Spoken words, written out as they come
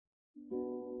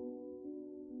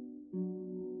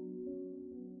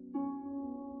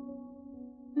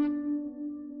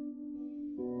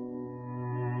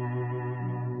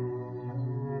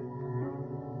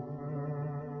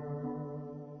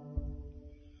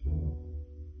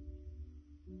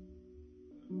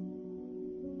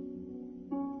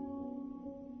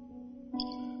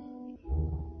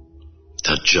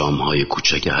جام‌های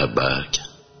کوچک هر برگ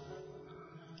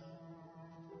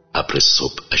ابر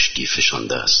صبح اشکی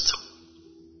فشانده است،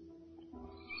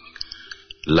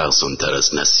 لغزان‌تر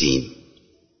از نسیم،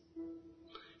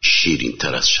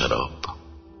 شیرین‌تر از شراب.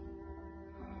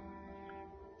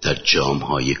 در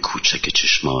جام‌های کوچک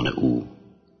چشمان او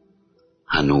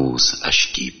هنوز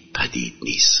اشکی پدید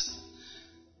نیست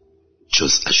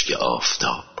جز اشک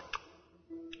آفتاب.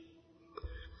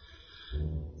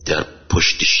 در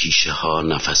پشت شیشه ها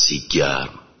نفسی گرم،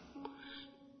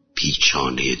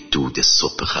 پیچانه دود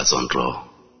صبح خزان را،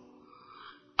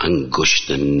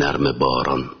 انگشت نرم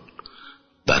باران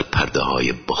بر پرده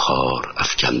های بخار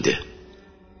افکنده،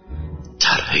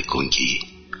 طرح گنگی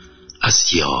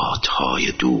از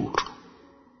یادهای دور.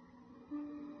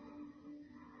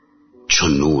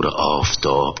 چون نور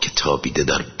آفتاب که تابیده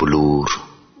در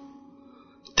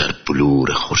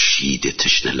بلور خورشید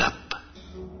تشنه لب،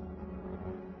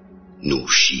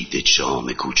 نوشید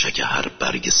جام کوچک هر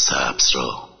برگ سبز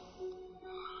را.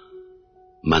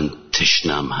 من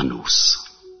تشنم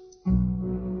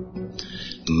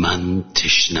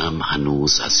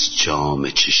هنوز از جام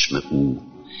چشم او،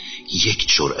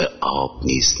 یک جرعه آب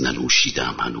نیز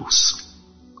ننوشیدم هنوز.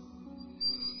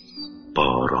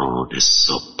 باران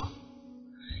صبح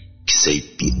کیسه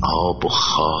بی آب و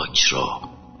خاک را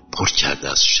پر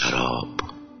کرده از شراب.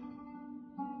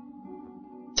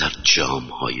 در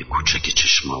جام‌های کوچک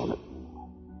چشمان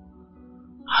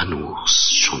هنوز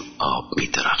چون آب می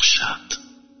درخشد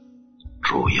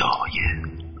رویای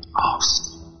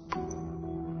آست.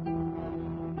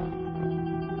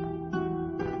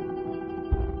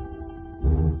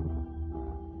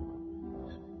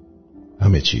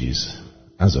 همه چیز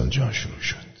از آنجا شروع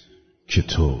شد که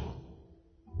تو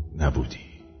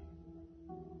نبودی.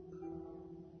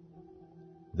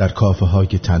 در کافه های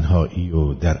تنهایی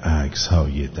و در عکس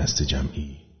های دست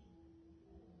جمعی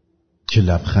که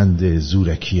لبخند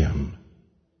زورکیم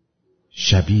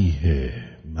شبیه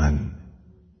من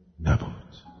نبود.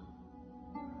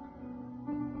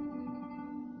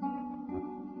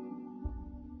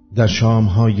 در شام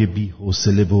های بی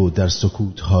حوصله و در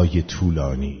سکوت های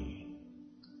طولانی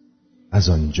از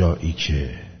آن جایی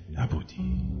که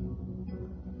نبودی.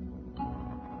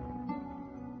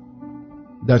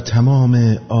 در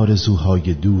تمام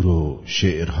آرزوهای دور و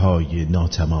شعرهای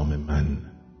ناتمام من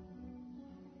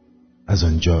از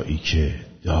آن جایی که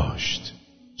داشت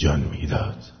جان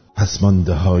میداد.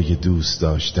 پسمانده های دوست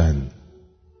داشتن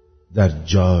در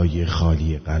جای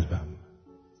خالی قلبم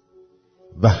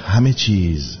و همه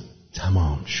چیز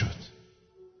تمام شد،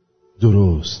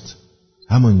 درست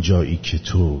همان جایی که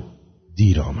تو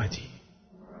دیر آمدی.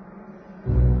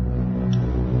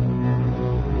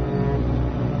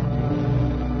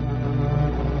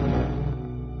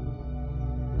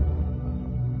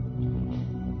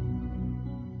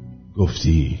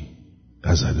 گفتی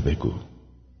غزل بگو.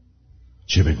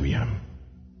 چه بگویم؟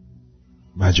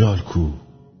 مجال کو؟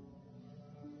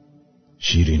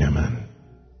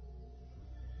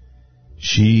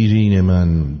 شیرین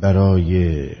من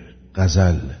برای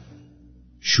غزل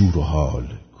شور و حال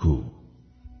کو؟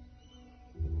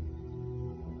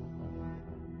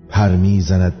 پر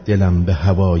میزند دلم به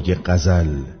هوای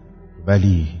غزل،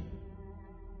 ولی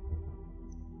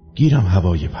گیرم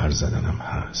هوای پر زدنم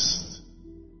هست،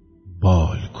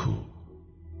 بال کو؟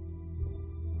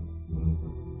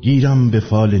 گیرم به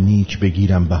فال نیک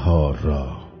بگیرم بهار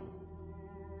را،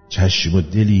 چشم و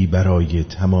دلی برای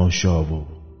تماشا و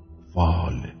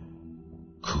فال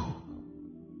کو؟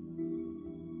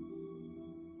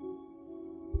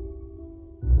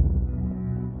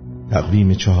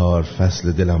 تقویم 4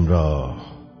 فصل دلم را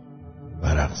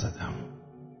ورق زدم.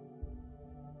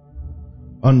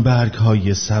 آن برگ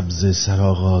های سبز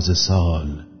سرآغاز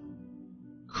سال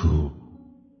کو؟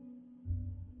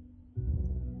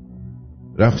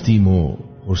 رفتیم و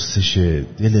پرسش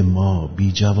دل ما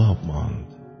بی جواب ماند.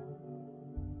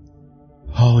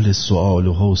 حال سؤال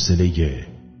و حوصله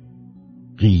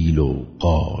قیل و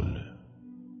قال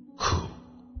کو؟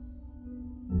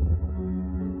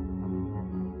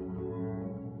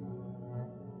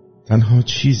 تنها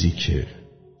چیزی که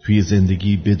توی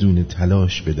زندگی بدون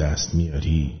تلاش به دست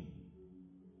میاری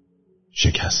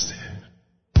شکسته.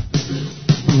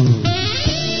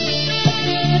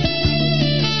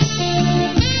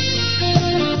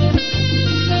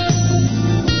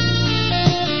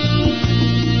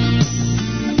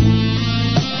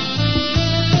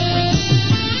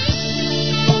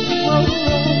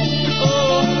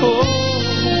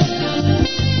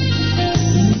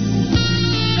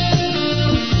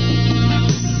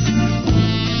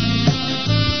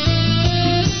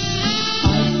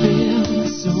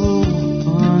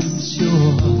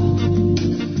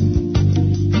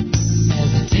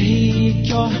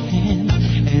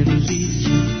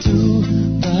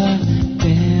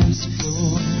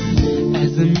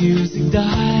 the music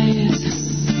dies,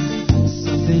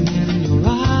 something in your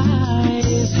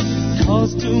eyes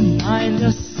calls to mind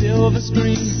a silver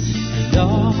screen and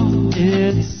all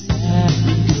its sad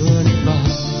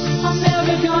goodbye. I'm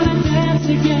never gonna dance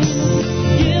again.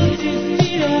 Guilty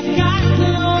feet have got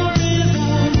no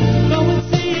rhythm, though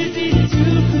it's easy to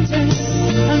pretend.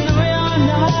 I know you're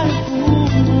not a fool.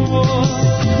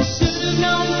 You should have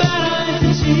known better to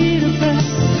cheat a friend,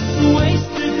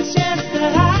 wasted the chance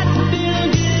that I'd been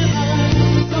given.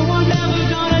 So I'm never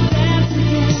gonna dance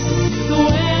again the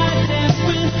way I danced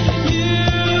with you.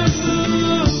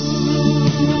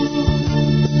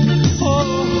 Oh.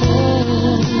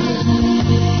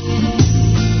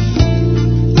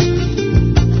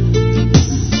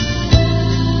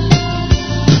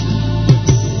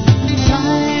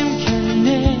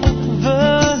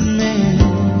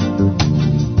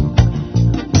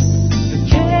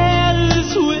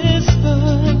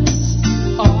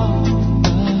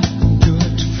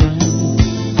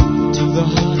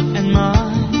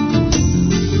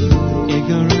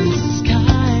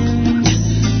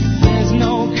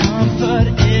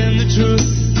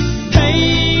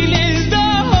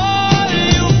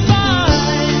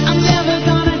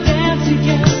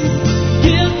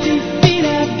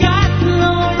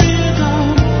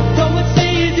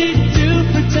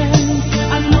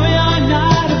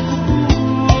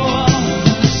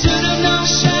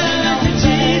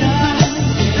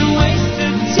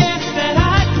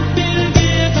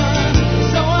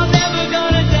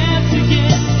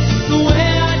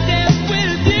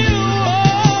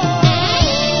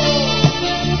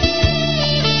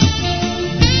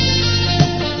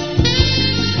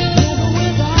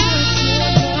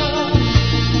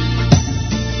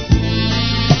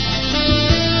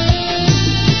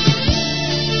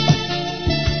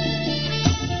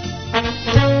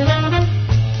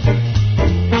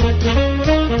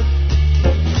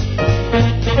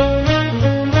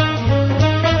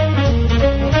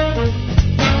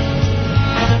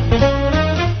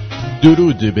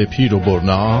 درود به پیر و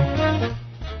برنا،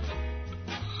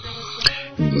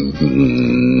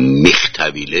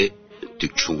 میختبیله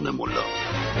دکون ملا.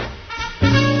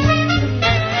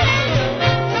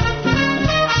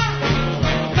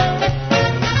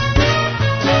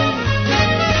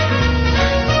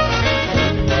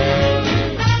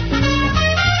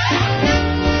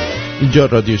 اینجا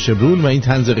رادیو شمرون و این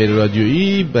طنز غیر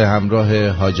رادیویی به همراه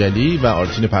حاجلی و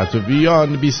آرتین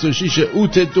پرتویان 26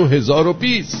 اوت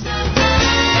 2020.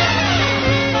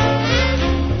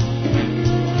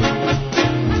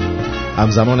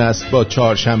 همزمان است با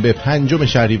چهارشنبه 5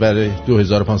 شهریور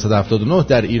 2579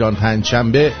 در ایران،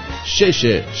 پنجشنبه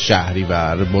 6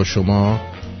 شهریور با شما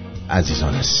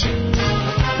عزیزان است.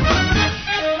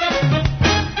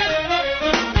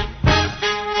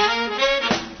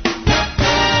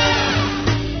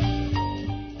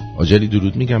 آجلی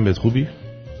درود میگم بهت، خوبی؟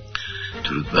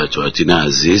 درود بر تو آرتین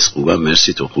عزیز، خوبم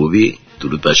مرسی، تو خوبی؟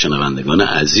 درود بر شنوندگان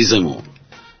عزیزمون.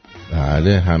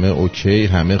 بله همه اوکی،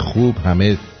 همه خوب،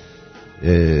 همه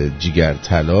جیگر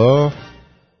طلا،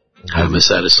 همه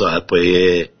سر ساعت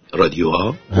پای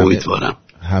رادیوها. امیدوارم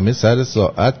همه سر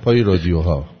ساعت پای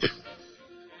رادیوها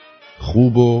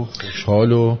خوب و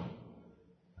خوشحال و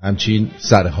همچین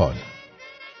سرحال.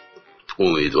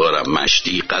 امیدوارم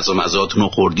مشتی غذا مزاتون رو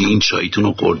خوردین، چایتون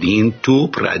رو خوردین،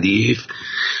 توپ ردیف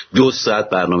 2 ساعت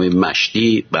برنامه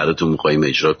مشتی براتون میخواییم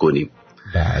اجرا کنیم.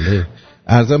 بله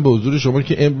عرضم به حضور شما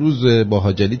که امروز با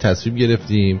حاجلی تصمیم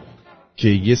گرفتیم که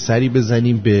یه سری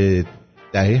بزنیم به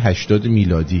دهه 80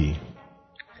 میلادی.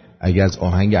 اگه از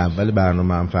آهنگ اول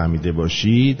برنامه هم فهمیده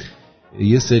باشید،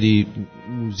 یه سری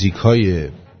موزیکای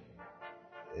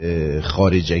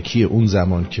خارجکی اون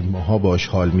زمان که ماها باش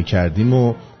حال میکردیم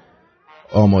و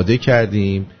آماده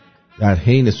کردیم. در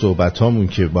حین صحبتامون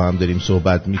که با هم داریم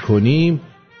صحبت میکنیم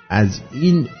از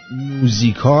این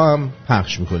موزیکا هم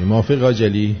پخش میکنیم. موافق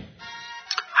حاجلی؟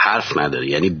 حرف نداره،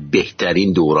 یعنی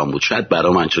بهترین دوران بود. شاید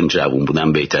برای من چون جوان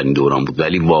بودم بهترین دوران بود،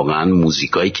 ولی واقعا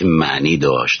موزیکایی که معنی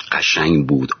داشت، قشنگ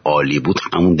بود، عالی بود،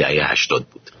 همون دهه 80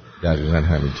 بود. دقیقاً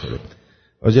همینطوره.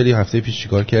 حاجلی هفته پیش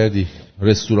چیکار کردی؟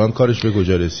 رستوران کارش به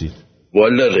کجا رسید؟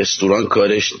 والا رستوران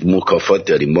کارش مکافات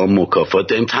داریم، ما مکافات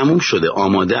داریم، تموم شده،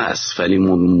 آماده است، ولی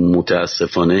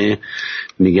متاسفانه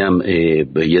میگم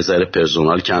یه ذره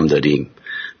پرسونال کم داریم.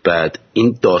 بعد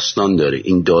این داستان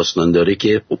داره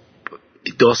که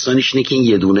داستانش اینه که این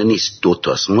یه دونه نیست، 2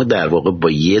 تاست. ما در واقع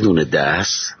با یه دونه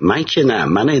دست،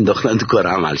 من انداختن تو کار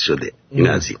عمل شده این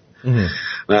عظیم.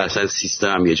 من اصلا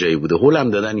سیستم یه جایی بوده،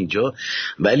 هولم دادن اینجا،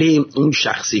 ولی اون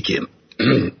شخصی که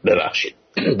ببخشید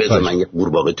بذار من یه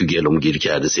قورباغه تو گلوم گیر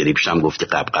کرده، سری پیشم گفتی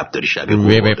قب قب داری شبیه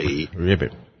قورباغه‌ای.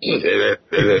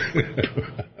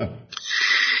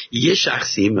 یه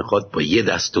شخصی میخواد با یه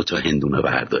دست 2 تا هندونه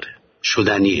برداره،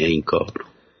 شدنیه این کار؟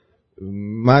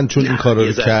 من چون این کار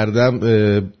رو کردم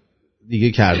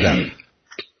دیگه کردم،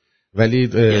 ولی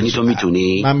یعنی تو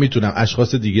میتونی؟ من میتونم،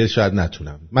 اشخاص دیگه شاید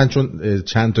نتونم. من چون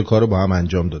چند تا کارو با هم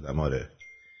انجام دادم. آره.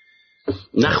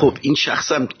 نه خب این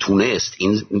شخصم تونست،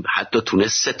 این حتی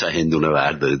تونست 3 تا هندونه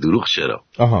برداره. دروغ چرا؟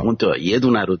 منتها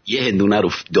یه هندونه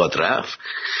رو داد رفت،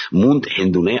 موند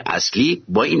هندونه اصلی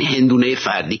با این هندونه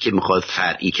فرعی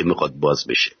که میخواد باز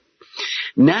بشه.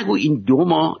 نگو این 2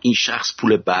 ماه این شخص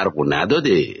پول برقو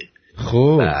نداده.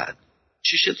 خب بعد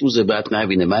چیشت روز بعد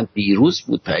نبینه. من پیروز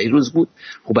بود.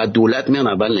 خب بعد دولت میان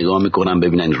اول نگاه میکنن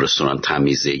ببینن این رستوران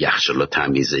تمیزه، یخچالا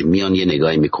تمیزه، میان یه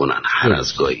نگاهی میکنن هر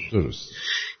از گاهی.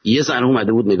 یه زن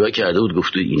اومده بود نگاه کرده بود،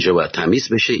 گفت اینجا باید تمیز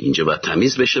بشه، اینجا باید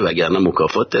تمیز بشه، وگرنه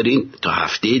مکافات دارین، تا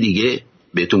هفته دیگه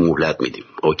بهتون مهلت میدیم.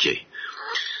 اوکی.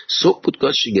 صبح بود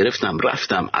گاچی گرفتم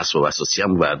رفتم، اسباب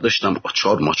اساسیامو برداشتم،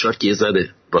 آچار ماچار که یه ذره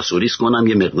راسوریس کنم،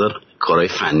 یه مقدار کارهای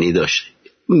فنی داشت،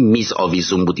 میز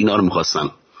آویزون بود، اینا رو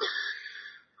میخواستم.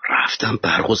 رفتم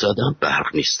برقو زدم،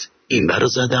 برق نیست. این برو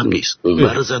زدم نیست، اون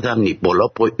برو زدم نیست، بالا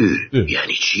پای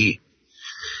یعنی چی؟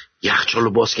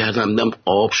 یخچالو باز کردم دیدم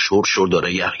آب شور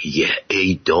داره. یه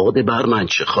ای داده بر من،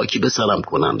 چه خاکی به سرم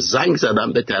کنم. زنگ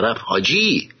زدم به طرف،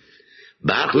 حاجی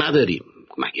برق نداریم.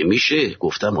 مگه میشه؟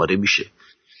 گفتم آره میشه.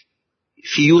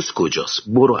 فیوز کجاست؟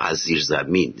 برو از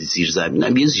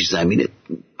زیرزمینم یه زیرزمین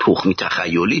تخمی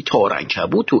تخیلی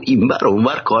تارنکبوت تو این بر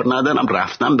اونور کار ندارم.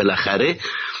 رفتم بالاخره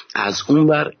از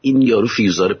اونور این یارو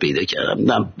فیوزا رو پیدا کردم.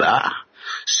 دیدم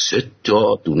 3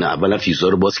 تا دونه. اولا فیوزا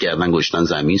رو باز کردن گشتن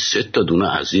زمین، 3 تا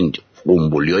دونه از این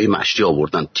بمبولیای مشتی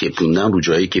آوردن تپوندن رو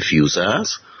جایی که فیوز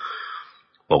هست.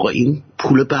 آقا این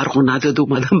پول برقو نداد،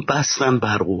 اومدم بستن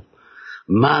برقو.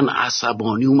 من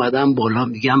عصبانی اومدم بالا،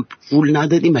 میگم پول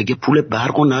ندادی؟ مگه پول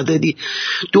برقو ندادی؟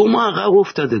 2 ماه عقب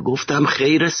افتاده. گفتم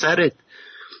خیر سرت.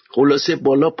 خلاصه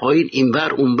بالا پایین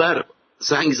اینور اونور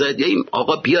زنگ زدیم،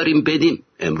 آقا بیاریم بدیم.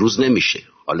 امروز نمیشه.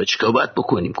 حالا چیکار باید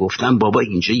بکنیم؟ گفتم بابا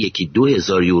اینجا 1-2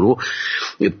 هزار یورو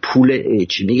پول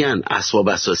چی میگن اسباب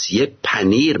اساسیه،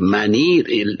 پنیر منیر،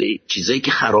 چیزایی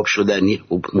که خراب شدنی،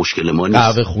 مشکل ما نیست.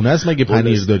 قهوه خونه است مگه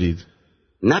پنیر دارید؟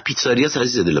 نه پیتزاریا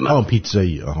عزیز دل من.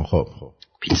 پیتزایی. خب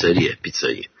پیتزاییه.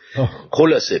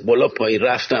 خلاصه بالا پای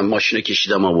رفتم، ماشینو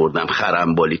کشیدم آوردم،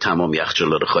 خرمبالی تمام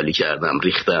یخچالا رو خالی کردم،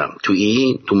 ریختم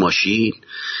تو ماشین.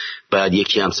 بعد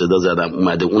یکی هم صدا زدم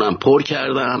اومده، اونم پر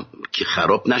کردم که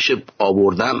خراب نشه،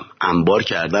 آوردم انبار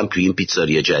کردم تو این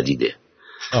پیتزاریا جدیده.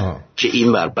 که این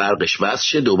ور برقش وصل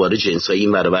شه، دوباره جنسای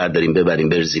این ور برداریم ببریم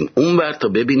برزیم اون ور تا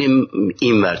ببینیم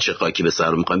این ور چه خاکی به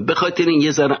سر میخوایم. به خاطر این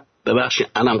یه ذره ببخشید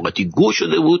انم قاطی گو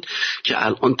شده بود که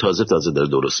الان تازه داره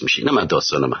درست میشه. نه من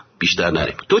داستان من بیشتر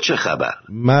نریم. تو چه خبر؟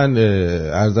 من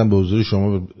عرضم به حضور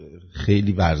شما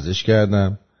خیلی ورزش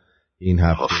کردم این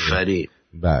هفته. آفرین.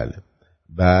 بله.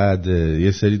 بعد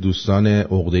یه سری دوستان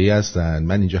عقده‌ای هستن،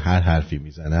 من اینجا هر حرفی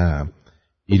میزنم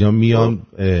اینا میان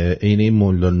عین این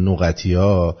مولا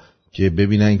نقطی‌ها که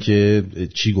ببینن که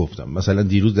چی گفتم. مثلا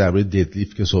دیروز درباره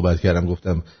ددلیفت که صحبت کردم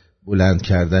گفتم بلند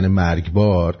کردن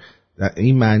مرگبار،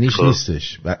 این معنیش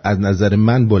نیستش و از نظر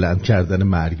من بلند کردن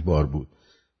مرگبار بود.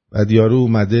 بعد یارو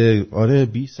اومده آره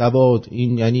بی سواد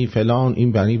این یعنی فلان،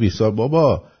 این یعنی بی سواد.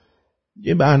 بابا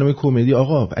یه برنامه کمدی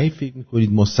آقا، اگه فکر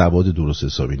میکنید ما سواد درست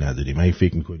حسابی نداریم، اگه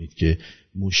فکر میکنید که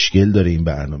مشکل داره این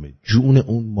برنامه، جون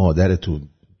اون مادرتون،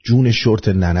 جون شورت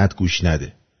ننت گوش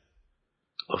نده.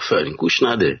 آفرین گوش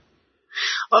نده.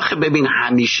 آخه ببین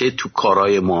همیشه تو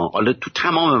کارهای ما، حالا تو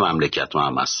تمام مملکت ما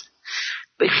هم هست،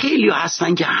 به خیلی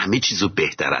هستن که همه چیزو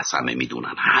بهتر از همه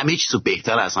میدونن، همه چیزو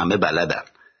بهتر از همه بلدن.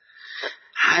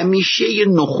 همیشه یه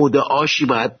نخود آشی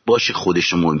باید باشه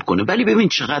خودش مهم کنه. ولی ببین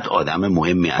چقدر آدم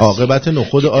مهمی هست. عاقبت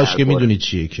نخود آش که میدونی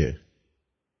چیه؟ که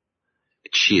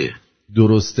چیه؟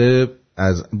 درسته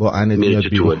از با انت میاد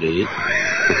بیرون.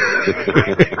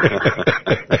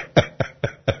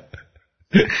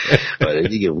 آره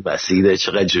دیگه اون بستگی داره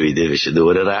چقدر جویده بشه.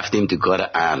 دوباره رفتیم تو کار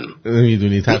ان.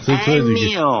 میدونی تقصیر توه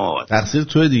دیگه. تقصیر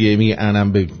توه دیگه. میگه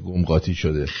انم به گم قاطی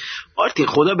شده. آرتین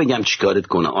خدا بگم چیکارت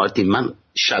کنه آرتین، من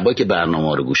شبا که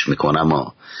برنامه رو گوش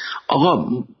میکنم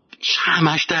آقا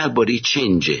همش درباره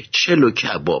چنجه، چلو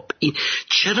کباب، این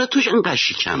چرا توش انقدر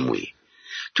شکمویی؟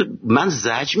 تو من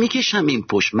زج میکشم این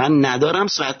پشت، من ندارم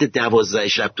ساعت 12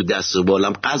 شب تو دست و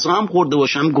بالم غذا هم خورده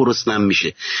باشم گرسنم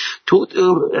میشه، تو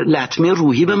لطمه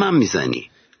روحی به من میزنی.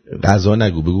 غذا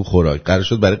نگو بگو خوراک. قرار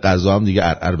شد برای غذا هم دیگه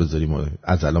ارعر بذاریم.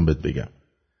 از الان بهت بگم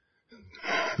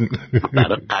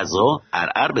برای غذا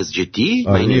ارعر بز جدی؟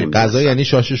 غذا یعنی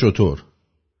شاش شطور.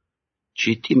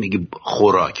 جدی میگی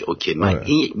خوراک؟ اوکی من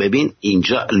این ببین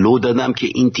اینجا لو دادم که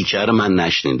این تیکه رو من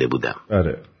نشنیده بودم.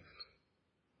 آره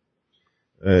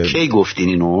کی گفتین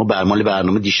اینو؟ برمال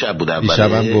برنامه دیشب بود اولش.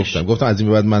 دیشبم گفتم از این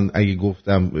به بعد من اگه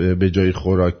گفتم به جای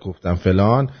خوراک گفتم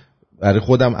فلان، برای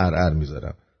خودم ارعر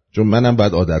میذارم، چون منم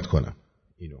باید عادت کنم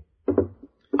اینو.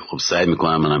 خب سعی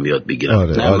میکنم منم یاد بگیرم.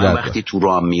 آره، من وقتی تو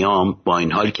راه میام با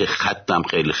این حال که خطم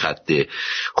خیلی خط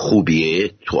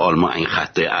خوبیه، تو آلمان این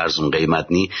خط ارزون قیمت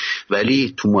نی،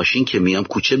 ولی تو ماشین که میام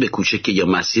کوچه به کوچه که یا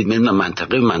مسیر میرم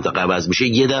منطقه به منطقه عوض میشه،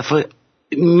 یه دفعه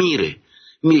میره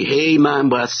هی من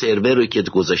باید سرور رو که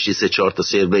گذاشتی 3-4 تا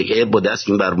سرور با دست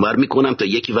این برمار میکنم تا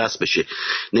یکی وصل بشه.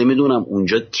 نمیدونم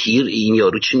اونجا تیر این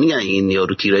یارو چی میگن، این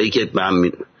یارو تیرایی که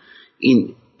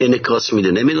این انعکاس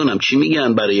میده، نمیدونم چی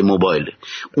میگن برای موبایل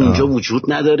اونجا وجود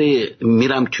نداره.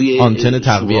 میرم توی آنتن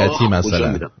تقویتی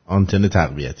مثلا، آنتن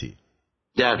تقویتی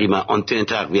دقیقاً آنتن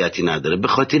تقویتی نداره. به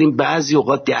خاطر این بعضی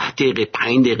اوقات 10 دقیقه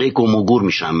 5 دقیقه گم و گور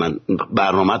میشم، من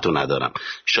برنامه تو ندارم.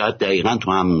 شاید دقیقاً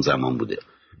تو همون زمان بوده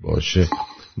باشه.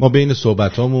 ما بین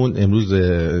صحبتامون امروز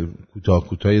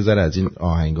کوتاه یه ذره از این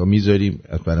آهنگا میذاریم،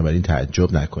 بنابراین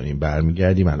تعجب نکنیم.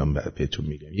 برمیگردیم الان بهتون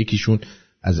میگم. یکیشون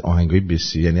از آهنگای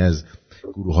بسیار، یعنی از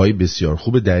گروه‌های بسیار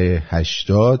خوب دهه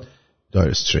 80 دایر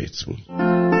استریتس بود.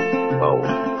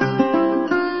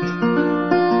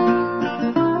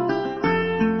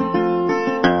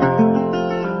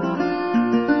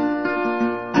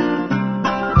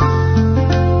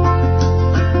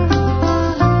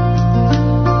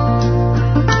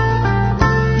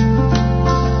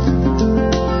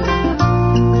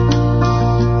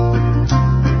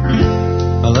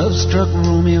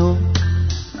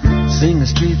 Sing the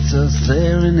streets a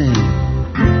serenade,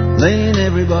 laying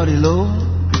everybody low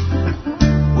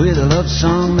with a love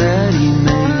song that he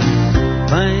made.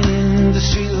 Find the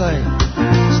street light,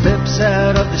 steps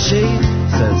out of the shade,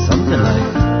 says something like,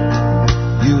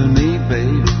 you and me,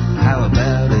 babe, how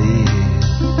about it?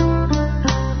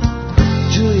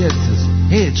 Juliet says,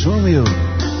 hey, it's Romeo,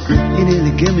 you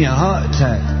nearly give me a heart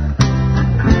attack.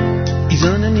 He's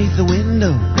underneath the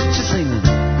window, she's singing,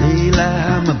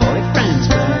 Daylight, my boyfriend's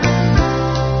back.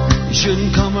 You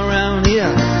shouldn't come around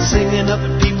here singing up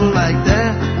at people like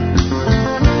that.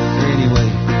 Anyway,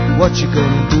 what you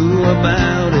gonna do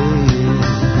about it?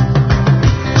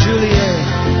 Juliet,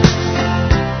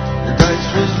 the dice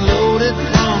was loaded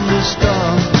from the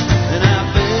start, and I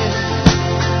bet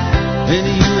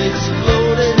any you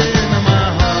exploded into my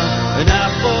heart, and I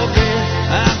forget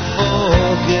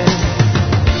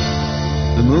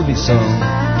the movie song.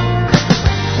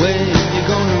 When you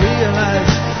gonna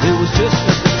realize it was just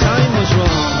that the time was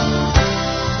wrong,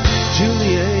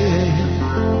 Juliet.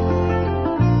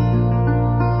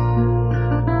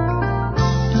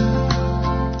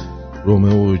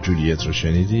 رومئو و جولیت رو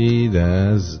شنیدید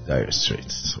از دایر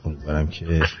استریتس. امیدوارم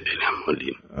که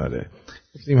آره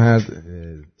گفتیم هر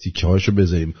تیکه هاشو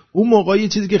بذاریم. اون موقع یه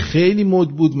چیزی که خیلی مد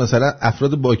بود، مثلا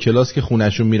افراد با کلاس که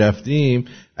خونهشون میرفتیم،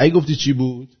 اگه گفتی چی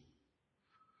بود؟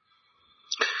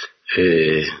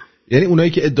 یعنی اونایی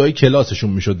که ادعای کلاسشون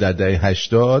میشد در دهه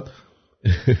 80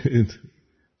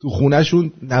 تو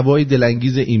خونهشون نوای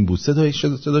دلانگیز این بود،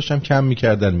 صداش هم کم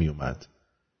میکردن میومد.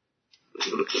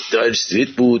 دایر استریت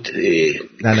بود.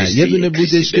 نه یه دونه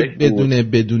بودش که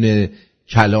بدون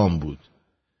کلام بود.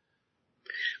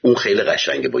 اون خیلی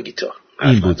قشنگه با گیتار.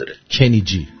 این بود داره. کنی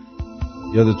جی،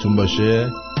 یادتون باشه.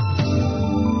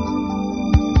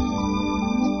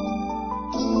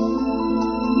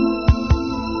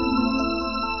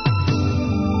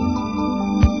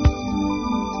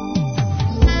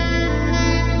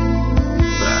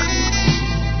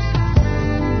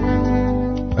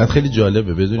 خیلی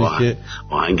جالبه بدونید که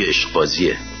آهنگ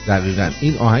عشق‌بازیه. دقیقاً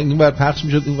این آهنگ اینور پخش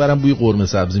میشد، اونورم بوی قرمه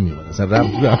سبزی میومد، اصلا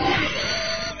ربط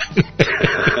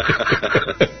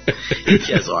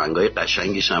یکی از آهنگای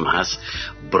قشنگش هم هست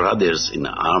Brothers in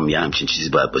Arm، یا همچین چیزی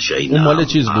باید باشه. اون مال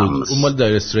چیز بود، اون مال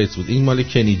دایر استریتس بود. این مال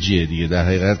کنی جیه دیگه در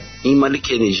حقیقت. این مال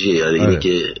کنی جیه، اینی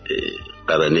که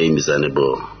قرنه میزنه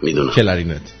با میدونم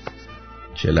کلارینت.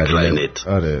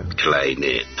 آره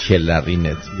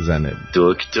کلارینت میزنه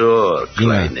دکتر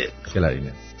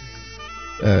کلارینت.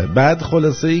 بعد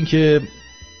خلاصه این که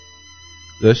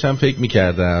داشتم فکر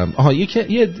میکردم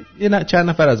چند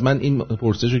نفر از من این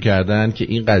پرسشو کردن که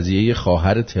این قضیه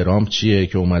خواهر ترامپ چیه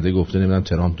که اومده گفته نمیدونم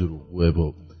ترامپ دروغگوه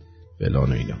و فلان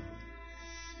و اینا.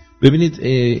 ببینید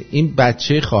این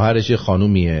بچه خواهرش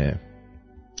خانومیه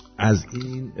از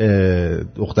این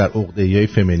دختر عقده‌ای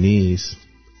فمینیست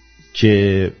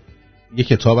که یه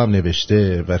کتابم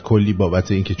نوشته و کلی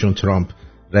بابت این که چون ترامپ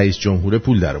رئیس جمهور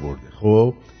پول در برده.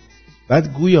 خب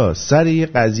بعد گویا سر یه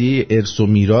قضیه ارث و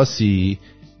میراثی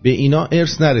به اینا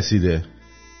ارث نرسیده.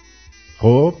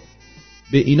 خب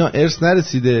به اینا ارث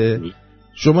نرسیده.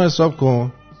 شما حساب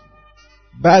کن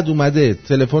بعد اومده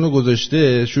تلفن رو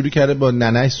گذاشته شروع کرده با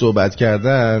ننش صحبت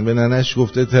کردن، به ننش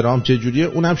گفته ترامپ چجوریه،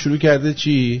 اونم شروع کرده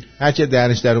چی؟ هرچه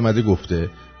درنش در اومده گفته.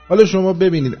 حالا شما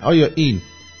ببینید آیا این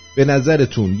به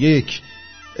نظرتون یک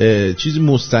چیز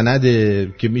مستنده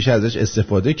که میشه ازش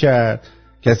استفاده کرد؟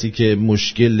 کسی که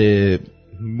مشکل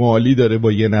مالی داره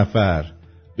با یه نفر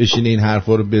بشینه این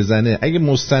حرفا رو بزنه؟ اگه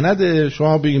مستنده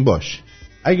شما بگین باش،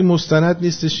 اگه مستند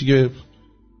نیستش دیگه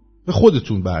به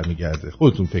خودتون برمیگرده،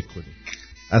 خودتون فکر کنید.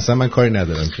 اصلا من کاری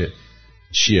ندارم که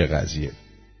چیه قضیه.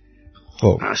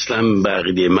 خب اصلا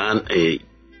بقیه من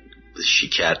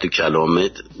شکر تو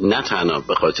کلامت نه تنها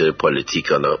به خاطر پالیتیک،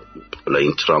 حالا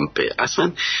این ترامپه،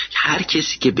 اصلا هر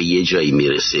کسی که به یه جایی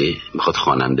میرسه، میخواد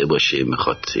خواننده باشه،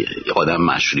 میخواد آدم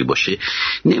مشهوری باشه،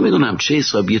 نمیدونم چه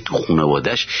حسابیه تو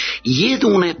خانواده‌اش یه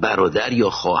دونه برادر یا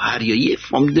خواهر یا یه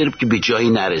فامیل داره که به جایی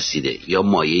نرسیده، یا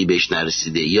مایه‌ای بهش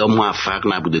نرسیده، یا موفق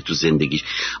نبوده تو زندگیش.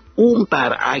 اون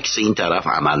برعکس این طرف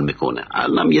عمل میکنه.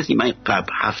 الان من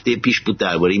هفته پیش بود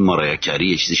درباره این ماریا کری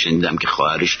یه چیزی شنیدم که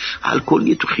خواهرش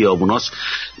الکلی تو خیابوناست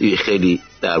خیلی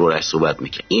درباره‌اش صحبت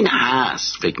میکنه. این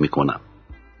هست فکر میکنم.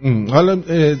 حالا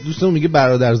دوستم میگه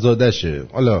برادرزادشه،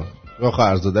 حالا یا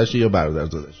خواهرزادشه یا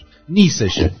برادرزادشه،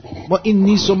 نیستشه. ما این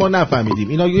نیست و ما نفهمیدیم.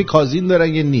 اینا یه کازین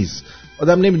دارن یه نیست،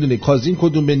 آدم نمیدونه کازین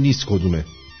کدومه نیست کدومه،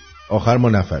 آخر ما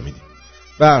نفهمیدیم.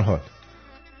 به هر حال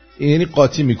یعنی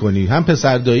قاطی میکنی، هم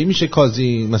پسر دایی میشه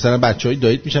کازین، مثلا بچهای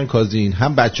داییت میشن کازین،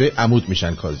 هم بچهای عموت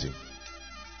میشن کازین.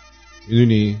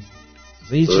 میدونی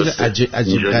یه چیز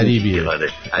عجیب غریبیه.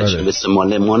 عجیب مثل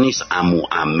مال ما نیست عمو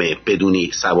عمه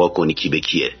بدونی سوا کنی کی به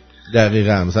کیه.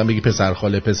 دقیقاً مثلا بگی پسر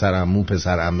خاله، پسر عمو،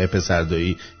 پسر عمه، پسر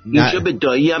دایی. اینجا به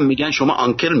دایی هم میگن، شما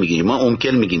آنکل میگین، ما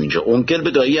اونکل میگیم. اینجا اونکل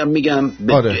به دایی هم میگن،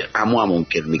 به آره. عمو هم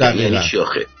اونکل میگن. یعنی چی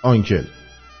آخه؟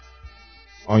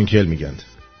 آنکل میگن.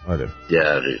 آره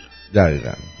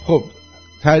دقیقاً. خب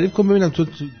تعریف کن ببینم تو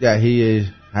دهه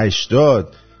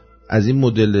 80 از این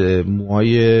مدل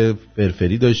موهای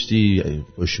فرفری داشتی،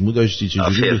 خوشمو داشتی؟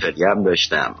 چجوری؟ فرفری هم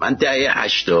داشتم. من دهه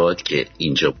 80 که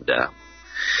اینجا بودم،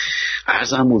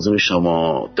 عرضم حضور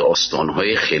شما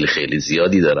داستان‌های خیلی خیلی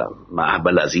زیادی دارم. من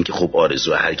اول از این که خب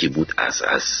آرزو هر کی بود از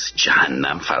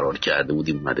جهنم فرار کرده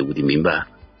بودیم، اومده بودیم این بر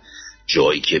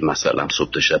جایی که مثلا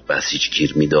صبح تا شب بسیج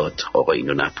گیر میداد، آقا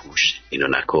اینو نپوش، اینو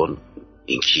نکن،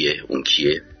 این کیه اون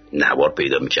کیه، نوار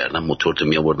پیدا میکردم، موتور تو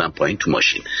میآوردم پایین تو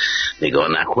ماشین. نگاه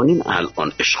نکنین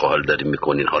الان اشغال داریم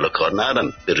میکنین، حالا کار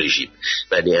ندارم به رژیم،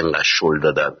 ولی انقدر شل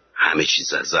دادن همه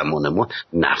چیز از زمان ما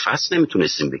نفس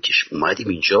نمیتونستیم بکشیم. اومدیم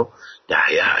اینجا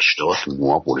دهه 80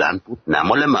 موها بلند بود،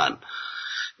 نمال من.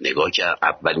 نگاه کرد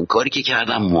اولین کاری که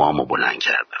کردم موهامو بلند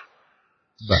کردم.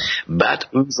 بعد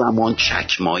اون زمان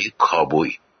چکمای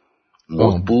کابوی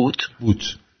بود.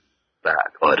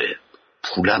 بعد آره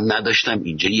پولم نداشتم.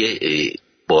 اینجا یه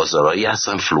بازارایی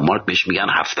هستن فلومارک بهش میگن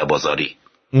هفته بازاری،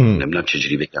 نمیدونم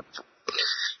چجوری بگم.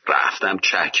 رفتم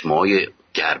چکمای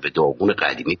گربه داغون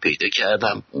قدیمی پیدا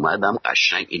کردم، اومدم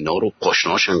قشنگ اینا رو،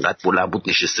 پاشناش انقدر بلند بود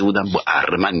نشسته بودم با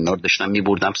اره من اینا رو داشتم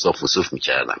میبردم صاف و صوف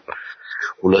میکردم.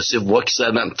 خلاصه واک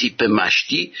زدم تیپ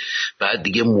مشتی. بعد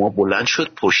دیگه موها بلند شد،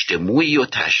 پشت موی و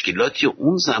تشکیلاتی و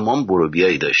اون زمان برو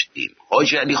بیایی داشتیم.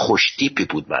 حاج علی خوش تیپی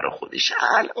بود برای خودش،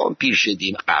 الان پیر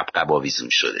شدیم قبقب آویزون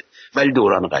شده، ولی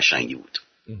دوران قشنگی بود.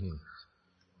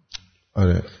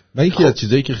 آره من یکی از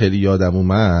چیزایی که خیلی یادم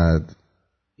اومد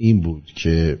این بود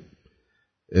که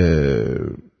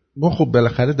ما خب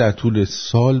بالاخره در طول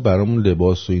سال برامون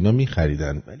لباس و اینا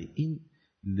میخریدن، ولی این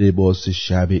لباس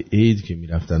شب عید که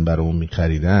میرفتن برامون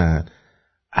میخریدن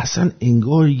اصلا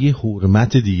انگار یه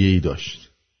حرمت دیگه ای داشت.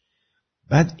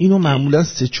 بعد اینو معمولا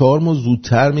 3-4 ماه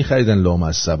زودتر میخریدن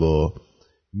لامصبا،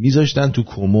 میذاشتن تو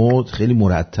کمد خیلی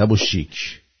مرتب و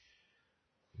شیک.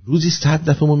 روزی 100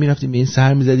 دفعه ما میرفتیم به این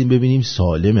سر میزدیم ببینیم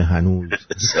سالمه هنوز.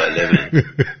 سالمه.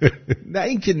 نه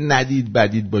اینکه ندید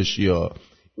بدید باشی یا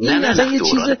نه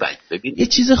یه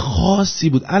چیز خاصی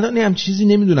بود. الان هم چیزی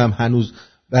نمیدونم هنوز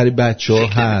برای بچه‌ها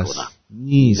هست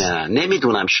نیست. نه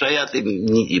نمیدونم، شاید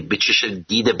به چش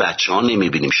دید بچه‌ها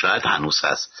نمیبینیم، شاید هنوز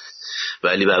هست،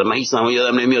 ولی برای من هیچ زمان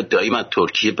یادم نمیاد. دایی من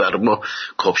ترکیه برای ما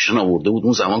کاپشن آورده بود.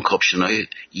 اون زمان کاپشنای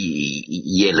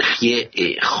یلخی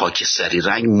خاکستری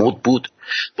رنگ مد بود،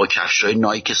 با کفشای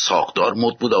نایک ساقدار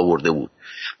مد بود آورده بود.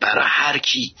 برای هر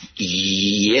کی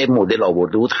یه مدل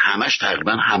آورده بود، همش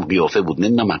تقریبا هم قیافه بود.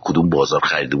 نمیدونم من کدوم بازار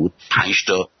خریده بود، 5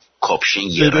 تا کاپشن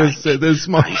یه رنگ،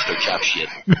 5 تا کفش یه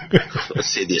رنگ،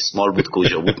 سید اسمال بود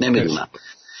کجا بود نمیدونم.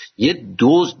 یه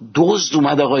دوز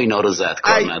اومد آقا اینا رو زد،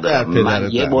 کار ندارم.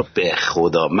 من یه بار به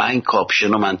خدا من این کاپشن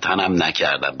رو من تنم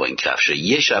نکردم با این کفش.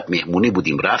 یه شب مهمونی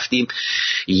بودیم رفتیم،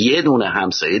 یه دونه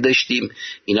همسایه داشتیم،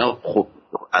 اینا خب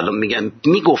الان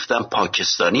میگفتم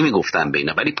پاکستانی میگفتم به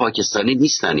اینا، ولی پاکستانی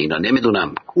نیستن اینا،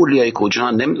 نمیدونم کولیای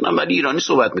کجا نمیدونم، ولی ایرانی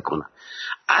صحبت میکنن.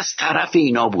 از طرف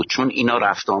اینا بود، چون اینا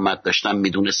رفت آمد داشتن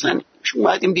میدونستن.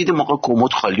 اومدیم دیدیم آقا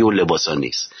کمد خالی و لباسا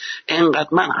نیست. انقدر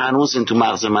من هنوز این تو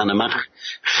مغز من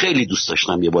خیلی دوست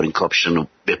داشتم یه بار این کاپشن رو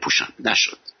بپوشم،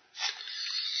 نشد.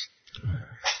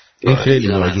 این خیلی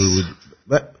ناجور بود.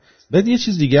 بعد یه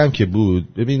چیز دیگه هم که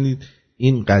بود، ببینید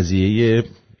این قضیه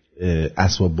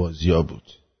اسباب بازی ها بود.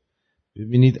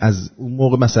 ببینید از اون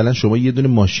موقع مثلا شما یه دونه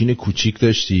ماشین کوچیک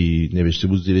داشتی نوشته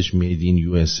بود زیرش made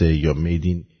in USA یا made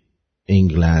in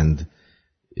England.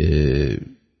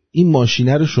 این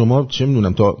ماشینه رو شما چه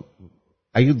میدونم تا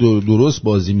اگه درست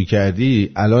بازی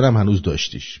میکردی الان هم هنوز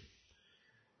داشتیش،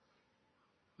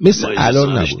 مثل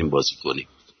الان نبود بازی کنیم.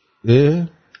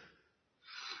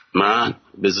 من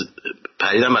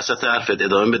پریدم وسط حرفت،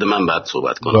 ادامه بده من بعد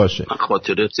صحبت کنم. باشه. من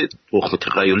خاطرات تخم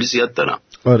تخیلی زیاد دارم.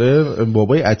 آره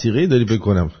بابای عتیقه‌ای داری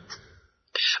بکنم.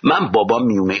 من بابام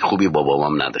میونه خوبی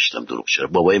بابام نداشتم، دروغ چرا.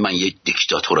 بابای من یه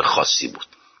دیکتاتور خاصی بود.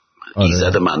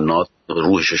 ایزد منات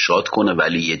روحش شاد کنه،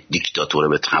 ولی یه دیکتاتور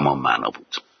به تمام معنا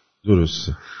بود.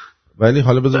 درسته. ولی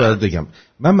حالا بذار برات بگم،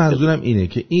 من منظورم اینه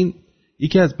که این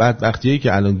یکی از بدبختیایی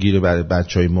که الان گیر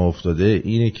بچهای ما افتاده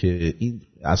اینه که این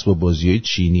اسباب بازیای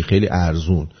چینی خیلی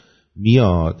ارزون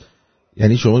میاد.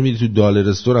 یعنی شما میری تو دلار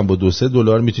رستوران با 2-3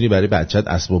 دلار میتونی برای بچت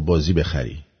اسباب بازی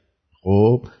بخری.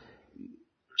 خب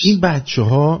این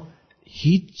بچه‌ها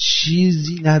هیچ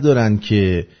چیزی ندارن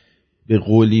که به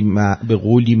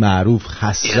قولی معروف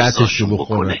حسرتشون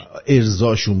بکنه،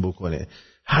 ارضاشون بکنه.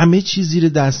 همه چیز زیر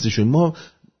دستشون. ما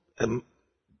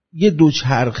یه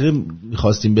دوچرخه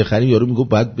میخواستیم بخریم، یارو میگه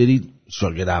باید برید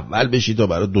شاگرد اول بشی تا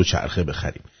برای دوچرخه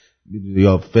بخریم،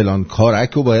 یا فلان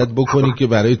کارکو باید بکنی که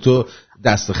برای تو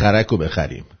دست خرکو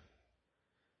بخریم.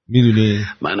 میدونی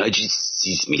من حاجی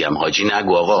میگم حاجی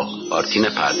نگو آقا، آرتین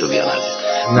پرتویان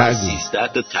نگو.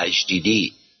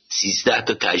 13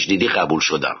 تا تجدیدی قبول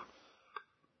شدم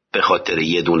به خاطر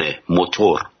یه دونه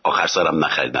موتور، آخر سرم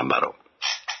نخریدم برام.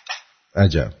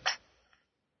 عجب.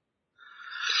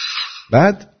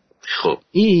 بعد خب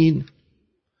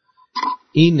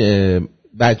این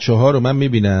بچه ها رو من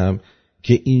میبینم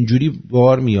که اینجوری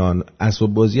وار میان،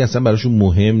 اسباب بازی اصلا براشون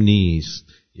مهم نیست،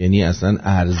 یعنی اصلا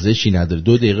ارزشی نداره.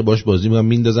 2 دقیقه باش بازی میکنن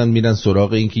میندازن میرن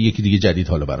سراغ این که یکی دیگه جدید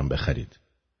حالا برام بخرید.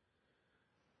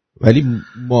 ولی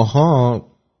ماها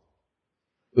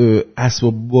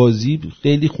اسباب بازی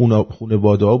خیلی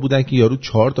خانواده ها بودن که یارو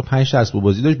 4 تا 5 تا اسباب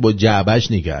بازی داشت، با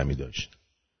جعبش نگه می داشت.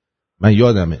 من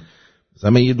یادمه مثلا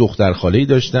من یه دختر خاله‌ای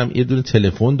داشتم، یه دونه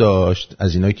تلفن داشت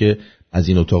از اینا که از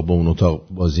این اتاق به اون اتاق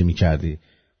بازی می‌کردی.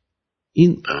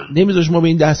 این نمیذاش ما به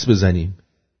این دست بزنیم.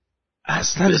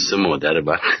 اصلا مثل مادر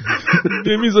من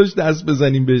نمیذاش دست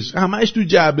بزنیم بهش، همش تو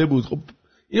جعبه بود. خب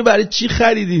اینو برای چی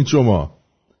خریدین شما؟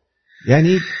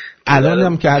 یعنی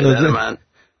الانم که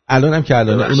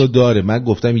الان اونو داره. من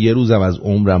گفتم یه روزم از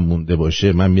عمرم مونده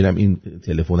باشه من میرم این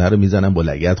تلفن رو میزنم با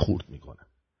لگد خورد میکنم.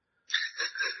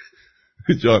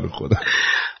 جان خدا.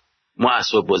 ما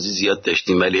اسباب بازی زیاد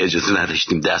داشتیم ولی اجازه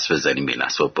نداشتیم دست بزنیم به این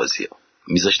اسباب بازی ها.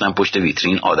 میذاشتم پشت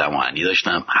ویترین، آدم آهنی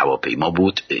داشتم، هواپیما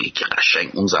بود که قشنگ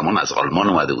اون زمان از آلمان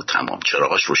اومده بود، تمام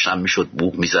چراغاش روشن میشد،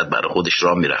 بوق میزد برای خودش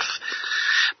راه میرفت.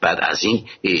 بعد از این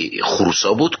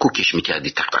خروسا بود کوکش میکردی،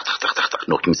 تق تق تق تق تق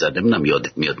نوک میزد، نمیدونم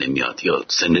یادت میاد نمیاد یا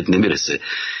سنت نمیرسه.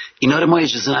 اینا رو ما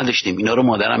اجازه نداشتیم، اینا رو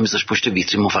مادرم میذاشت پشت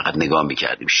ویترین، ما فقط نگاه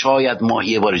میکردیم. شاید ماهی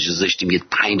یه بار اجازه داشتیم یه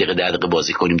 5 دقیقه 10 دقیقه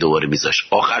بازی کنیم، دوباره میذاشت.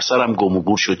 آخر سرم گم و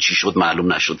گور شد، چی شد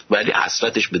معلوم نشد، ولی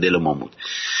حسرتش به دل ما بود.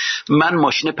 من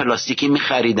ماشین پلاستیکی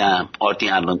میخریدم. آرتی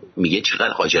الان میگه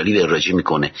چقدر خجالی وراجی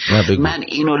میکنه. من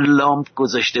اینو لامپ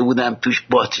گذاشته بودم توش،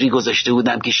 باتری گذاشته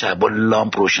بودم که شب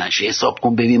لامپ روشن شه. حساب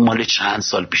کن ببین مال چند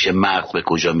سال پیشه مغز به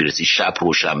کجا میرسی. شب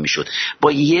روشن میشد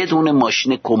با یه دونه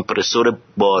ماشین کمپرسور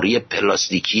باری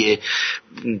پلاستیکی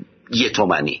 1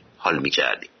 تومانی حال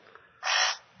میکردی.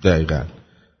 دقیقاً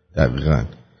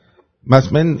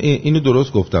من اینو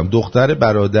درست گفتم. دختر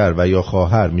برادر و یا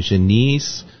خواهر میشه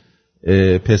نیس،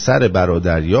 پسر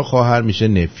برادر یا خواهر میشه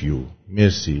نفیو.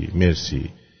 مرسی.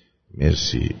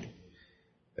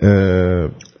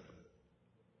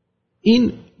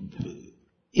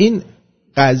 این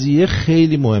قضیه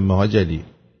خیلی مهمه حاجلی،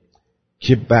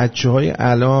 که بچه‌های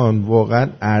الان واقعا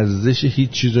ارزش هیچ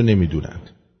چیزو نمیدونن،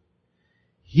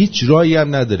 هیچ راهی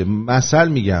هم نداره. مثلا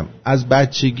میگم از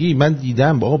بچگی من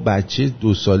دیدم با بچه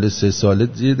 2 ساله 3 ساله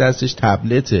زیر دستش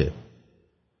تبلته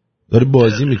داره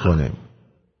بازی میکنه.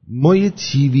 ما یه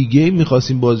تیوی گیم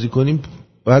میخواستیم بازی کنیم،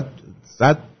 بعد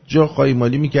 100 جا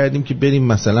خایمالی میکردیم که بریم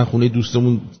مثلا خونه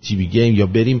دوستمون تیوی گیم، یا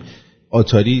بریم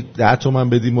آتاری 10 تومن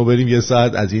بدیم و بریم 1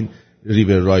 ساعت از این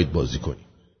ریور راید بازی کنیم.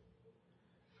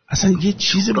 اصلا یه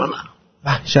چیز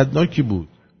وحشتناکی بود.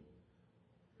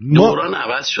 دوران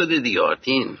عوض شده دیگه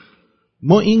آرتین.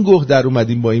 ما این گوه در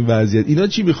اومدیم با این وضعیت. اینا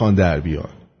چی میخوان در بیان؟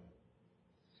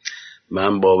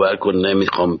 من باور کن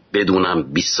نمیخوام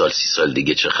بدونم 20 سال 30 سال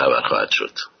دیگه چه خبر خواهد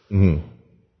شد.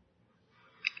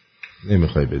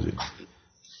 نمیخوای بدونی؟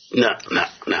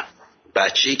 نه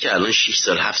بچه‌ای که الان 6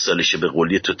 سال 7 سالشه به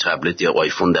قولی تو تبلت یا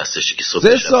آیفون دستشه که صبح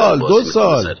 3 سال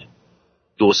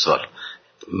 2 سال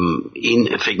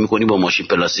این فکر میکنی با ماشین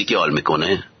پلاستیکی حال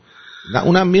میکنه؟ نه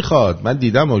اونم میخواد، من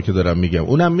دیدم اون که دارم میگم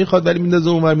اونم میخواد، ولی میندازه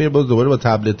اونور میره باز دوباره با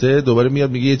تبلته دوباره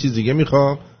میاد میگه یه چیز دیگه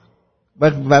میخوام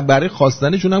و برای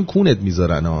خواستنشون هم کونت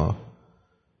میذارن ها.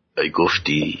 ای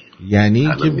گفتی یعنی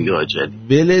که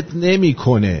ولت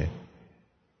نمیکنه،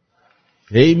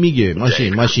 هی میگه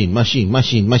ماشین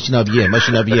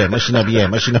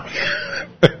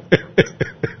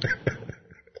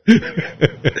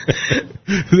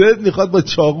ولت میخواد با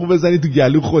چاقو بزنی تو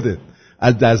گلو خودت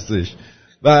از دستش.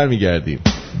 برمیگردیم.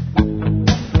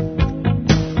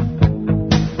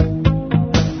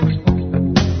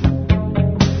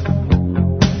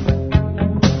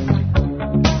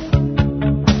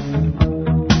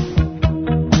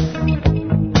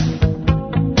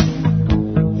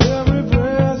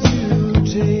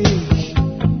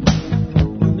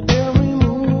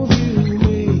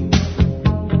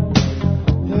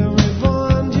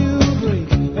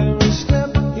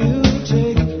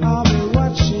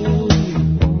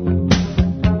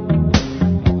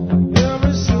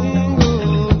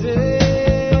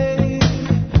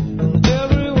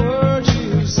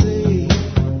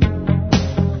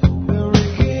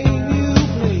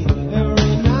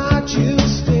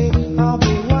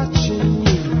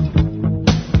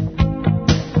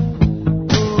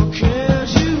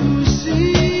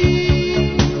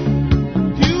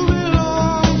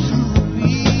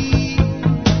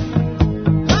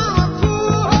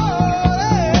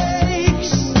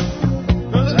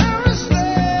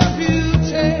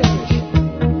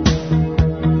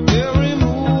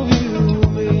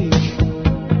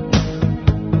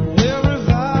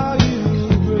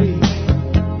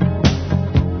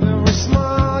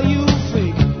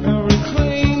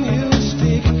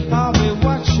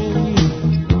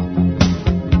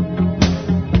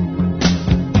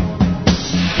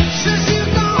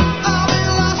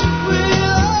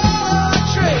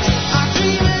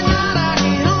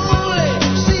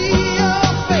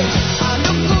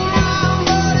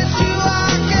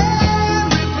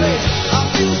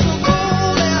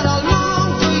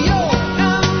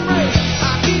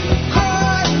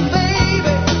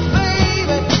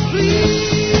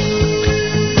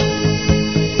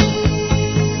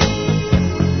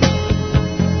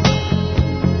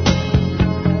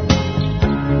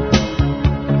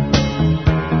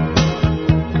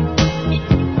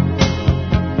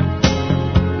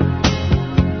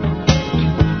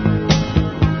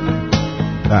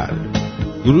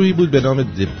 گروهی بود به نام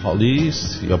The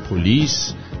Police یا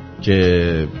پلیس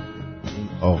که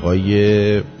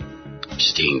آقای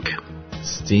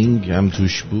ستینگ هم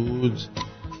توش بود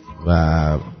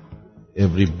و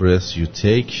Every Breath You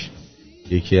Take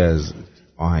یکی از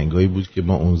آهنگایی بود که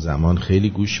ما اون زمان خیلی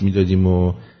گوش میدادیم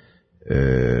و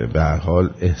به هر حال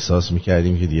احساس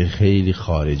میکردیم که دیگه خیلی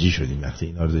خارجی شدیم وقتی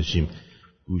اینا رو داشتیم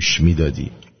گوش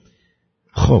میدادیم.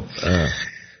 خب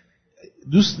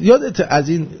دوست یادت از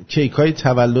این کیک های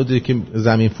تولد که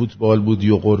زمین فوتبال بود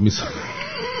یوغور میسن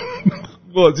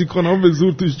بازیکنان به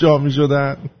زور توش جا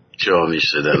میشدن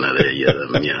آره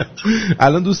یادم میاد.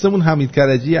 الان دوستمون حمید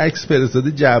کرجی عکس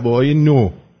فرستاده جعبه های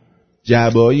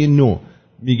نو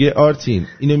میگه آرتین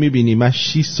اینو میبینی من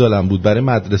 6 سالم بود برای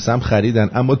مدرسم خریدن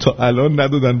اما تا الان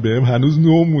ندادن بهم هنوز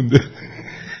نو مونده.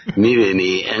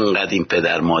 میبینی انقدر این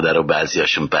پدر مادر و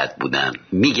بعضیاشون بد بودن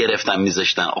میگرفتن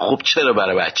میذاشتن خب چرا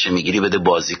برای بچه میگیری بده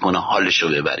بازی کنه حالشو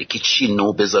ببره که چی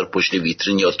نو بذار پشت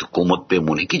ویترین یا تو کمد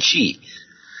بمونه که چی.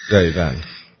 دقیقاً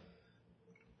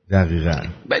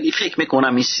ولی فکر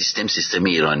میکنم این سیستم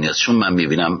ایرانی هست چون من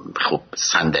میبینم خب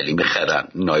صندلی میخرن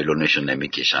نایلونشو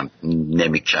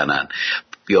نمیکنن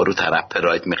یارو طرف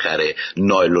پراید میخره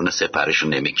نایلون سپرشو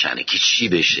نمیکنه که چی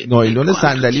بشه نایلون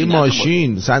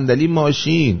صندلی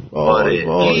ماشین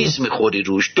آره ریز میخوری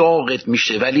روش داغت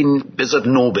میشه ولی بذار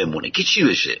نو بمونه که چی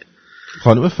بشه.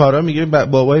 خانم فارا میگه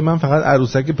بابای من فقط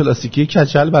عروسک پلاستیکی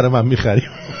کچل برای من میخریم.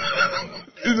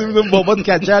 بابات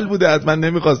کچل بوده از من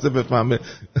نمیخواسته بفهمه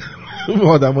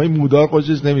آدمای مودار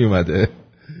خوشش نمیومده.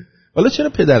 حالا چرا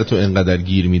پدرتو انقدر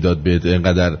گیر میداد بهت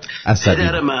انقدر عصبی؟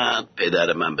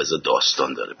 پدر من بذار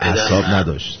داستان داره. اعصاب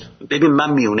نداشت. ببین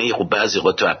من میونه خوب بعضی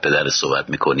وقت تو از پدر صحبت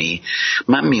میکنی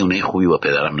من میونه خوبی با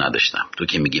پدرم نداشتم. تو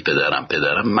که میگی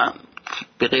پدرم من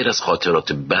به غیر از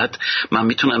خاطرات بد من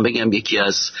میتونم بگم یکی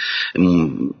از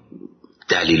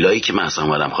دلیلایی که من اصلا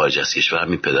اومدم خارج از کشور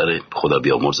همین پدر خدا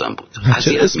بیامرزم بود.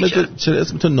 چرا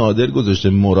اسمتو نادر گذاشته،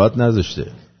 مراد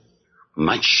نذاشته؟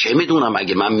 من چه میدونم،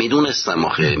 اگه من میدونستم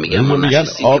آخه میگم ما میگن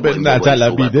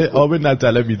آب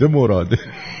نطلبیده مراده.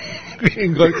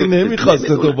 انگار که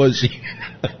نمیخواسته تو باشی.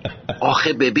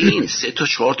 آخه ببین 3 تا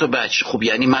 4 تا بچه، خب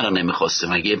یعنی من رو نمیخواسته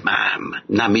مگه؟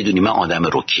 نه میدونی من آدم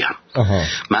رکیم.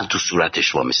 من تو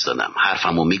صورتش وامیستادم،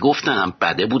 حرفمو میگفتم،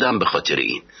 بده بودم به خاطر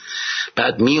این.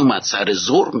 بعد میومد سر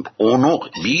ظلم اونو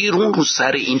بیرون رو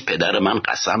سر این پدر من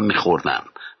قسم میخوردم.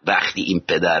 وقتی این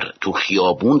پدر تو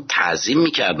خیابون تعظیم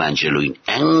میکردن جلو این،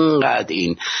 انقدر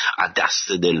این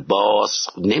دست دلباز،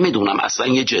 نمیدونم اصلا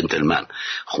یه جنتلمن.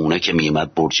 خونه که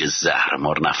میومد برج زهر،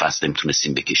 ما رو نفس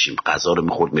نمیتونستیم بکشیم، غذا رو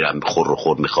میخورد میرم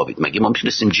خور میخوابید، مگه ما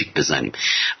میتونستیم جیک بزنیم؟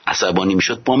 عصبانی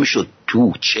میشد پا میشد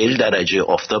تو 40 درجه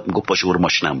آفتاب میگفت پاشو برو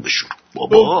ماشینم بشور.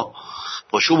 بابا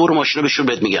پاشو برو ماشینو بشور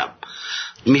بهت میگم.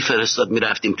 میفرستاد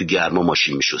میرفتیم تو گرما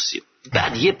ماشین میشستیم.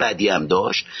 بعد یه بدی هم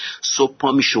داشت، صبح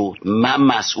پا میشد من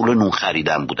مسئول نون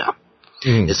خریدن بودم.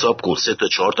 حساب کن 3 تا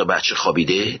 4 تا بچه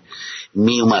خوابیده،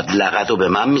 میومد لغتو به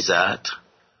من میزد،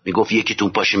 میگفت یکیتون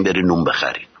پاشین بری نون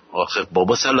بخرین. آخه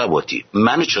بابا صلواتی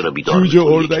منو چرا بیدار جوجه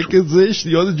اردک زشت،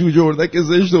 یاد جوجه اردک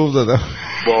زشت افتادم.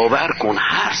 باور کن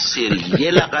هر سری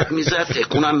یه لغت میزد،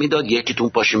 تکونم میداد یکیتون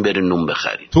پاشین برین نون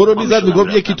بخرین. تو رو میزد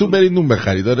میگفت یکیتون برین نون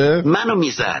بخرید. داره منو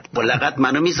میزد با لغت،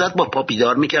 منو میزد با پا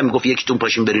بیدار میکرد، میگفت یکیتون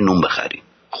پاشین برین نون بخرین.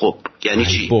 خب یعنی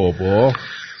چی بابا؟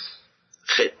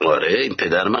 آره این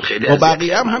پدر من خیلی با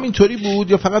بقیه هم همینطوری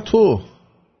بود یا فقط تو؟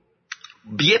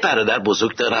 یه برادر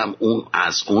بزرگ دارم، اون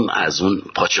از اون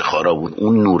پاچه خارا بود،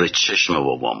 اون نور چشم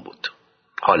بابام بود،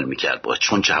 حال میکرد با،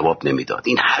 چون جواب نمیداد،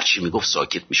 این هرچی میگفت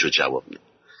ساکت میشد جواب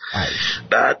نمیداد.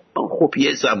 بعد خب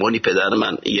یه زمانی پدر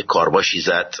من یه کارباشی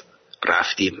زد،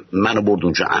 رفتیم منو برد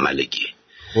اونجا عملگی،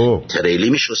 تریلی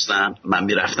میشستم، من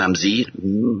میرفتم زیر،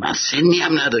 من سنی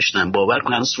هم نداشتم، باور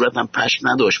کن صورتم پشم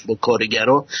نداشت، با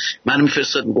کارگرا منو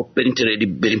میفرستاد میگفت بریم تریلی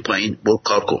بریم پایین برو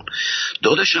کار کن.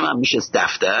 داداشم هم میشست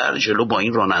دفتر جلو با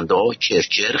این راننده ها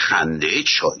کرکر خنده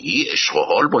چایی عشق و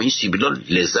حال با این سیبیلا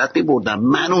لذت میبردم.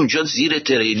 من اونجا زیر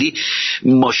تریلی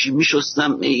ماشین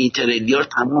میشستم، این تریلی ها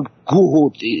تمام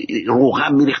گود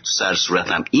روغم میریخت تو سر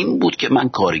صورتم. این بود که من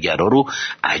کارگرا رو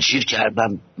اجیر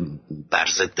کردم بر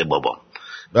ضد بابام.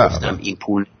 گفتم این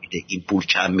پول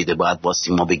کم میده، باید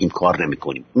واسه ما بگیم کار نمی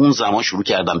کنیم. اون زمان شروع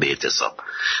کردم به اعتصاب.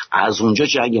 از اونجا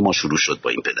جنگ ما شروع شد با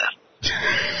این پدر.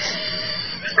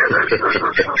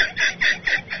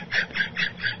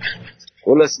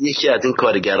 خلاص یکی از این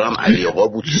کارگرام علی آقا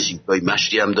بود، سیبای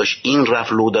مشتی هم داشت، این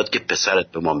رفت لو داد که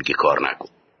پسرت به ما میگه کار نکن.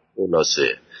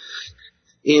 خلاصه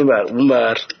این ور اون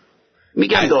ور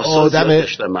میگم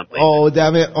داستان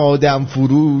آدم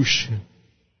فروش.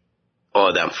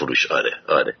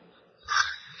 آره.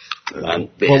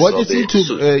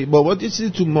 بابات یه چیزی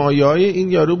تو مایه‌های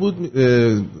این یارو بود،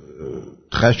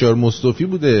 خشار مصطفی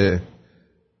بوده،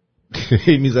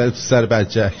 میذاره تو سر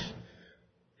بچه‌ش.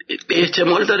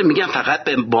 احتمال داره، میگم فقط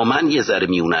با من یه ذره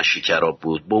میونه شکراب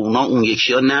بود، با اونا اون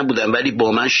یکی ها نبودن، ولی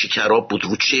با من شکراب بود.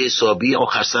 رو چه حسابی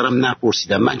آخر سرم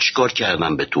نپرسیدم من چیکار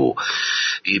کردم به تو،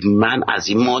 من از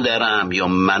این مادرم یا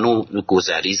منو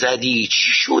گذری زدی،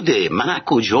 چی شده، من از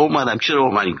کجا اومدم، چرا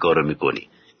من این کارو میکنی؟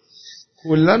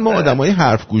 کلا ما آدمای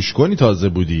حرف گوش کنی تازه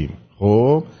بودیم.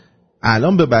 خب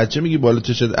الان به بچه میگی بالا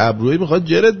چشت ابرویی میخواد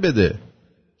جرت بده.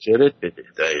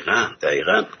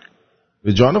 دقیقاً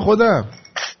به جان خودم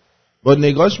با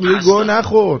نگاش میگه گوه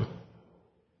نخور.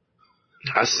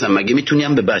 اصلا مگه میتونی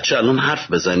هم به بچه الان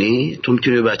حرف بزنی؟ تو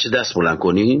میتونی به بچه دست بلند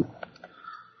کنی؟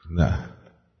 نه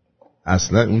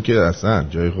اصلا اون که اصلا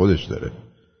جای خودش داره.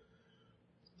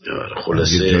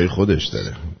 خلاصه جای خودش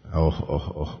داره.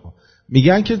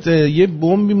 میگن که یه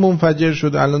بمبی منفجر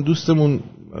شده الان، دوستمون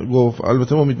گفت،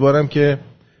 البته امیدوارم که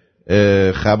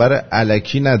خبر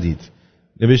الکی ندید،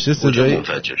 نوشته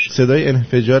صدای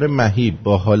انفجار مهیب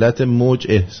با حالت موج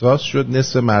احساس شد،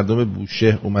 نصف مردم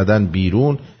بوشهر اومدن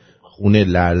بیرون، خونه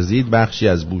لرزید، بخشی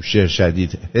از بوشهر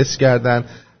شدید حس کردن،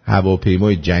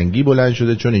 هواپیمای جنگی بلند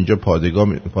شده چون اینجا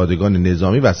پادگان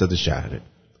نظامی وسط شهره.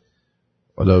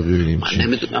 حالا ببینیم من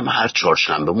نمیدونم، هر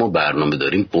چهارشنبه ما برنامه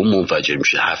داریم بمب منفجر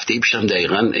میشه. هفته پیشم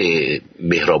دقیقاً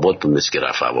مهرآباد بود مثل که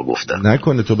رفع هوا گفتن.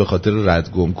 نکنه تو به خاطر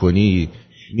رد گم کنی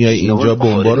میای اینجا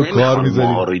بمبا رو کار میزنی؟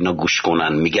 ما رو اینا گوش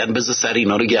کنن، میگن بذار سر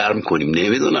اینا رو گرم کنیم،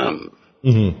 نمیدونم.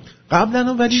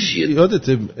 قبلا ولی یادت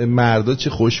مردا چه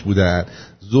خوش بودن،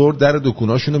 زور در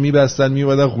دکوناشونو میبستن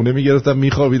میومدن خونه میگرفتن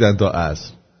میخوابیدن تا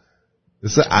عصر.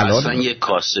 اصلا یه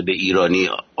کاسب ایرانی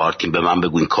آرتین به من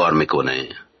بگو این کار میکنه؟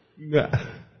 نه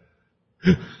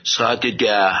ساعت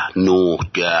 10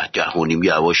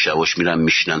 یواش یواش میرن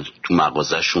میشنن تو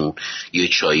مغازهشون، یه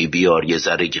چایی بیار، یه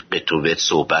ذره قطوبت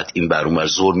صحبت این بر اون بر،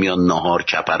 زور میان نهار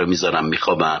کپر رو میذارن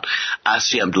میخوابن،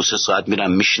 عصری هم 2-3 ساعت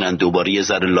میرن میشنن دوباره یه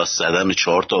ذره لاس زدن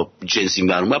 4 تا جنسی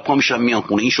بر اون بر، پا میشن میان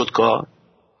خونه. این شد کار؟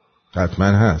 حتما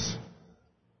هست.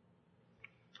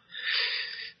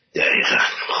 دقیقا.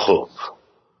 خب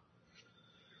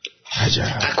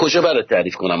عجب. کجا برات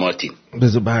تعریف کنم مارتین؟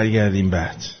 بذار برگردیم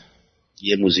بعد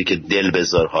یه موزیک دل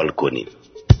بذار حال کنیم.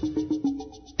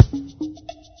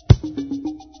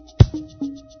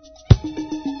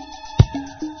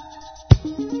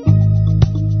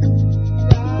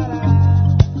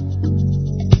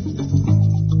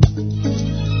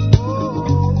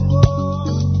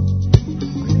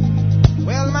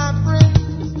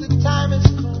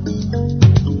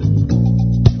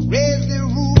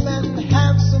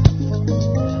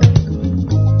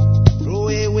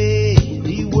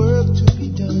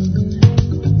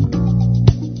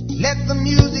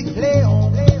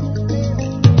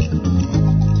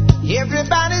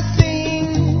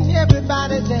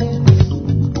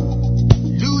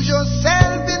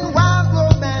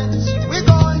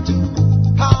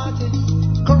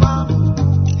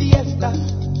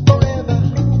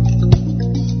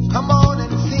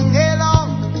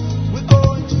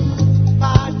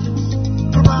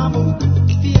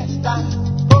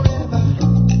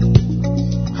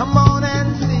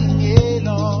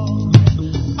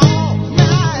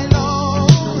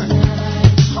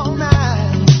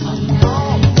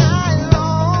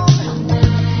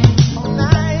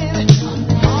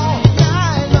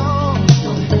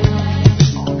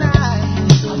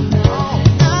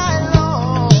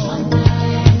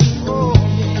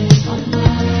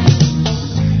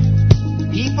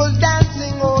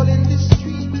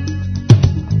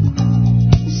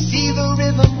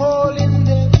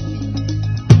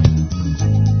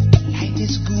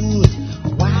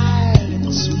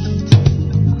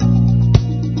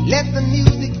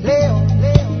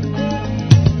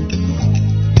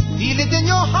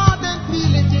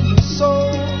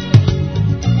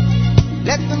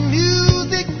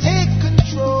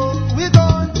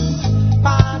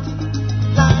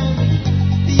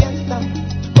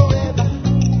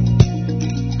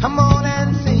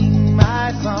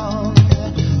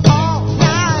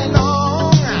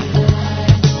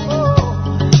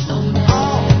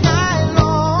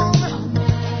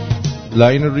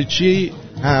 لاین ریچی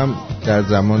هم در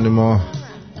زمان ما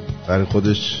برای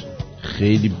خودش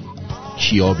خیلی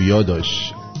کیابیا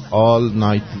داشت. All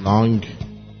Night Long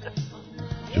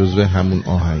جزو همون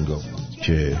آهنگا بود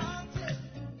که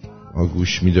ما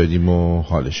گوش میدادیم و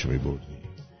حالش میبردیم.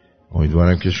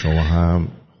 امیدوارم که شما هم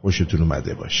خوشتون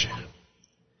اومده باشه.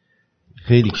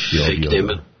 خیلی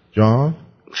کیابیا جان.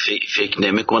 فکر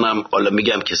نمی کنم، حالا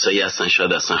میگم کسایی هستن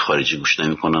شاید اصلا خارجی گوش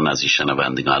نمی کنن، از این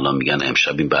شنوندگان الان میگن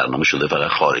امشب این برنامه شده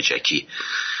فقط خارجکی.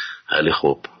 ولی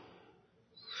خب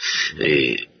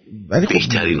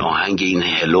بهترین آهنگ این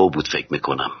هلو بود فکر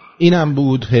میکنم. اینم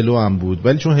بود، هلو هم بود،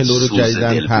 ولی چون هلو رو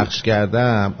جدیدن پخش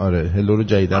کردم، آره هلو رو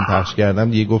جدیدن پخش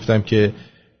کردم دیگه، گفتم که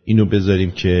اینو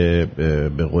بذاریم که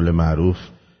به قول معروف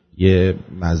یه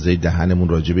مزه دهنمون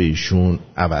راجع به ایشون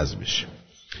عوض بشه.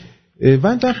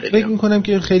 من فکر میکنم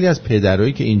که خیلی از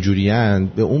پدرایی که اینجوریان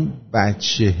به اون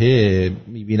بچه‌ه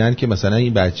میبینن که مثلا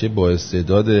این بچه با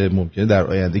استعداد ممکنه در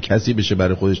آینده کسی بشه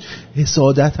برای خودش،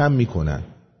 حسادت هم میکنن.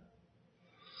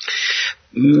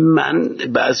 من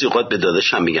بعضی اوقات به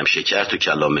داداشم میگم شکر تو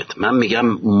کلامت، من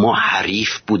میگم ما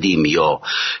حریف بودیم یا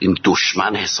این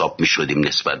دشمن حساب میشدیم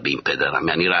نسبت به این پدرم،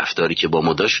 یعنی رفتاری که با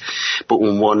ما داشت به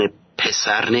عنوان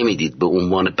پسر نمیدید، به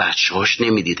عنوان بچه‌هاش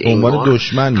نمیدید، عنوان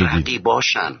دشمن میدید.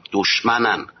 رقیباشن،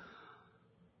 دشمنن.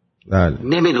 بله.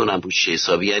 نمیدونم بود چه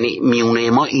حسابی، یعنی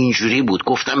میونه ما اینجوری بود.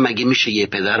 گفتم مگه میشه یه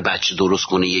پدر بچه درست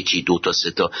کنه، 1 2 تا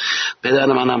 3 تا. پدر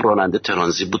منم راننده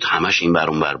ترانزیت بود، همش این بر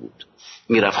اون بر بود،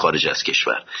 میرفت خارج از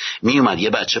کشور، میومد یه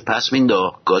بچه پس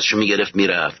مینداخت، گازشو میگرفت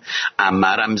میرفت.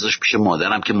 عمرم میذاش پیش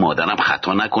مادرم که مادرم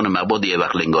خطا نکنه، مبادا یه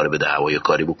وقت لنگاره بده هوای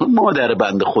کاری بکنه. مادر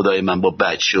بنده خدای من با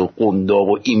بچه و قنداق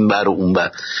و این بر و اون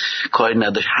بر کاری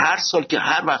نداشت. هر سال که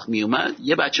هر وقت میومد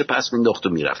یه بچه پس مینداخت و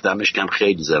میرفت. دمش گرم،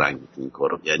 خیلی زرنگ بود این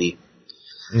کارو، یعنی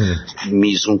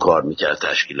میزون کار میکرد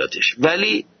تشکیلاتش.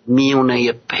 ولی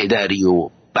میونه پدری و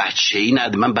بچه‌ای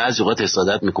ند. من بعضی وقت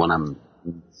حسادت میکنم،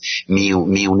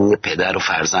 میونه پدر و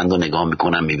فرزند رو نگاه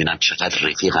میکنم میبینم چقدر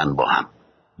رفیقن با هم.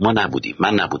 ما نبودیم،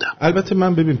 من نبودم. البته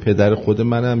من ببین پدر خود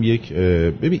منم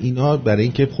ببین اینا برای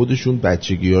اینکه خودشون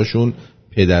بچگیاشون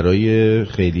پدرای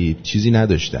خیلی چیزی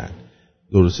نداشتن،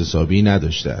 درست حسابی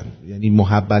نداشتن، یعنی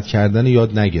محبت کردن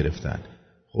یاد نگرفتن.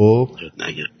 خب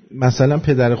مثلا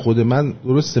پدر خود من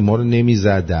درسته ما رو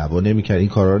نمیزد، دعوا نمیکرد، این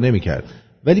کارا رو نمیکرد،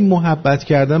 ولی محبت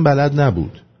کردن بلد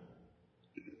نبود.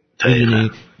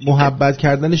 محبت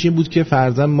کردنش این بود که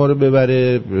فرزند ما رو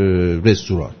ببره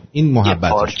رستوران، این محبت، یه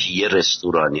پارکی، یه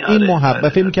رستورانی. این محبت.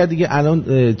 فکر می‌کرد دیگه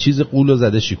الان چیز قولو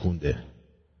زده شیکونده،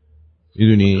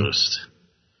 میدونی؟ درست.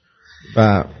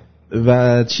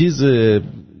 و چیز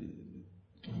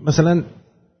مثلا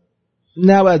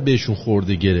نباید بهشون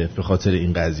خورده گرفت به خاطر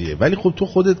این قضیه. ولی خب تو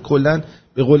خودت کلا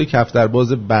به قول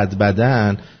کفترباز بد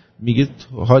بدن میگه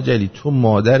حاج علی تو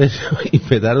مادر این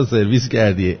پدر رو سرویس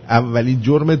کردی، اولین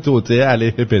جرم توطئه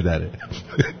علیه پدره.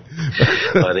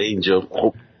 آره اینجا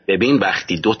خب ببین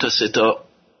وقتی 2 تا 3 تا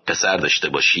پسر داشته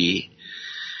باشی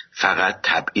فقط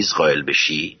تبعیض قائل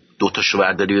بشی، 2 تاشو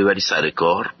برداری ببری سر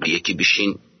کار، یکی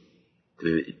بشین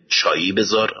چایی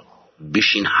بذار،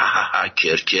 بشین ها ها ها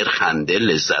کرکر خنده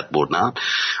لذت بردن.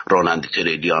 راننده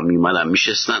تریلی ها میمدن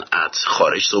میشستن از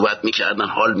خارج صحبت میکردن،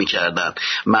 حال میکردن.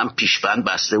 من پیشبند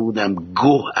بسته بودم،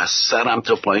 گوه از سرم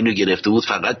تا پایین رو گرفته بود،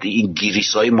 فقط این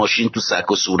گیریس های ماشین تو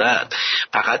سک و صورت،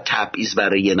 فقط تبعیض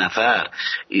برای یه نفر.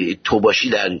 تو باشی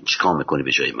در چیکار میکنی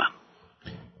به جای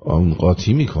من؟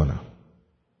 قاطی میکنم.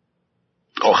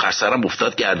 آخر سرم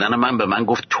افتاد گردن من، به من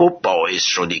گفت تو باعث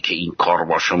شدی که این کار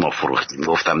با شما فروختیم.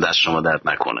 گفتم دست شما درد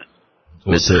نکنه،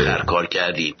 مثل خرکار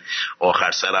کردیم.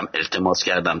 آخر سرم التماس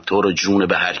کردم تو رو جون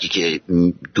به هر کی که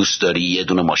دوست داری یه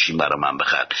دونه ماشین برا من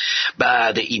بخر.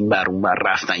 بعد این بر اون بر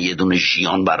رفتن یه دونه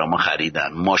ژیان برا ما خریدن،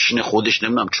 ماشین خودش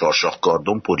نمیدونم 4 شاخ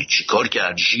گاردون پری چی کار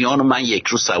کرد. ژیانو من یک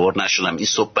روز سوار نشدم، این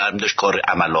صبح برمی داشت کار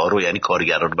عملا رو، یعنی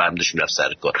کارگرا رو برمی داشت میرفت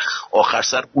سر کار. آخر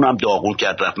سر اونم داغون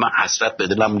کرد رفت. من حسرت به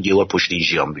دلم یه بار پشت این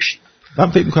ژیان بشین. من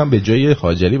فکر می‌کنم به جای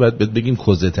حاج علی باید بگیم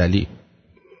کوزتلی.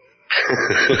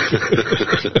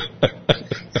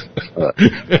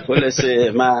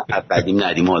 خلاصه من قدیم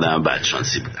ندیم آدم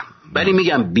بدشانسی بودم، ولی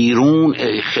میگم بیرون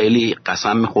خیلی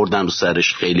قسم میخوردن رو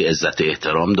سرش، خیلی عزت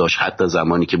احترام داشت. حتی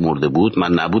زمانی که مرده بود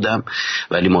من نبودم،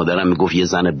 ولی مادرم میگفت یه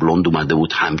زن بلوند اومده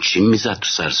بود همچین میزد تو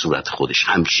سر صورت خودش،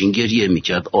 همچین گریه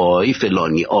میکرد، آی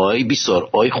فلانی، آی بیسار،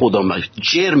 آی خدا،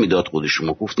 جر میداد خودش.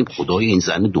 ما گفتیم خدای این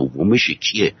زن دومشه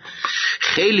کیه؟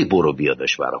 خیلی برو بیا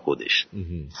داشت برای خودش.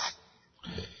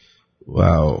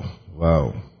 واو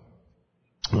واو.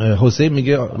 حسین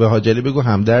میگه به حاج علی بگو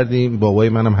همدردیم، بابای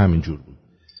منم همینجور بود.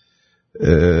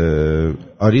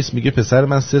 آریس میگه پسر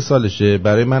من 3 سالشه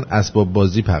برای من اسباب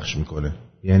بازی پخش میکنه.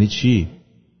 یعنی چی؟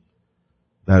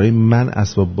 برای من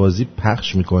اسباب بازی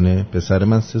پخش میکنه؟ پسر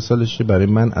من 3 سالشه برای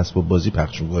من اسباب بازی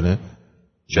پخش میکنه؟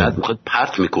 شاید میخواد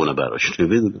پرت میکنه براش،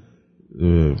 نمیدونم.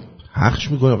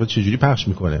 پخش میکنه؟ آقا چجوری پخش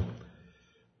میکنه؟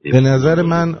 به نظر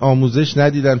من آموزش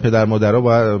ندیدن پدر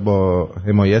مادرها، با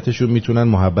حمایتشون میتونن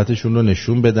محبتشون رو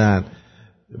نشون بدن.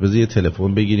 بذار یه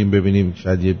تلفن بگیریم ببینیم،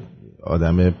 شاید یه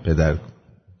آدم پدر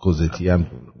کوزتی هم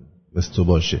مثل تو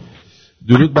باشه.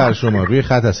 درود بر شما، روی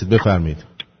خط هستید، بفرمایید.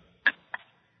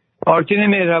 آرتین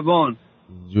مهربان.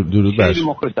 درود بر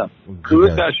شما.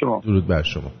 درود بر شما. درود بر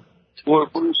شما.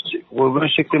 قربون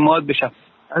شکل ماد بشم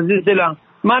عزیز دلم.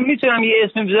 من میتونم یه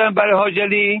اسم بذارم برای حاج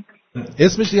علی؟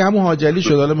 اسمش دیگه همون حاج علی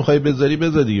شد. حالا میخوای بذاری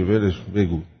بذار دیگه،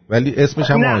 بگو. ولی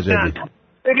اسمش همون حاج علی.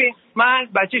 ببین من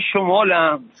بچه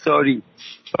شمالم ساری،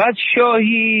 بعد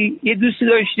شاهی یه دوستی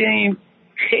داشتیم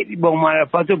خیلی با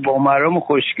معرفت و با مرام و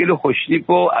خوشگل و خوشتیپ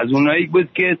و از اونایی بود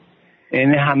که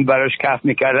یعنی هم براش کف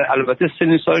میکردن. البته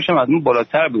سن سالش هم از من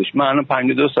بالاتر بودش، من الان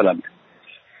 52 سالمه.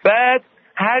 بعد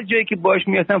هر جایی که باش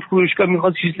میرفتم فروشگاه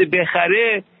میخواست چیزی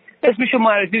بخره اسمشو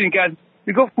معرفی میکرد،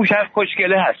 میگفت هوشنگ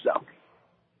خوشگله هستم.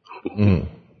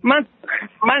 من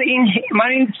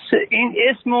این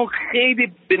اسمو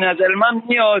خیلی به نظر من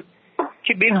میاد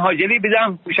که به این حاجلی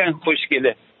بدم هوشنگ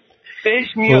خوشگله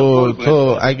بهش میاد.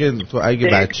 تو اگه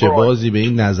بچه بازی به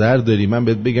این نظر داری، من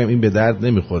بهت بگم این به درد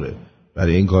نمیخوره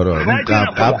برای این کارا. اون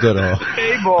قب داره. ای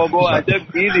بابا عجب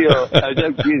گیریا،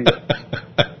 عجب گیریا.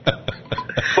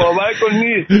 باور کن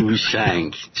نیست.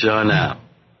 هوشنگ جانم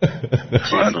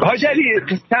حاجلی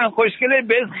هوشنگ خوشگله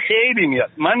بهت خیلی میاد.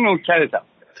 من نوکرتم.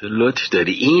 تو لطف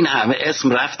داری، این همه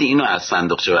اسم رفتی اینو از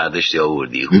صندوقچه برداشتی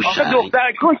آوردی. هوشنگ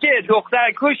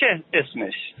دخترکوشه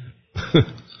اسمش.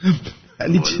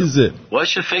 علی چیزه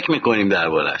باشه فکر میکنیم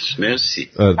دربارش. مرسی.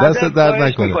 دست درد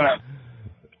نکنه.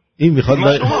 این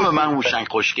میخواد شما به من هوشنگ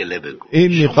خوشگله بگو.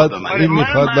 این میخواد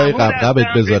لای قبقبت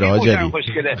بذاره حاجلی.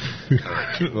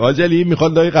 حاجلی این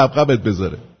میخواد لای قبقبت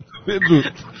بذاره.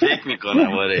 فکر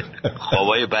میکنم آره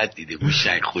خوابای بد دیدی.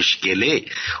 هوشنگ خوشگله،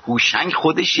 هوشنگ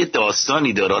خودش یه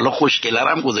داستانی داره، حالا خوشگله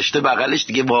هم گذاشته بغلش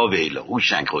دیگه واویلا.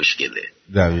 هوشنگ خوشگله.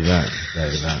 دقیقاً.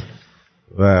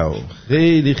 واو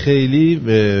خیلی خیلی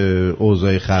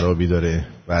اوضاع خرابی داره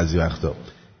بعضی وقتا.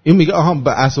 این میگه آها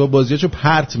به اسباب بازیاشو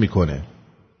پرت میکنه.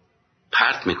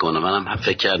 پرت میکنه. منم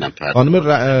فکر کردم پرت. خانم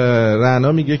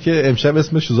رعنا میگه که امشب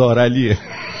اسمش زارعلیه.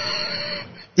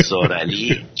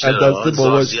 زارعلی چرا؟ دست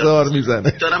باباش زار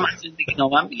میزنه. دارم از این دیگه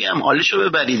نامم میگم حالشو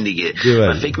ببرین دیگه.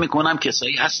 من فکر میکنم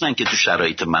کسایی هستن که تو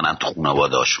شرایط منن، تو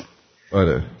خانواده‌هاشون.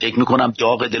 آره. فکر میکنم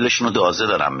داغ دلشون رو دازه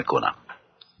دارم میکنم.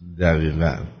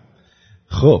 دقیقاً.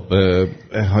 خب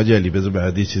حاج علی بذار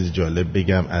بعد یه چیز جالب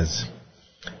بگم از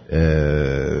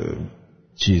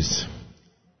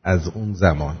از اون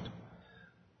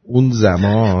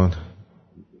زمان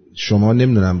شما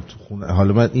نمیدونم تو خونه،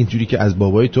 حالا من اینجوری که از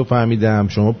بابای تو فهمیدم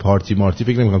شما پارتی مارتی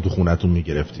فکر نمی‌کنم تو خونه‌تون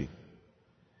میگرفتی.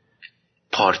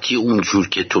 پارتی اونجور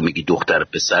که تو میگی دختر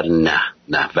پسر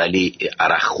نه ولی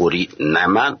عرق خوری نه.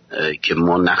 من که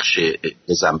ما نقش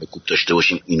بزن به کوب داشته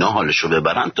باشیم اینا حالشو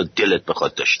ببرن تا دلت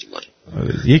بخواد داشتیم.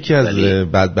 یکی از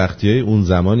بدبختی‌های اون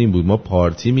زمان این بود ما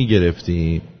پارتی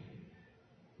میگرفتیم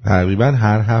تقریبا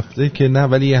هر هفته که نه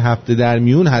ولی یه هفته در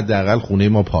میون حداقل خونه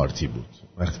ما پارتی بود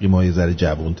وقتی که ما یه ذره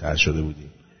جوان‌تر شده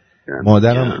بودیم.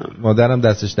 مادرم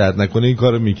دستش درد نکنه این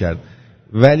کارو میکرد،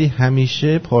 ولی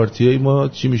همیشه پارتیای ما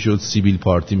چی میشد؟ سیبیل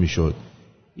پارتی میشد.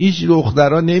 هیچ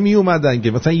دخترها نمی اومدن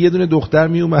که مثلا یه دونه دختر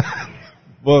می اومد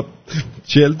با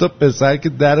 40 تا پسر که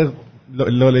در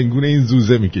لالنگون این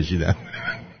زوزه میکشیدن.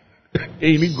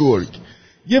 اینی گرگ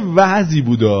یه وضعی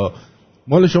بودا.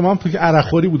 مال شما هم که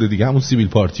عرقخوری بوده دیگه، همون سیبیل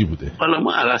پارتی بوده. حالا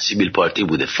ما عرق سیبیل پارتی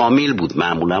بوده، فامیل بود،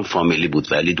 معمولا فامیلی بود،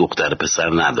 ولی دختر پسر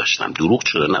نداشتم. دروغ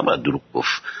شده نباید دروغ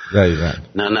گفت. دقیقاً.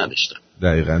 نه نداشتم.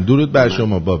 دقیقاً. درود بر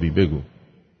شما بابی، بگو.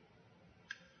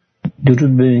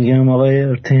 درود بگم آقای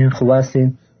ارتین، خوب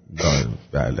هستین؟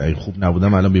 بله اگه خوب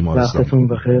نبودم الان بیمارستان. وقتتون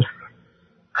بخیر.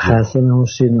 خسته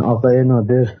نباشین آقای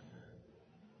نادر.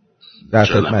 در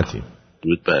خدمتیم.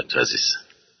 درود بر تو عزیز.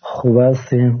 خوب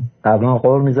هستیم. قبلا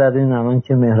قول میزدین الان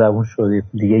که مهربون شدید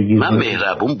دیگه. من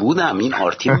مهربون بودم، این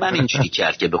آرتین من اینجوری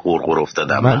کرد که به قرقر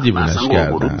افتادم.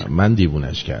 من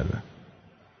دیوونش کردم.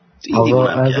 آقا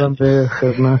ازم به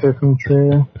خدمتتون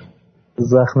که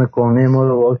زخم کهنه ما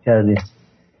رو وار کردیم.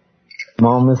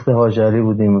 ما مثل حاجری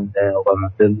بودیم، آقا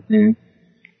نادر بودیم،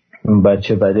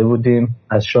 بچه بده بودیم.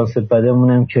 از شانس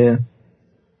بدمونم که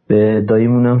به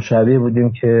داییمونم شبیه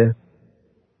بودیم که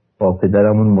با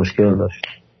پدرمون مشکل داشت.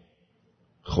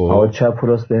 خب آقا چپ و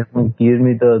راست بهمون گیر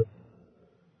میداد.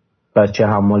 بچه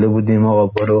حماله بودیم، آقا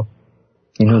برو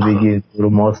اینو بگیر، برو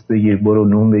ماست بگیر، برو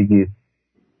نون بگیر.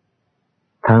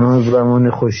 تنها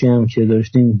زمان خوشی هم که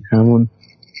داشتیم همون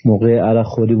موقع عرق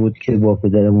خوری بود که با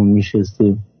پدرمون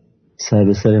میشستیم سر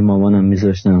به سر مامانم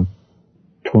میذاشتم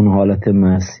تون حالت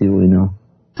مسی و اینا.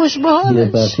 خوش به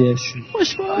حالش.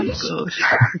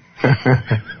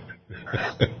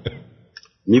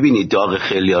 میبینی داغ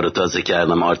خیلی ها رو تازه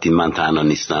کردم آرتین، من تنها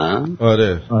نیستم.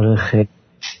 آره خیلی.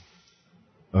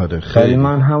 ولی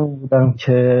من همون بودم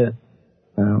که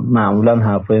معمولا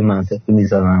حرفای منطقی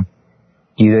میزنم،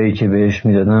 گیرایی که بهش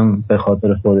میدادم به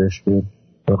خاطر خودش بود،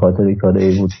 به خاطر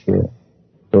کاری بود که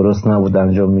درست نبود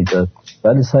انجام میداد.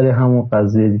 ولی سر همون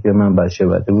قضیه دیگه من بچه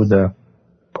بده بودم،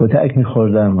 کتک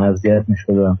میخوردم، اذیت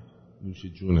میشدم. نوش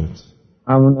جونت.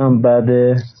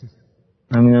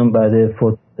 همینم بعد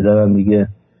فوت پدرم دیگه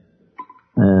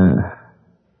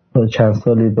چند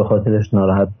سالی به خاطرش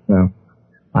ناراحت بودم،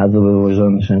 عذاب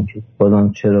وجدان داشتم که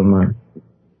بازم چرا من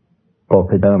با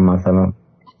پدرم مثلا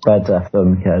بد رفتار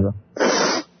میکردم.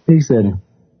 بگذاریم.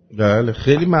 بله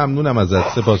خیلی ممنونم ازت،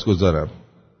 سپاسگزارم.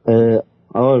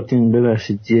 آقا ارتین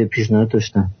ببخشید یه پیشنهاد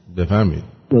داشتم. بفرمایید.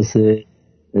 واسه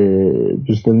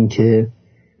دوستانی که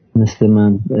مثل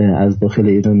من از داخل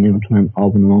ایران نمیتونن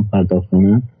آبونمان پرداخت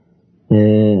کنن،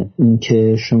 این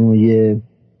که شما یه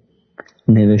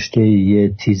نوشته،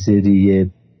 یه تیزری، یه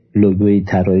لوگویی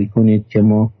طراحی کنید که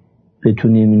ما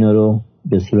بتونیم اینا رو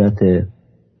به صورت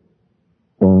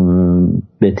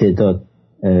به تعداد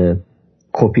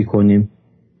کپی کنیم،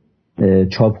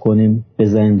 چاپ کنیم،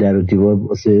 بزنیم در دیوار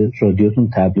واسه رادیوتون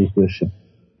تبلیغ بشه.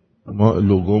 ما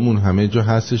لوگومون همه جا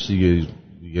هستش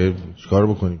دیگه چیکار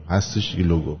بکنیم؟ هستش دیگه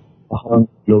لوگو. آها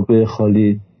لوگو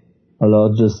خالی، حالا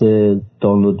آدرس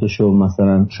دانلودشو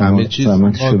مثلا همه چیز،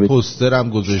 ما پوستر هم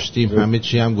گذاشتیم، همه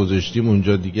چی هم گذاشتیم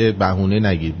اونجا دیگه، بهونه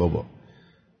نگیر بابا.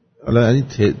 حالا یعنی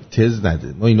تز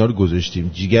نده، ما اینا رو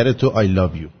گذاشتیم. جیگر تو I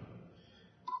love you.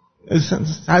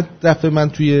 100 دفعه من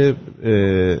توی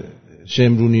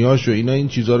شمرونیاش و اینا این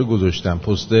چیزها رو گذاشتم،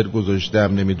 پوستر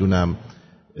گذاشتم، نمیدونم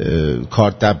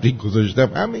کارت تبریک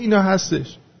گذاشتم، همه اینا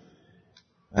هستش.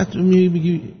 تو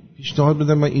میگی پیشنهاد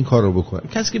بدم من این کار رو بکنم.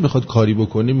 کسی که بخواد کاری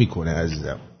بکنه میکنه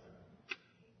عزیزم،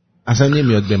 اصلا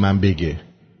نمیاد به من بگه.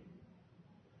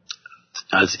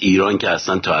 از ایران که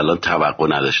اصلا تا الان توقع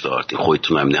نداشته آرتین،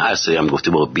 خودتون هم هر سری هم گفتی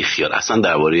با بیخیال اصلا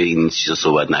درباره این چیزا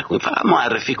صحبت نکنیم، فقط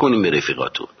معرفی کنیم به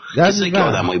رفیقاتون، کسایی که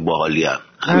آدمای باحالی ان.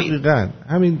 دقیقاً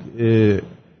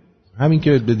همین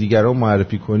که به دیگران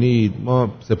معرفی کنید ما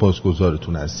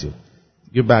سپاسگزارتون هستیم.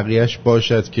 دیگه بقیهش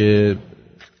باشد که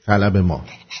طلب ما،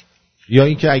 یا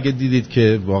اینکه اگه دیدید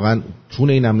که واقعا چون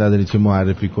اینم ندارید که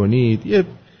معرفی کنید، یه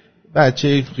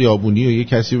بچه خیابونی و یه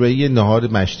کسی و یه نهار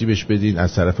مشتی بهش بدین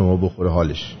از طرف ما بخوره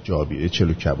حالش جا بیاره،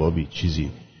 چلو کبابی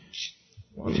چیزی.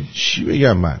 چی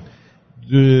بگم من.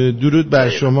 درود بر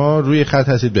شما، روی خط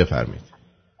هستید، بفرمایید.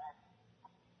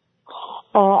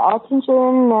 آتین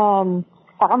جون،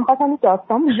 فقط می‌خواستم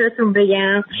داستان بهتون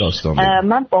بگم.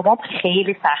 من بابام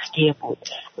خیلی سختگیر بود،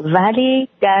 ولی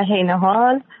در حین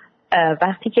حال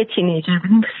وقتی که تینیجر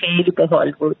بودیم خیلی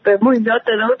باحال بود. به ما یاد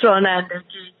داد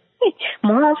رانندگی.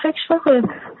 ما فکر کنیم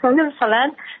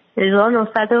مثلا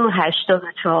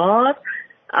 1984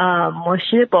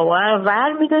 ماشین بابا رو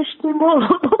ور می‌داشتیم و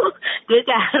یه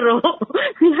در رو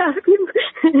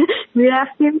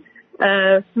می‌رفتیم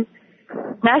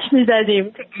نش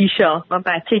می‌زدیم تو گیشا. من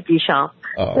بچه گیشام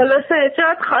خلاصه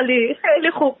جات خالی،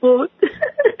 خیلی خوب بود.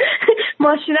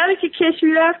 ماشین رو که کش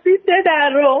می‌رفتیم در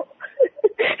رو،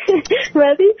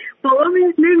 ولی بابا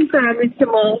نمی‌فهمید که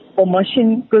ما با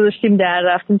ماشین گذاشتیم در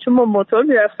رفتیم، چون ما موتور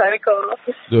می‌رفتیم کار.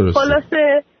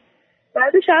 خلاصه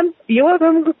بعدش هم یه بار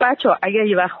بهم گفت بچه‌ها اگر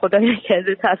یه وقت خدا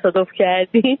نکرده تصادف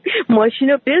کردین ماشین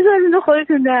رو بذارین و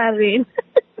خودتون نرین.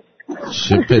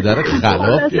 چه پدر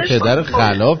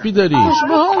خلافی داری.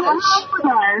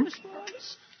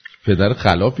 پدر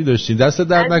خلافی داشتین، دست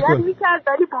درد نکن.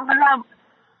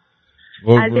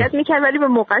 اذیت میکرد ولی به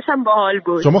موقعش هم باحال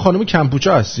بود. شما خانم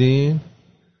کمپوچا هستین؟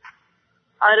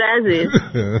 آره عزیز.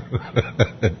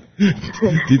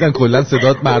 دیدن کلا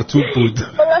صدات مرطوب بود.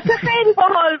 خلاصه خیلی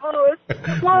باحال بود.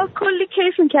 ما کلی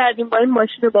کیف میکردیم با این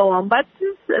ماشین بابام. بعد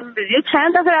یه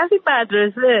چند دفعه رفتیم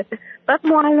مدرسه، بعد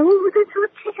معلم بود تو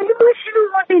چجوری ماشین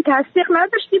آوردین، تصدیق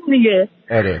نداشتیم دیگه.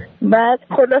 آره. بعد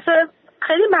خلاصه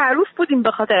خیلی معروف بودیم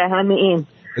به خاطر همین این.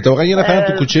 اتفاقا یه نفر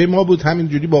تو کوچه ما بود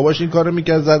همینجوری باباش این کارو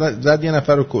میکرد، زد یه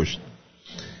نفر رو کشت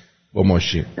با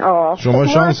ماشین. شما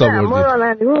شانس آوردید. ما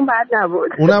رانندگیمون بد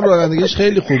نبود. اونم رانندگیش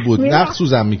خیلی خوب بود، نقص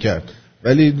سوزن میکرد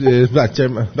ولی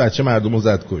بچه مردمو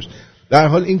زد کشت. در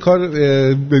حال این کار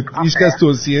هیچ کس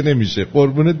توصیه نمیشه.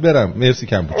 قربونت برم. مرسی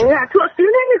کمپوچا.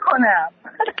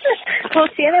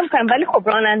 توصیه نمیکنم ولی خب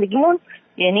رانندگیمون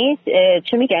یعنی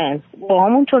چه میگن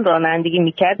باهامون چون رانندگی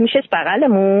میکرد میشه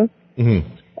بغلمون،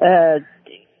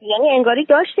 یعنی انگاری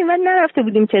داشتیم ولی نرفته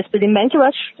بودیم تست بدیم، من که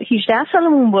باید 18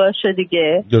 سالمون باشه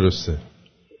دیگه. درسته.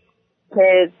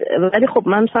 ولی خب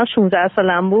من مثلا 16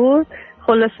 سالم بود.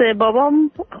 خلاصه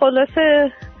بابام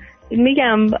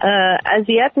میگم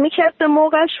اذیت میکرد به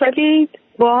موقعش ولی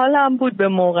باحالم بود به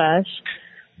موقعش.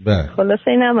 خلاصه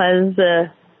اینم از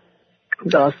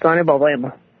داستان بابای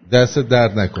ما. دست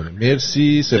درد نکنه.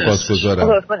 مرسی،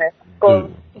 سپاسگزارم. قربونه.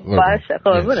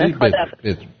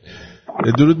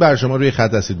 درود بر شما، روی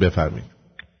خط هستید، بفرمایید.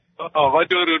 آقا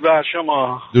درود بر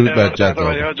شما. درود بر جد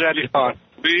آقا جلی خان.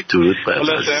 درود بر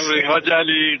خلاصه امروز ها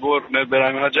جلی قربونت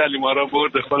برم، ها جلی ما را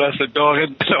برده، خلاصه داغ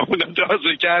دلمون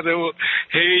تازه کرده و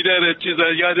هی داره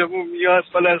چیزا یادمون میاد.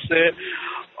 خلاصه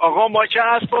آقا ما که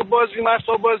اسباب بازی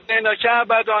اینا که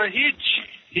ابدا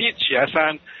هیچی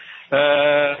اصلا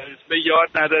به یاد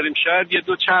نداریم. شاید یه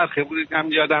دو چرخه بود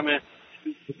هم یادمه،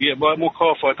 یه با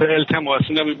مکافات التماس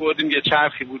نمی‌بردیم، یه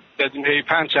چرخی بود دادیم هی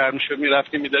پنچر میشد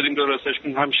میرفتیم میدادیم درستش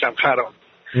کنیم، همیشه هم خراب.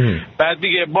 بعد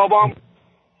دیگه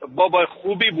بابا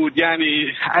خوبی بود،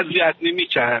 یعنی اذیت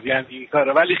نمی‌کرد یعنی این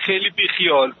کارا، ولی خیلی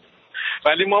بیخیال.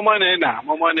 ولی مامانه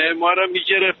ما رو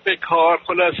میگرفت به کار.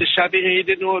 خلاصه شب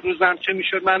عید نوروزم که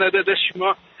میشد من داداشیم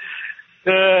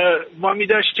ما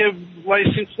میداشت که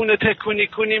وایسیم خونه تکونی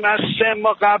کنیم از 3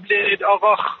 ماه قبل عید.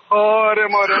 آقا خار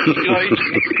ما رو میگایید.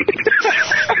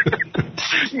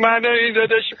 من این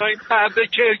داداشیم این پرده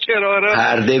کرکرا رو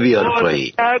پرده بیار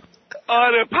پایی.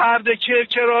 آره پرده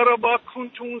کرکرا رو با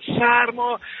کنتون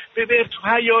سرما ببر تو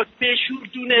حیات بشور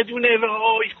دونه دونه.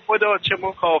 وای خدا چه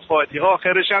مکافاتی.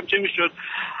 آخرش هم که میشد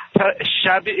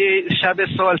شب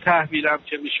سال تحویلم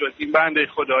که میشد این بنده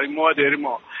خدای مادر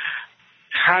ما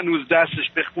هنوز دستش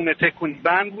به خونه تکون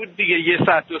بند بود دیگه،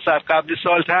 1-2 ساعت قبل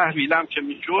سال تحویلم که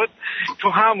میشد تو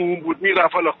همون بود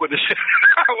میرفت حالا خودش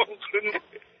همون خونه.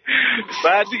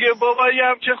 بعد دیگه بابایی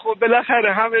هم که خب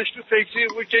بالاخره همش تو فکری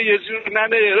بود که یه جور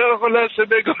ننه خلاصه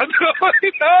بگاد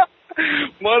اینا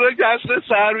ما رو دست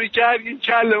سر میکردیم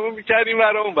کلمون میکردیم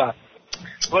برام. بعد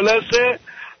خلاصه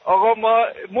آقا ما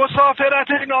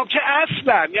مسافرت اینا که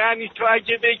اصلا یعنی تو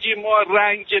اگه بگی ما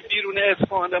رنگ بیرون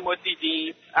اصفهان ما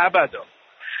دیدیم ابدا.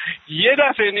 یه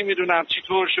دفعه نمیدونم چی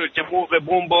طور شد که موقع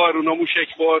بمبارون و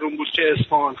موشک بارون بود که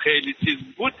اصفهان خیلی چیز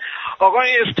بود، آقا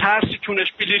این از ترسی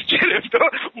کونش بلیط گرفت و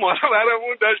ما رو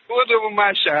برامون داشت بردمون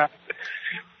مشهد.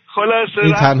 خلاصه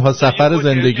این تنها سفر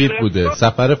زندگیت بوده،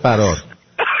 سفر فرار.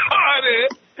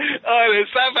 آره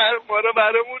سفر ما رو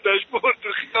برامون داشت برد تو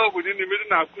خیابونی،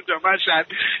 نمیدونم کجا مشهد،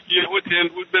 یه هتل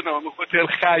بود به نام هتل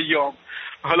خیام،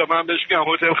 حالا من بهش میگم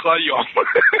هتل خیام.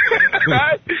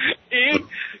 این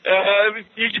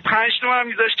یکی 5 تومن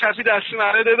میذاشت کسی دستی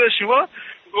منه داداشی ما،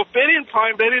 گفت برین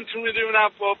پایین برین تو میدونم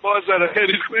بازار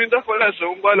خرید کنین. خلاصه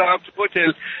اون بالا هم تو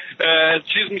هتل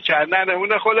چیز میکرد، نه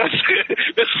اون خلاصه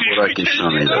به سیخ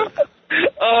میکرد.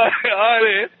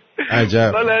 آره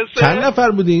عجب. چند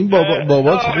نفر بودی؟ این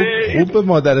بابات خوب به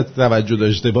مادرت توجه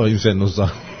داشته با این سن و سال،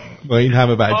 با این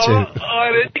همه بچه.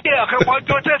 آره دیگه، آخه ما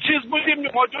 2 چیز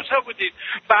بودیم، ما 2 بودیم.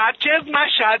 بعد که از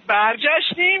مشهد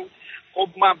برگشتیم، خب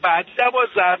من بعد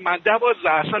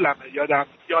 12 سالمه، یادم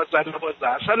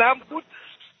 11-12 سالم بود.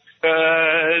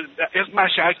 از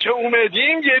مشهد که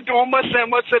اومدیم یه 2 ماه 3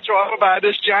 ماه 4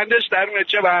 بعدش جندش در اومد،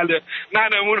 چه بله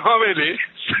ننمون حامله.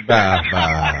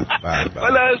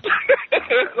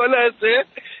 خلاصه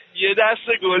یه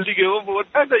دست گل دیگه و برد،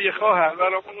 یه خواهر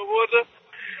برامون برد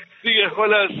دیگه.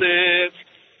 خلاصه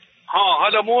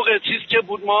حالا موقع چیز که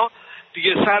بود ما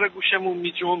دیگه سر گوشمون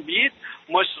می جنبید،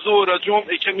 ما ظهر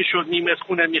جمعه که میشد نیمت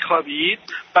خونه میخوابید،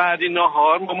 بعد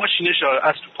نهار ما ماشینش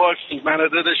از تو پارکینگ من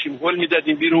داشتیم هول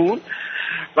میدادیم بیرون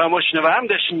و ماشین و هم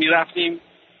داشتیم میرفتیم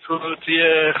توی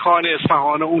خانه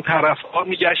اصفهان اون طرف ها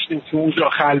میگشتیم که اونجا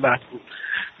خلوت بود،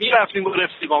 میرفتیم با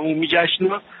رفیقامون میگشتیم.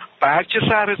 بعد که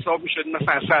سر حساب میشد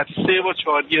مثلا ساعت 3 و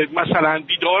 4 مثلا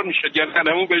بیدار میشد، یعنی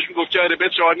همون بهشون گفت که آره به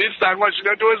 4 نیست در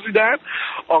ماشینا دزدیدن.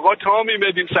 آقا تا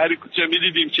میمدیم سر کوچه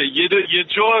میدیدیم که یه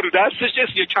جارو دستش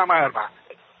است، یه کمربند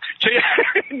که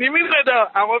نمی‌رده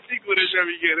اما فیگورش رو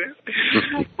میگیره.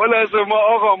 خلاصه ما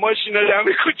آقا ماشینا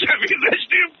دم کوچه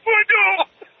میذاشتیم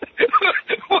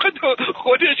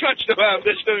خودش ماشینا هم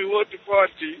داشته میبرد تو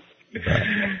پارتی.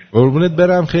 قربونت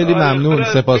برم، خیلی ممنون،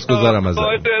 سپاسگزارم ازت.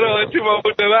 خاطراتی ما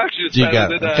بود، ببخشید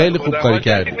جیگر، خیلی خوب کاری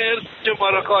کردی. مرسی که ما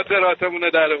رو خاطراتمون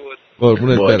رو در بود.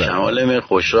 قربونت برم. با کمال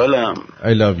خوشحالم.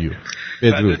 I love you.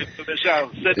 بدرود.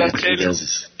 صدا خیلی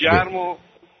گرم و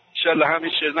انشالله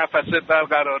همیشه نفست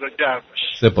برقرار و گرم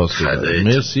باشه. سپاسگزارم.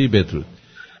 مرسی، بدرود.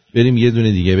 بریم یه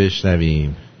دونه دیگه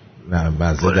بشنویم. نه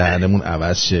مزه دهنمون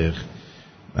عوض شه.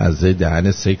 مزه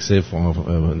دهن سکس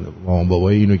مامان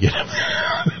بابای اینو گرفت.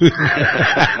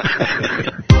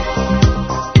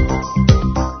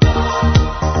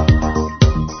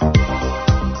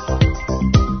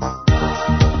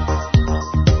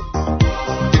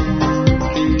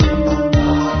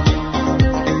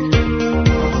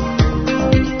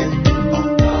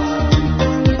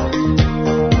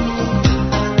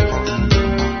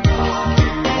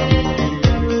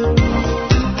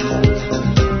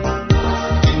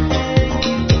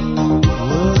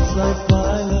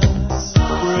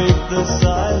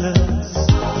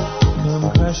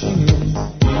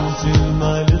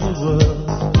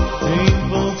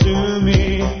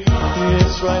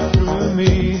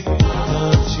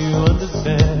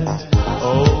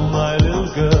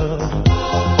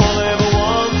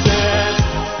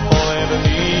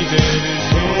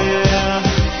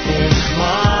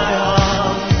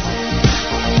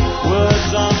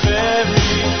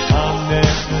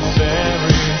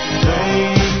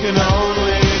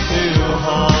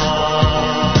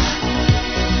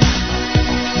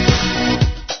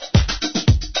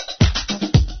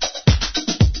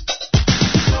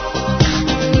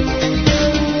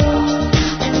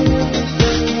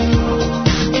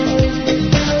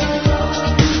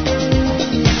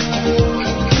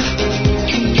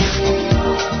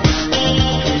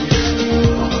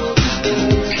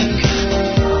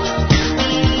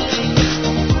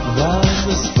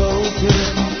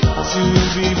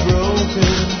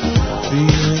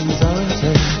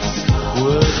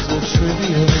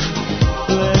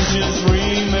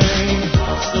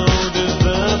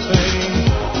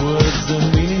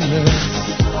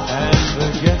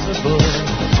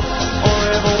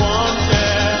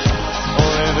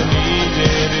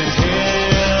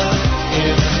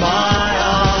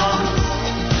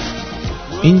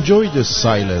 Enjoy the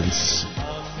silence.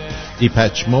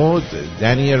 دیپچ مود،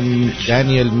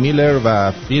 دانیل میلر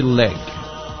و فیل لگ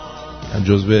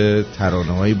جزو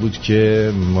ترانه‌هایی بود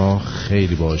که ما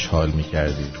خیلی باهاش حال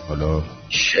می‌کردیم. حالا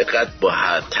چقدر با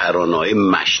ترانه‌های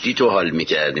مشتی تو حال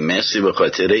می‌کردیم. مرسی به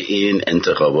خاطر این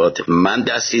انتخابات. من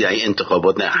دستی در این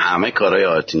انتخابات نه، همه کارهای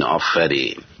آرتین.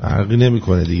 آفرین. فرقی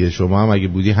نمی‌کنه دیگه، شما هم اگه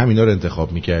بودی همینا رو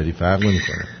انتخاب می‌کردی، فرق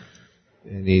نمی‌کنه.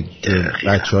 یعنی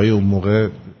بچه‌های اون موقع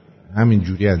همین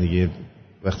جوری هستن دیگه،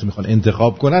 وقتی میخوان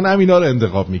انتخاب کنن همینا رو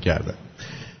انتخاب میکردن.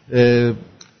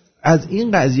 از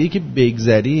این قضیه که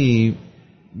بگذریم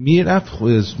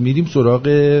میریم سراغ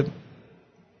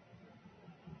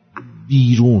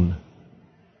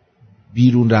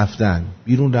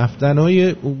بیرون رفتن های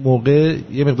اون موقع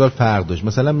یه مقدار فرق داشت.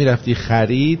 مثلا میرفتی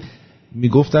خرید،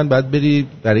 میگفتن بعد بری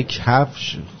برای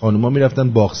کفش، خانوما میرفتن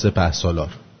باغ سپهسالار.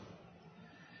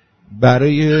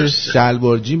 برای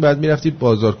شلوار جین بعد میرفتی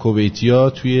بازار کویتیا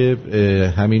توی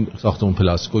همین ساختمون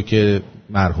پلاسکو که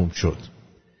مرحوم شد.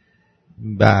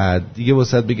 بعد دیگه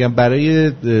واسط بگم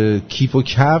برای کیف و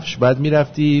کفش بعد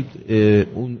میرفتی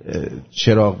اون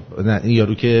چراغ، نه این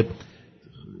یارو که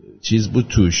چیز بود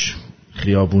توش،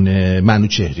 خیابون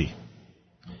منوچهری،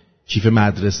 کیف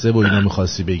مدرسه و اینا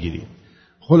میخواستی بگیری.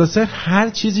 خلاصه هر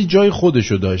چیزی جای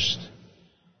خودشو داشت.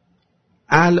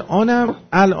 الان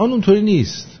اونطوری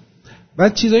نیست.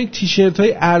 بعد چیزای تیشرت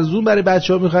های ارزون برای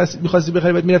بچه‌ها می‌خواستی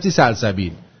بخری، بعد میرفتی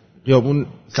سلسبیل، خیابون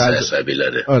سلسبیل.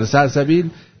 آره سلسبیل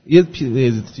یه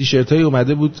تیشرت های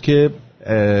اومده بود که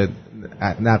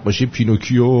نقاشی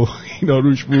پینوکیو اینا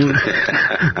روش بود.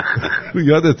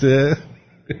 یادته؟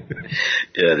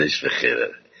 یادش بخیره.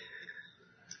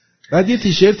 بعد یه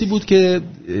تیشرتی بود که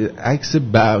عکس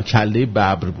کله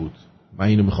ببر بود. من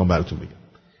اینو میخوام براتون بگم.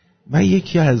 من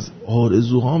یکی از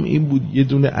آرزوهام این بود یه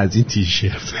دونه از این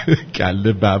تیشرت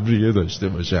کله ببریه داشته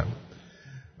باشم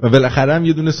و بالاخره هم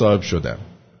یه دونه صاحب شدم.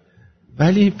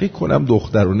 ولی فکر کنم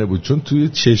دخترونه بود چون توی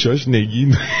چشاش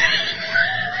نگین.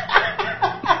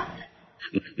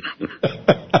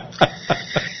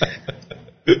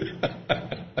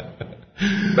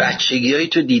 بچگیایی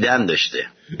تو دیدن داشته.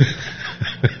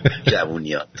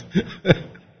 جوونیات.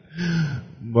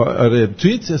 آره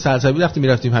توی سلسبیل وقتی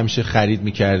میرفتیم همیشه خرید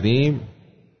میکردیم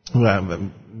و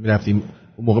میرفتیم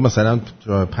اون موقع مثلا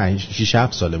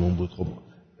 5-6-7 سالمون بود. خب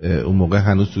اون موقع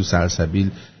هنوز تو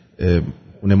سلسبیل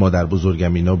خونه مادر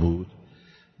بزرگم اینا بود.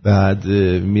 بعد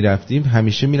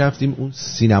همیشه میرفتیم اون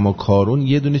سینما کارون،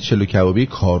 یه دونه چلو کبابی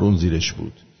کارون زیرش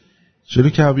بود. چلو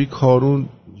کبابی کارون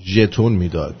ژتون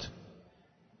میداد.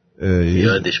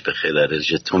 یادش بخیر،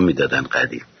 ژتون میدادن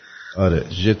قدیم. آره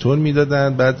ژتون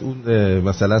میدادن. بعد اون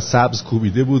مثلا سبز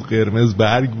کوبیده بود، قرمز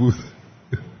برگ بود،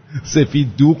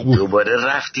 سفید دوغ بود. دوباره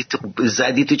رفتی تو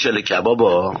زدی تو چلو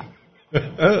کبابا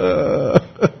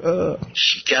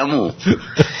شیکمو.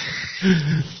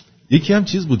 یکی هم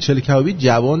چیز بود چلو کبابی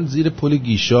جوان زیر پل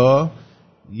گیشا،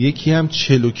 یکی هم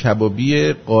چلو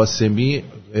کبابی قاسمی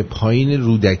پایین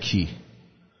رودکی.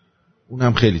 اون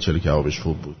هم خیلی چلو کبابش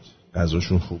خوب بود،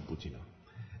 غذاشون خوب بود اینا.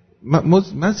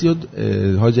 من زیاد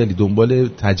حاج علی دنبال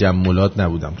تجملات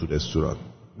نبودم تو رستوران.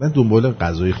 من دنبال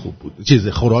غذای خوب بود،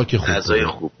 خوراک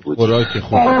خوب بود.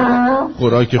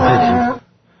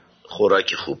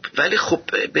 خوراک خوب. ولی خب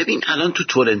ببین الان تو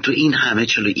تورنتو این همه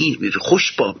چلو این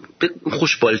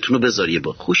خوشبالتون رو بذاری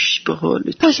با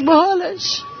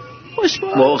خوشبالش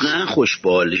واقعا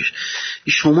خوشبالش.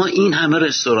 شما این همه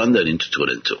رستوران دارین تو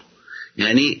تورنتو،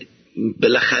 یعنی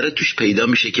بالاخره توش پیدا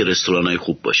میشه که رستورانای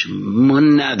خوب باشه. ما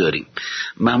نداریم.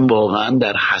 من واقعا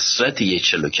در حسرت یه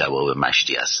چلو کباب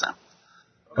مشتی هستم.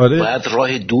 آره. باید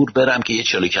راه دور برم که یه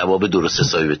چلو کباب درست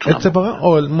حسابی بتونم. اتفاقا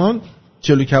آلمان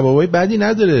چلو کبابای بدی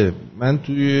نداره. من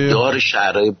توی دار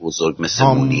شهرهای بزرگ مثل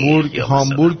مونیخ یا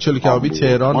هامبورگ چلو کبابی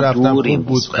تهران رفتم خوب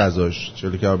بود غذاش.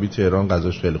 چلو کبابی تهران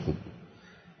غذاش خیلی خوب بود.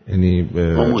 یعنی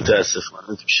ما متاسفانه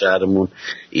تو شهرمون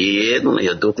یه دونه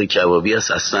یا دو تا کبابی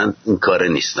هست اصلا این کاره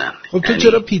نیستن. خب تو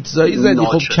چرا پیتزایی زدی؟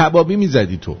 خب کبابی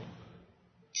میزدی تو.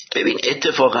 ببین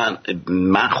اتفاقا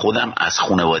من خودم از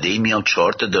خانواده‌ای میام،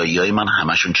 4 تا داییای من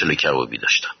همشون چلو کبابی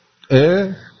داشتن.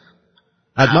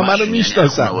 حتما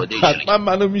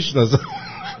منو میشناسم.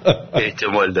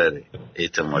 احتمال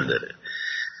داره.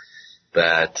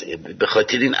 بعد به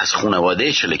خاطر این از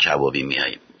خانواده چلو کبابی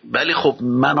میاییم. ولی خب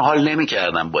من حال نمی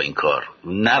کردم با این کار،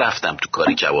 نرفتم تو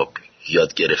کاری کباب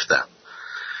یاد گرفتم.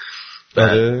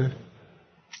 بله.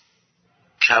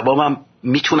 کبابم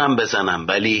میتونم بزنم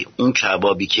ولی اون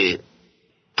کبابی که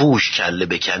بوش کله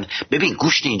بکن. ببین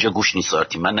گوشت اینجا گوشت نیست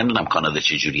آرتی، من نمیدونم کانادا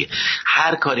چجوریه.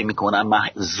 هر کاری میکنم من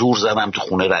زور زدم تو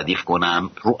خونه ردیف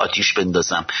کنم، رو آتیش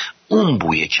بندازم، اون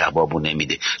بوی کبابو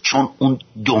نمیده. چون اون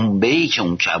دنبه‌ای که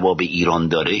اون کباب ایران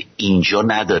داره اینجا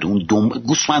نداره. اون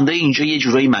گوسفندای اینجا یه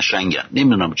جورایی مشرنگن،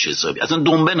 نمیدونم چه حسابی، اصلا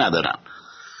دنبه ندارن.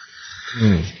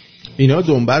 اینا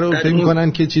دنبه رو فکر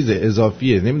میکنن که چیزه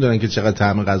اضافیه، نمیدونن که چقدر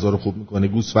طعم غذا رو خوب میکنه.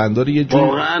 گوسفندا رو یه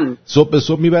جور صبح به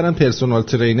صبح میبرن پرسونال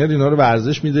ترینر اینا رو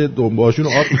ورزش میده، دنبه‌هاشون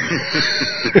آب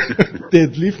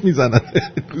ددلیفت میزنن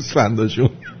گوسفنداشون.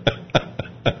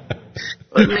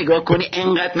 نگاه کنی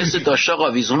انقدر مثل داشتاق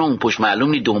آویزون اون پشت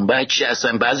معلوم نی دنبه چی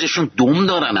هستن. بعضیشون دم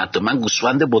دارن، حتی من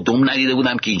گوسفند با دم ندیده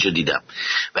بودم که اینجا دیدم.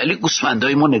 ولی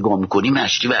گوسفندای ما نگاه میکنی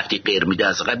مشکی وقتی قیر میده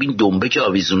از قبل این دنبه که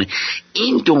آویزونه،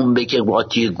 این دنبه که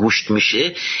قاطی گوشت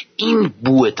میشه این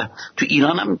بوه. تو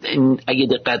ایران هم اگه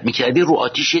دقت میکردی رو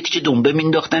آتیش یه تیکه دنبه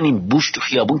مینداختن این بوش تو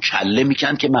خیابون کله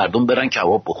میکن که مردم برن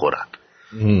کباب بخورن.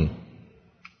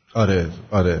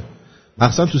 آره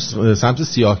مخصوصا تو سمت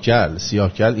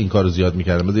سیاهکل این کارو زیاد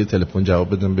میکردم. بذار یه تلفن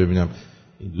جواب بدم ببینم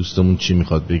این دوستمون چی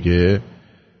میخواد بگه.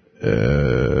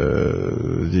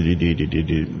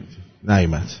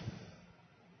 نیامد،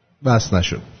 بس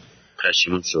نشد،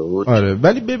 پشیمون شد. آره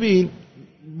ولی ببین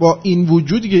با این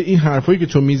وجودی که این حرفایی که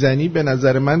تو میزنی به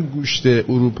نظر من گوشت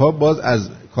اروپا باز از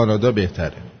کانادا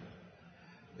بهتره.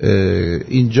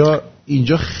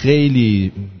 اینجا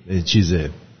خیلی چیزه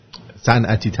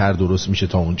صنعتی تر درست میشه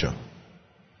تا اونجا.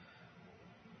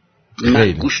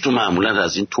 من گوشت رو معمولا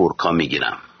از این ترکا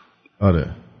میگیرم.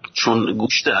 آره چون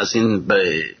گوشت از این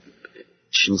به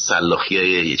چین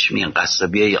سلاخیای چی میگن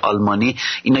قصابیای آلمانی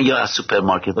اینا یا از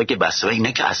سوپرمارکت ها که بسته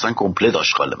اینا که اصلا کمپلت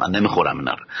آشغاله، من نمیخورم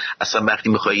اینا رو. اصلا وقتی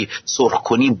میخوای سرخ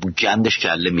کنی گندش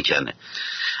کله میکنه.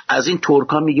 از این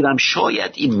ترکا میگیرم.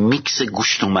 شاید این میکس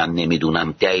گوشت من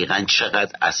نمیدونم دقیقاً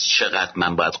چقدر از چقدر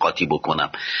من باید قاطی بکنم،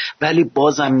 ولی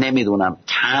بازم نمیدونم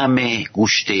طعم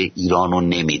گوشت ایرانو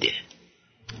نمیده.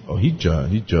 هیچ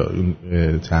جا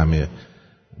طعم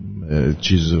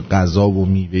چیز غذا و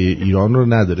میوه ایران رو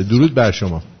نداره. درود بر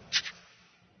شما.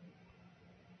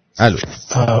 الو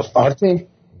آرتین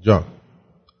جان.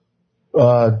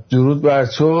 درود بر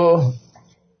تو،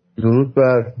 درود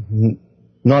بر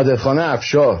نادرخان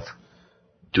افشار.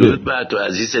 درود بر تو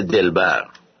عزیز دلبر،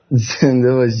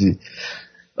 زنده باشی.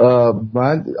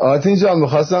 من آرتین جان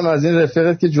میخواستم از این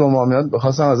رفیقت که جمعه میاد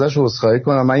میخواستم ازش عذرخواهی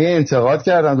کنم. من یه انتقاد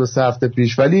کردم 2 هفته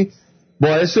پیش ولی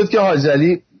باعث شد که حاج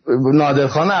علی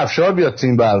نادرخان افشار بیاد تو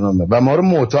این برنامه و ما رو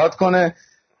معتاد کنه.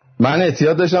 من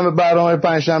اعتیاد داشتم به برنامه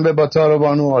پنجشنبه با تارو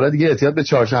بانو، حالا دیگه اعتیاد به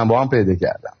چهارشنبه هم پیدا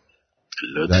کردم.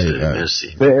 مرسی.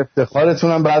 به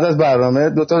افتخارتونم بعد از برنامه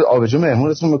 2 تا آبجو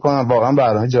مهمونتون میکنم. واقعا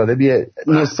برنامه جالبیه،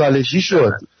 نوستالژی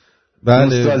شد. بله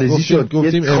نوستالژی شد.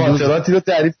 گفتیم خاطراتی رو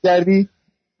تعریف کردی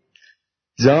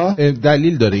جان.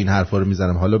 دلیل داره این حرفا رو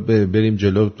میزنم، حالا بریم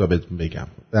جلو تا بهتون بگم.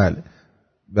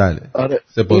 بله آره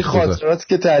این خاطراتی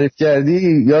که تعریف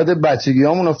کردی یاد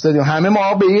بچگیامون افتادیم. همه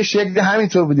ما به یه شکل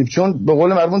همینطور بودیم، چون به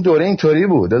قول مرمون دوره اینطوری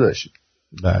بود داداش.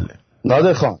 بله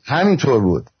نادر خان همینطور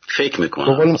بود فکر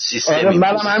میکنم سیستمی. آره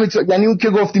منم همینطور، یعنی اون که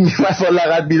گفتی میفهمه با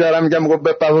لغت بیدارم میگم گفت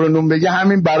بپر نون بگه،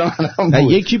 همین برام بود. نه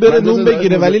یکی بره نون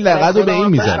بگیره ولی لغت رو به این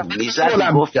میزد.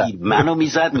 منو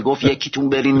میزد میگفت یکیتون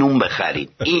برین نون بخرید.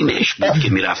 اینش بود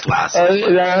که میرفت و حسن.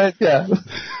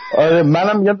 آره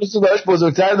منم میگم دوست داشت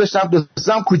بزرگتر داشتم،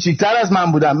 دوستم کوچیکتر از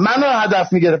من بودن، منو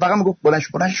هدف میگیره، فقط میگفت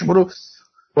بلنش برو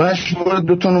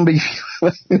 2 تا نون بگیر.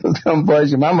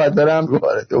 باشه من باید برم.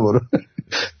 تو برو.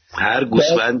 هر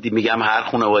گوسفندی میگم هر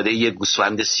خانواده یه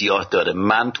گوسفند سیاه داره.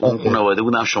 من تو اون خانواده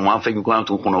بودم، شما هم فکر میکنم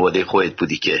تو اون خانواده خودت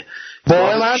بودی که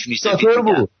بابا من دیکتاتور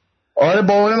بود. آره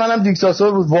بابا منم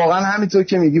دیکتاتور بود، واقعا همینطور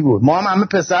که میگی بود. ما هم همه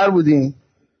پسر بودیم،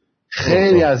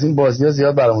 خیلی از این بازی‌ها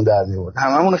زیاد برامون در میاد.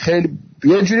 هممون خیلی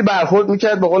یه جوری برخورد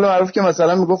میکرد به قول معروف که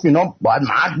مثلا میگفت اینا باید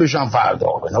مرد بشن فردا،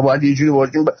 اینا باید یه جوری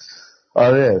باشیم.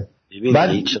 آره بعد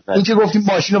این که گفتیم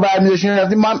ماشین رو برمی‌داشتیم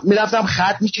رفتیم، من میرفتم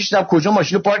خط می‌کشیدم کجا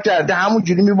ماشین رو پارک کرده، همون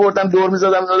جوری می‌بردم دور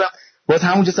می‌زدم باز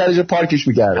همونجا سر جا پارکش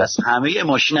می‌کردم. پس همه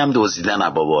ماشینم دزدیدن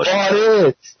باباش.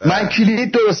 آره من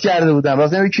کلید درست کرده بودم،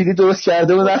 رفتم یه کلید درست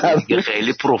کرده بودم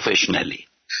خیلی پروفشنالی.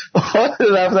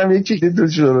 آره رفتم یه کلید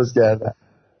درست کردم.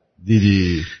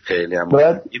 دیدی خیلی هم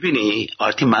ببینی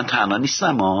آرتی من تنها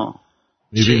نیستم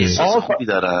میبینی خوبی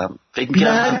دارم. فکر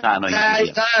میکنم من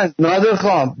تنهایی نادر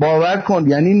خان باور کن،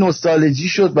 یعنی نوستالژی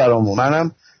شد برامون.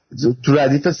 منم تو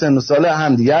ردیف سن و سال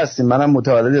همدیگه هستیم. منم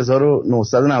متولد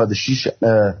 1996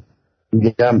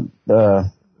 میگم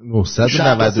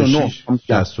 996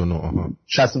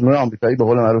 69 آمریکایی به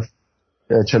قول معروف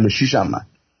 46 هم من.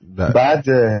 بعد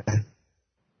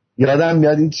یادم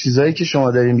میاد این چیزایی که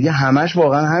شما دارین میگه همش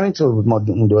واقعا همینطور بود ما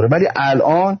اون دوره، ولی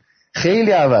الان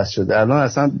خیلی عوض شده. الان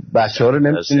اصلا بچه‌ها رو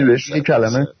نمیتونی بهش یه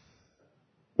کلمه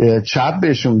چپ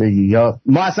بهشون بگی، یا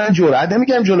ما اصلا جرئت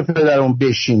نمیکنیم جلو پدرمون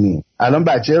بشینیم. الان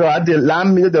بچه راحت لم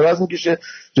میده دراز میکشه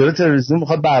جلو تلویزیون،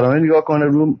 میخواد برنامه نگاه کنه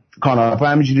رو کاناپه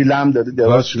همینجوری لم داده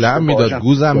دراز لم میداد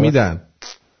گوزم میدن.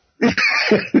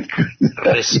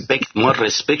 رسپکت ما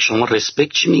رسپکت شما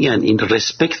رسپکت چی میگن؟ این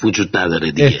رسپکت وجود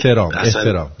نداره دیگه.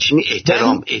 احترام چی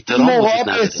احترام وجود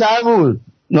نداره. بود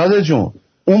نادر جون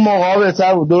اون موقع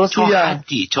بهتر بود. درست میگم؟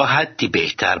 تا حدی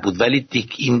بهتر بود، ولی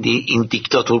این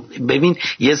دیکتاتور ببین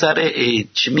یه ذره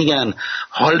چی میگن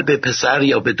حال به پسر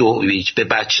یا به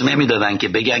بچه نمیدادن که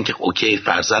بگن که اوکی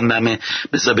فرزندمه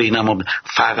بذار ببینم،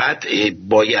 فقط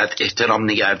باید احترام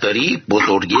نگهداری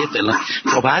بزرگی فلان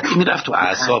تا حدی میرفت تو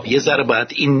اعصاب. یه ذره باید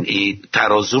این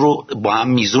ترازو رو با هم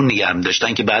میزون نگه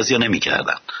می‌داشتن که بعضیا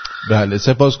نمیکردن. بله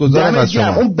سپاسگزارم از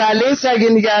شما. اون بلنس اگه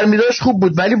نگه می‌داشت خوب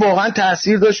بود، ولی واقعا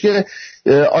تاثیر داشت که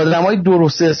آدمای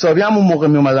درست حسابی هم اون موقع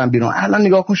می اومدن بیرون. الان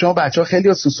نگاه کن شما بچه‌ها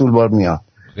خیلی سوسولوار میاد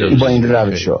با این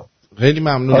روشا. خیلی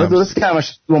ممنونم. درست که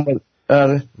همش دنبال.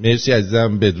 آره مرسی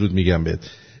عزیزم، بدرود میگم بهت.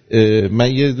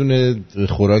 من یه دونه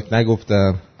خوراک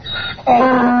نگفتم،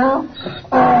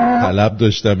 طلب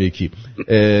داشتم یکی.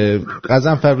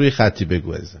 غضنفر روی خطی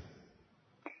بگو عزیزم.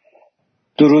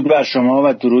 درود بر شما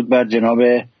و درود بر جناب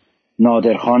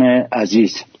نادرخان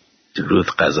عزیز. درود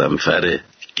غضنفر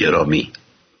گرامی.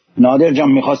 نادر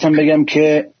جان میخواستم بگم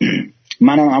که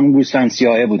منم همون گوسفند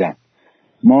سیاهه بودم.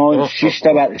 ما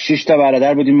 6 تا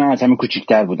برادر بودیم، من از همه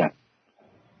کوچیک‌تر بودم.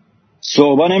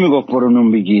 صبح نمیگفت برو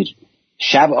نون بگیر،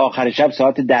 شب آخر شب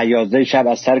ساعت 10-11 شب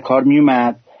از سر کار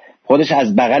میومد، خودش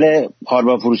از بغل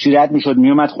پاربا فروشی رد میشد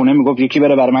میومد خونه میگفت یکی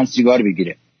بره برای من سیگار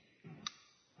بگیره.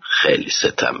 خیلی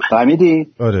ستمه. فهمیدی؟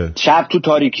 آره. شب تو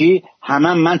تاریکی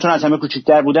من چون از همه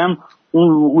کوچیک‌تر بودم،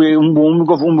 اون به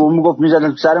اون میگفت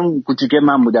میزدن تو سرم، کوچیکه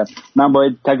من بودم، من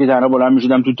باید تک تنها بلند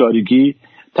میشدم تو تاریکی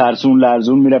ترسون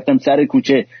لرزون میرفتم سر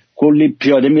کوچه، کلی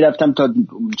پیاده میرفتم تا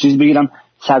چیز بگیرم.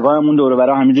 سگامون دور و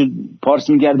برا همینجور پارس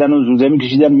میکردن و زوزه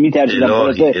میکشیدن،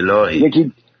 میترسیدم.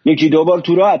 یکی دو بار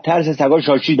تو راه ترس سگا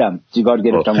شاشیدم، سیگار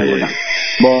گرفتم آوردم.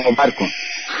 باور کن.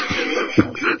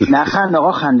 نخند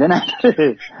آقا، خنده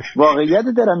نداره، واقعیت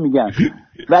دارم میگم.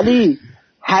 ولی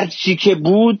هر چی که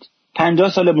بود 50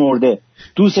 سال مرده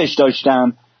دوستش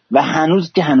داشتم و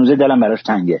هنوز که هنوزه دلم براش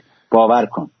تنگه. باور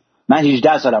کن من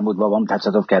 18 سالم بود بابام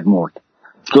تصادف کرد مرد،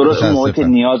 درست اون موقع که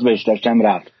نیاز بهش داشتم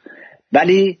رفت.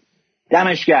 ولی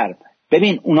دمش گرم.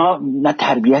 ببین اونا نه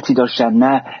تربیتی داشتن،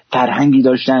 نه فرهنگی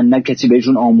داشتن، نه کسی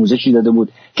بهشون آموزشی داده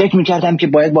بود. فکر میکردم که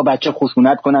باید با بچه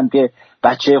خشونت کنم که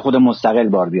بچه خود مستقل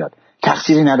بار بیاد.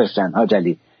 تقصیری نداشتن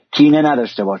حاجلی، کینه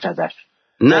نداشته باش ازش.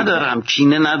 ندارم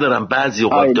کینه ندارم، بعضی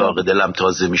اوقات داغ دلم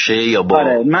تازه میشه یا با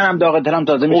آره منم داغ دلم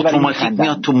تازه میشه ولی اتوماتیک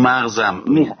میاد تو مغزم.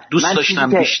 دوست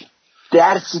داشتم بیشتر.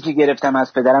 درسی که گرفتم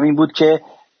از پدرم این بود که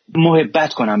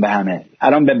محبت کنم به همه.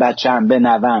 الان به بچه‌م، به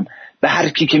نوام، به هر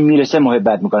کی که میرسه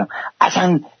محبت میکنم.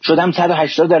 اصلا شدم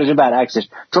 180 درجه برعکسش،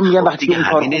 چون میگم وقتی این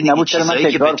کار نبود چرا من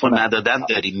تکرار کنم. ندادن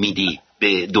داری میدی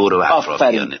به دور و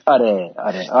اطرافیانت. آره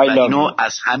اینو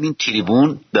از همین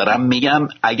تریبون دارم میگم،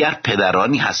 اگر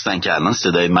پدرانی هستن که الان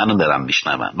صدای منو دارن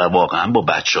میشنون و واقعا با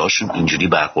بچه‌هاشون اینجوری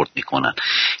برخورد میکنن،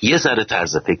 یه ذره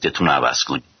طرز فکرتون رو عوض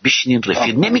کنید، بشینین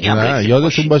رفیق. نمیگم رفیق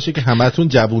یادتون باشه که همتون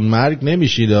جوون مرگ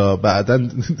نمیشید، بعداً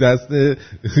دست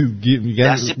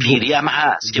پیری هم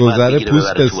هست که بعد بگیره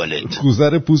ببره توالت،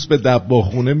 گذر پوست به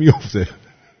دباخونه میفته.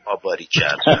 آباری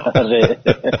کرد.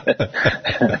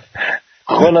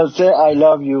 خلاصه I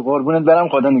love you، قربونت برم،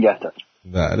 خدا نگهدار.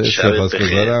 بله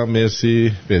سپاسگزارم،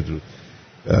 مرسی، بدرود.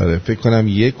 آره فکر کنم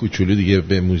یک کوچولو دیگه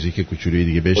به موزیک کوچولوی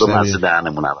دیگه بشنویم. برو مزه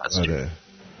دهنمون عوض کنیم. آره.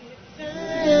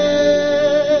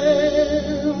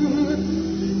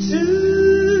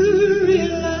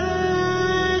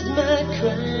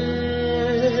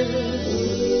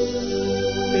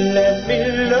 Let me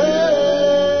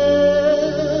love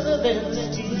and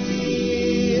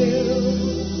steal.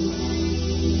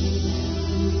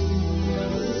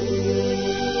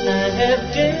 I have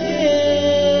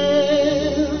danced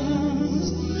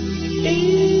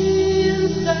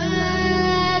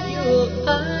inside your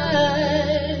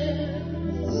eyes.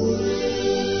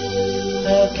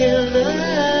 How can I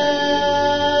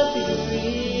be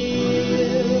real?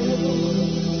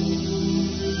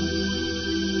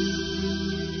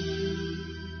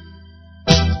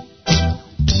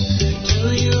 Do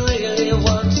you really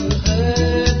want to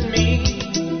hurt me?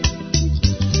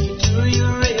 Do you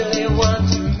really want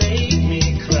to make me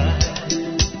cry?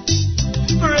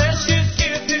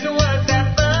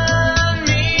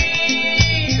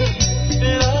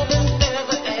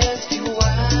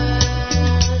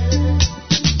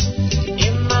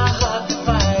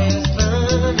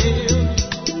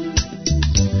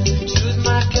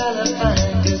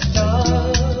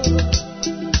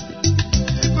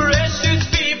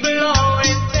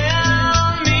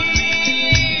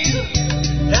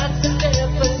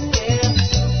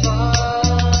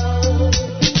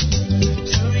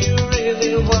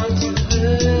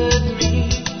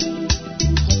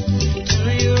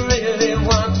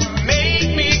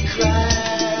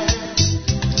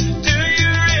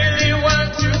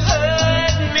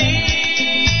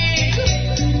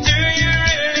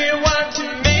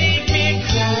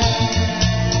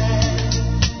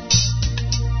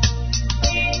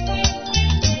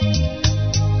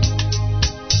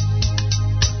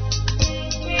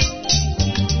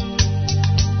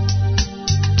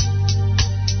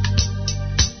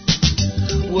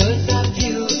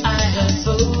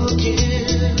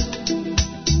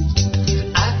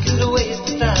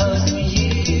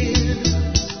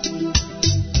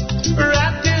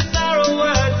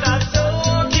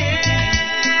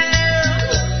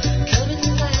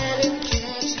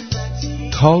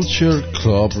 کالچر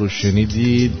کلاب رو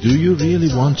شنیدی. Do you really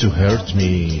want to hurt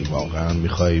me؟ واقعا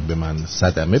میخوای به من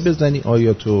صدمه بزنی؟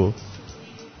 آیا تو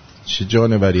چه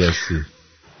جانوری هستی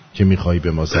که میخوای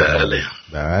به ما صدمه؟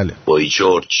 بله بوی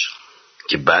جورج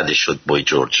که بعدش شد بوی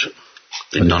جورج،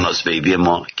 ناناز بیبی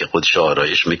ما که خودش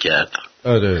آرایش میکرد.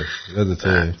 آره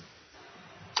یادته.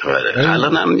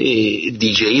 الان هم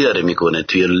دیجی داره میکنه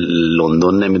توی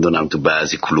لندن، نمیدونم تو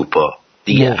بعضی کلوبا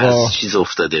دیگه از چیز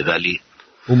افتاده. ولی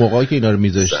اون موقعی که اینا رو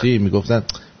میذاشتی میگفتن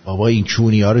بابا این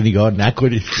چونی ها رو نگاه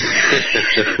نکنید.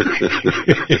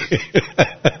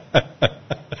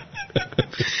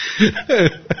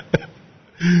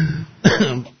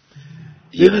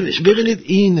 ببینید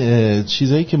این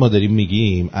چیزایی که ما داریم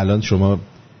میگیم الان، شما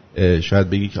شاید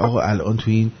بگی که آقا الان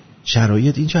تو این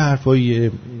شرایط این چه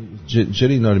حرفاییه، چرا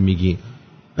اینا رو میگی؟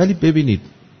 ولی ببینید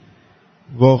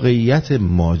واقعیت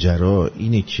ماجرا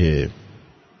اینه که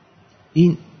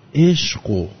این عشق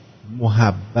و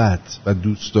محبت و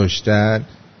دوست داشتن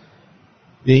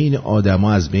بین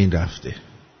آدما از بین رفته.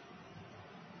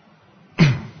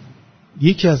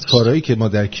 یکی از کارهایی که ما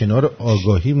در کنار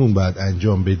آگاهیمون باید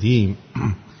انجام بدیم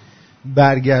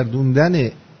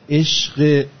برگردوندن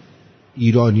عشق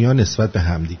ایرانیان نسبت به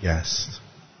همدیگه است.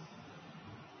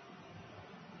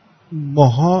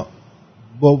 ماها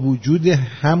با وجود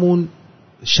همون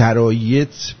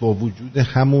شرایط، با وجود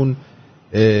همون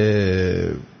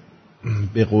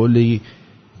به قولی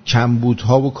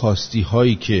کمبودها و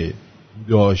کاستی‌هایی که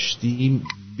داشتیم،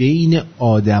 بین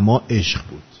آدما عشق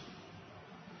بود.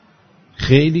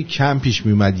 خیلی کم پیش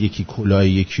می اومد یکی کلاه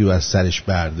یکی رو از سرش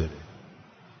برداره،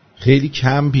 خیلی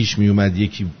کم پیش می اومد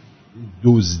یکی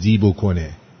دزدی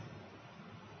بکنه.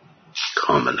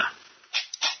 کاملا.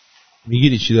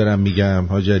 میگیری چی دارم میگم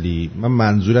حاج علی؟ من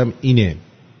منظورم اینه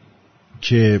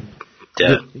که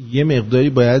یه مقداری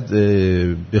باید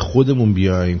به خودمون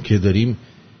بیایم که داریم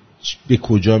به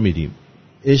کجا میریم.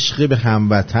 عشق به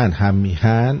هموطن، هم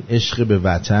میهن، عشق به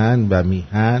وطن و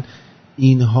میهن،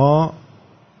 اینها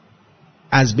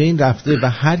از بین رفته و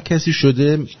هر کسی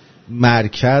شده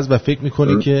مرکز و فکر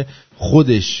میکنه که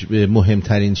خودش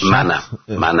مهمترین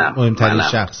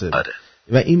شخصه. آره.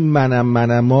 و این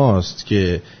منماست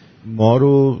که ما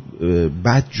رو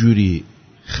بدجوری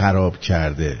خراب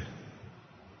کرده،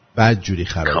 بدجوری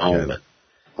خراب کرده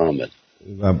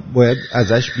و باید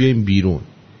ازش بیایم بیرون.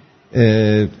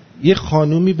 یه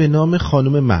خانومی به نام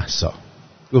خانم مهسا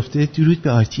گفته درود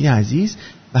به آرتین عزیز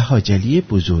و حاج علی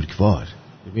بزرگوار.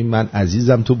 ببین من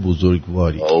عزیزم، تو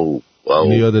بزرگواری.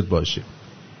 یادت باشه.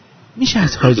 میشه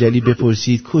از حاج علی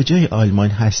بپرسید کجای آلمان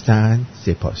هستن؟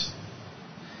 سپاس.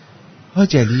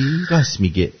 حاج علی راست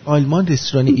میگه، آلمان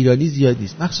رستوران ایرانی زیادی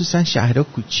است، مخصوصا شهرها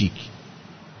کوچیک.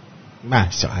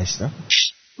 مهسا هستم.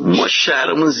 ما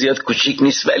شهرمون زیاد کوچیک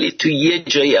نیست، ولی تو یه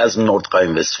جایی از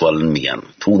نوردقاین وستفالن میگم،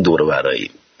 تو اون دور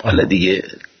برایی. حالا دیگه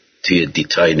توی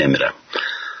دیتایل نمیرم.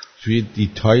 توی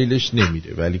دیتایلش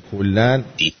نمیره ولی کلن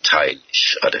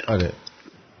دیتایلش. آره.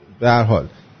 به هر حال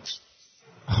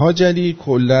حاج علی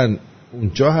کلن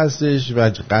اونجا هستش و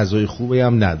غذای خوبی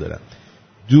هم ندارم.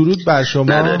 درود بر شما.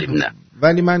 نداریم نه.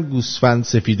 ولی من گوسفند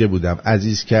سفیده بودم،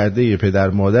 عزیز کرده ی پدر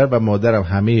مادر و مادرم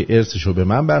همه ارثشو به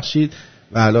من بخشید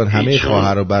و الان همه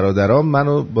خواهر و برادرام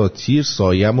منو با تیر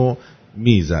سایمو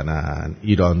میزنن.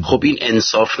 ایران. خب این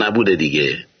انصاف نبوده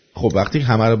دیگه. خب وقتی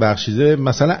همه رو بخشیده،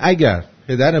 مثلا اگر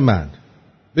پدر من،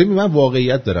 ببین من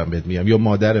واقعیت دارم بهت میگم، یا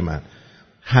مادر من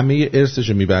همه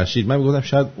ارثشو میبخشید، من میگفتم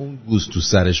شاید اون گوز تو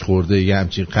سرش خورده یه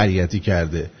همچین خریتی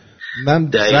کرده،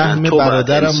 من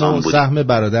سهم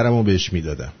برادرمو بهش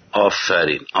میدادم.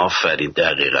 آفرین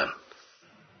دقیقاً.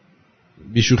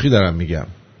 بیشوخی دارم میگم.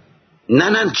 نه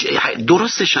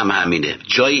درستش هم همینه.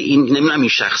 جای این نمیدونم این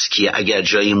شخص کیه، اگر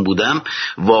جای این بودم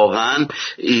واقعا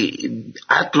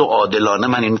عدل و عادلانه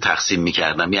من اینو تقسیم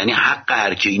میکردم. یعنی حق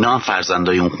هر کی، اینا هم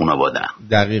فرزندای اون خانواده‌ان.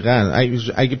 دقیقاً.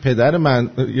 اگه پدر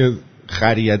من یه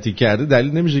خریتی کرده،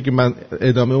 دلیل نمیشه که من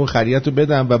ادامه اون خریتو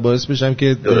بدم و باعث بشم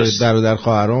که برادر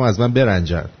خواهرام از من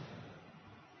برنجن.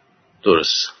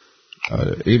 درست.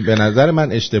 آره این به نظر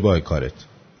من اشتباه کارت.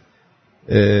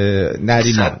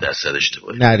 نریمان 100%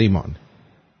 اشتباه. نریمان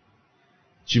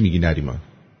چی میگی؟ نریمان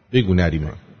بگو.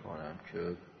 نریمان که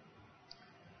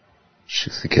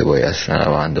چیزی که باید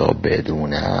شنونده ها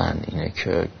بدونن اینه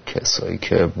که کسایی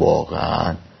که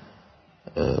واقعا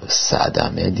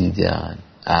صدمه دیدن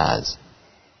از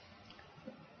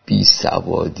بی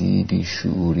سوادی، بی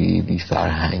شعوری، بی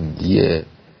فرهنگی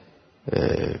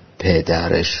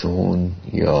پدرشون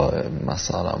یا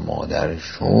مثلا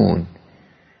مادرشون،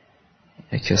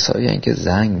 کسایی هستن که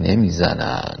زنگ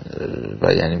نمیزنن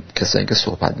و یعنی کسایی که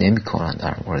صحبت نمی کنن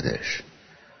در موردش.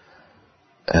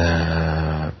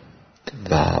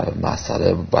 و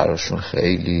مسئله براشون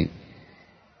خیلی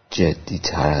جدی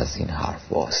تر از این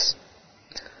حرف هست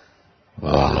و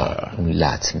اون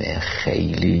لطمه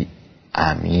خیلی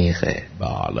عمیقه.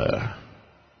 بله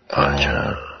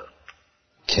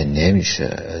که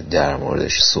نمیشه در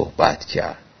موردش صحبت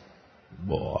کرد.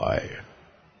 وای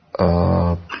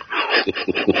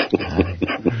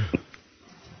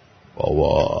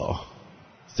بابا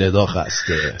صدا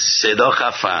خسته، صدا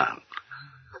خفن.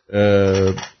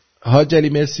 حاج علی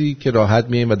مرسی که راحت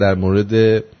میاییم و در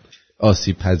مورد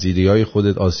آسیب پذیری های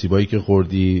خودت، آسیبایی که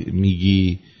خوردی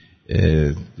میگی.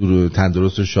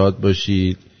 تندرست و شاد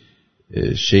باشید.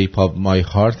 Shape of my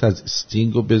heart از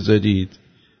استینگو بذارید.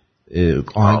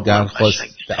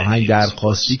 آهنگ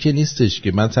درخواستی که نیستش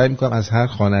که من سعی میکنم از هر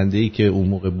خواننده‌ای که اون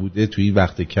موقع بوده توی این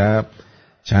وقت کم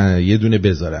یه دونه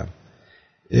بذارم.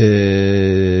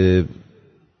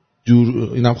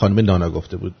 اینم خانم نانا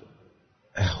گفته بود.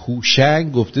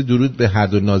 هوشنگ گفته درود به هر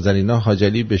دو نازنینا. حاج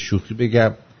علی به شوخی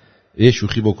بگم یه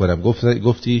شوخی بکنم.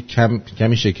 گفتی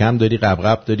کمی شکم داری،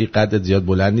 قبقب داری، قدت زیاد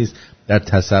بلند نیست. در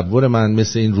تصور من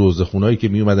مثل این روزخونایی که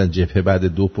می اومدن جبهه بعد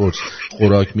 2 پرس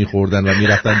خوراک میخوردن و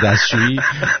میرفتن دستشویی،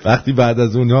 وقتی بعد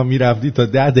از اونها میرفتی تا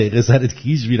 10 دقیقه سرت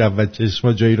کیج میرفت و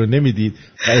چشما جایی رو نمیدید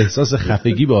و احساس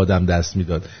خفگی به آدم دست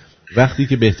میداد. وقتی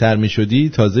که بهتر میشدی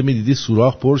تازه میدیدی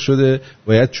سوراخ پر شده،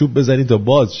 باید چوب بزنی تا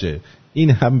باز شه. این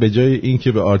هم به جای این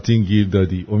که به آرتین گیر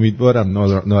دادی. امیدوارم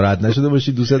ناراحت نشده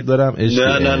باشی. دوست دارم.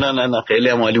 نه خیلی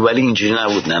عالی، ولی اینجوری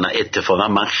نبود. نه اتفاقا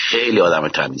من خیلی آدم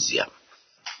تمیزیم.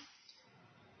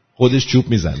 خودش چوب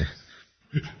میزنه.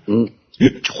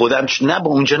 خودم نه به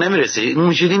اونجا نمیرسه.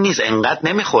 اونجوری نیست، انقدر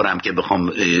نمیخورم که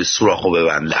بخوام سوراخو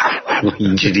ببندم.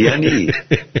 اینجوری نیست.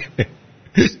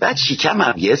 بعد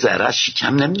شکمم یه ذره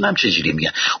شکم نمیدونم چجوری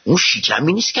میگن. اون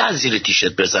شکمی نیست که از زیر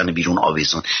تیشرت بزنه بیرون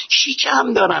آویزون.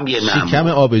 شکم دارم یه نمو. شکم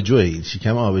آبجوه. این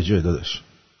شکم آبجوه داداش.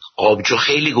 آبجو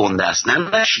خیلی گنده است.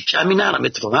 نه شکمی نرم.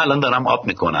 اتفاقا الان دارم آب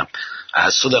میکنم،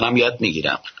 از تو دارم یاد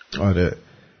میگیرم. آره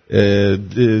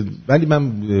ولی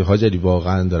من حاج علی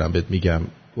واقعا دارم بهت میگم،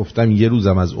 گفتم یه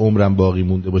روزم از عمرم باقی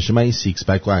مونده باشه من این سیکس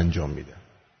پک رو انجام میدم.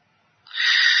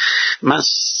 من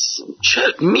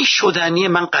میشدنیه.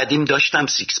 من قدیم داشتم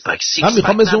سیکس پک. من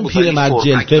میخوام مثل اون پیرمرد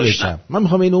جلفه بشم. من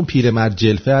میخوام این اون پیرمرد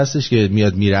جلفه هستش که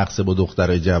میاد میرقصه با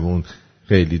دخترای جوون،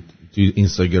 خیلی تو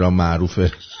اینستاگرام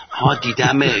معروفه. ها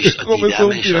دیدمش.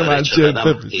 پیرمرد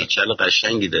جلفه بشم. چالو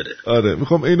قشنگی داره. آره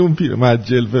میخوام این اون پیرمرد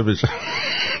جلفه بشم.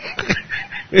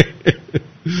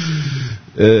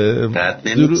 بعد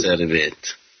نمیگذاره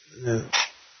بهت.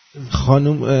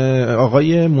 خانم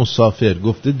آقای مسافر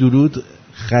گفته درود.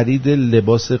 خرید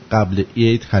لباس قبل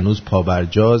عید هنوز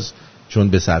پابرجاست چون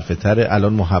به صرفه تره.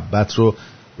 الان محبت رو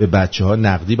به بچه ها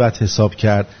نقدی باید حساب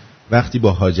کرد. وقتی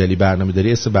با حاج علی برنامه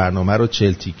داری اسم برنامه رو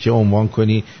 40 تیکه عنوان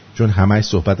کنی چون همش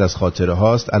صحبت از خاطره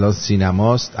هاست. الان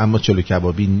سینماست اما چلو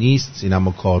کبابی نیست،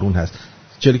 سینما کارون هست.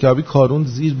 چلو کبابی کارون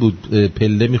زیر بود،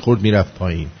 پله میخورد میرفت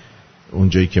پایین.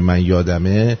 اونجایی که من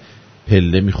یادمه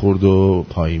پله میخورد و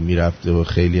پایین میرفت و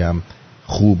خیلی هم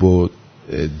خوب و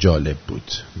جالب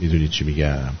بود. میدونی چی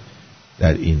میگم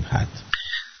در این حد.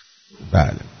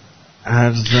 بله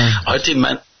آرتی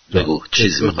من بگو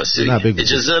چیزی میخواستی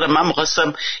اجازه دارم. من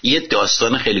میخواستم یه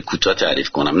داستان خیلی کوتاه تعریف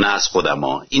کنم، نه از خودم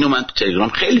ها. اینو من تو تلگرام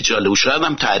خیلی جالب، شاید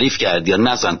هم تعریف کردی یا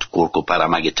نزن تو کرک و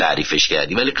پرم اگه تعریفش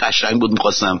کردی، ولی قشنگ بود.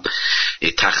 میخواستم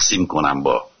تقسیم کنم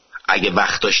با، اگه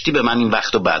وقت داشتی به من این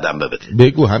وقتو بعدم بده.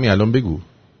 بگو همین الان بگو.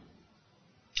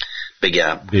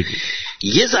 بگم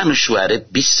یه زن و شوهره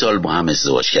 20 سال با هم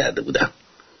ازدواج کرده بودن.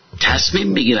 تصمیم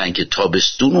میگیرن که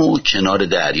تابستون و کنار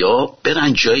دریا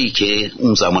برن جایی که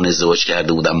اون زمان ازدواج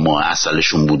کرده بودن ماه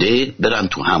عسلشون بوده، برن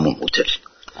تو همون هتل.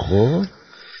 خب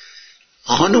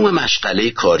خانوم مشغله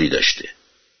کاری داشته،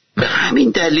 به همین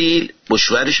دلیل با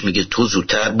شوهرش میگه تو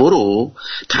زودتر برو،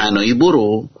 تنهایی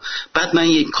برو، بعد من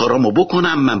یک کارامو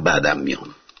بکنم، من بعدم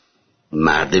میام.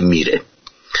 مرد میره.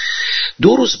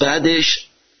 2 روز بعدش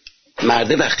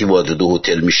مرده وقتی وارد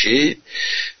هتل میشه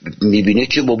میبینه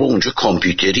که بابا اونجا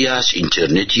کامپیوتری هست،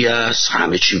 اینترنتی هست،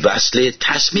 همه چی وصله.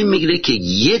 تصمیم میگیره که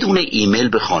یه دونه ایمیل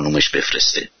به خانومش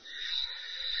بفرسته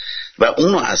و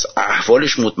اونو از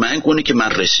احوالش مطمئن کنه که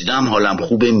من رسیدم، حالم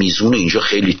خوبه، میزون اینجا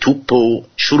خیلی توپ، و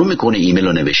شروع میکنه ایمیل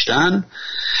رو نوشتن.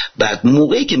 بعد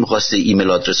موقعی که میخواسته ایمیل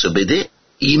آدرس رو بده،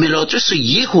 ایمیل آدرس رو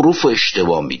 1 حروف رو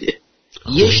اشتباه میده.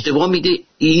 یه اشتباه میده،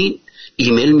 این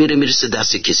ایمیل میرسه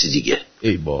دست کسی دیگه.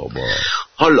 ای بابا.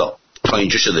 حالا تا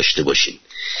اینجاشو داشته باشین.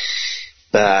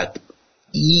 بعد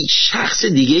شخص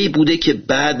دیگه ای بوده که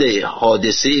بعد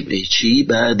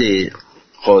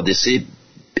حادثه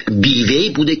بیوهی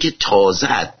بوده که تازه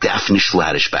از دفن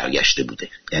شوهرش برگشته بوده،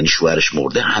 یعنی شوهرش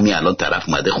مرده، همین الان طرف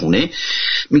اومده خونه،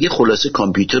 میگه خلاصه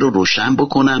کامپیوتر رو روشن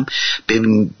بکنم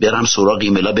برم سراغ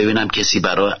ایمیلا ببینم کسی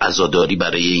برای عزاداری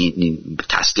برای این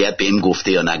تسلیت بهم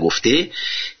گفته یا نگفته.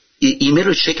 ایمیل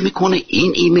رو چک میکنه،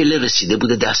 این ایمیل رسیده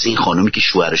بوده دست این خانومی که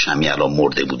شوهرش همین الان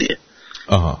مرده بوده.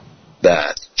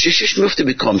 بعد چشش میفته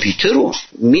به کامپیوتر رو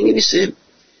مینویسه،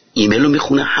 ایمیل رو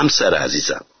میخونه: همسر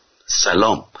عزیزم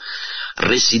سلام،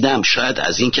 رسیدم شاید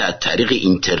از این که از طریق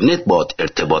اینترنت باد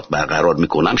ارتباط برقرار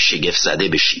میکنم شگفت زده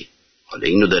بشی. حالا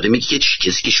اینو داره میگه که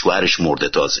کسی که شوهرش مرده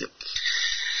تازه،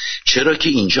 چرا که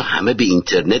اینجا همه به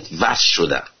اینترنت وصل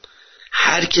شدن،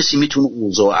 هر کسی میتونه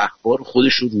اوضاع و اخبار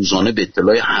خودش رو روزانه به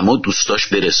اطلاع همه دوستاش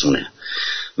برسونه.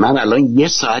 من الان 1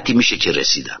 ساعتی میشه که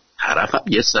رسیدم، طرفم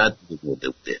 1 ساعت مرده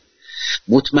بوده.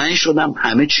 مطمئن شدم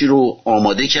همه چی رو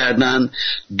آماده کردن،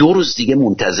 2 روز دیگه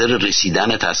منتظر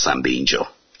رسیدنت هستم به اینجا.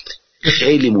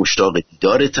 خیلی مشتاق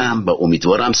دیدارتم و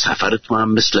امیدوارم سفر تو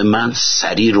هم مثل من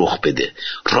سریع رخ بده.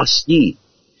 راستی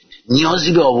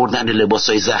نیازی به آوردن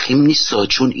لباسای ضخیم نیست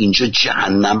چون اینجا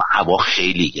جهنم، هوا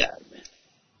خیلی گرمه.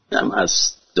 هم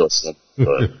از داستان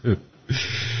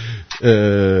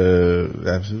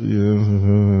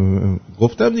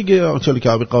گفتم دیگه چلو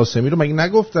کبابی قاسمی رو مگه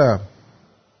نگفتم؟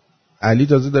 علی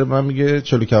تازه داره من میگه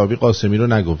چلو کبابی قاسمی رو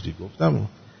نگفتی. گفتم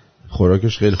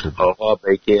خوراکش خیلی خوب. آقا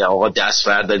بگه آقا دست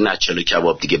فرد نه چلو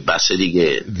کباب دیگه بسه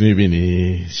دیگه.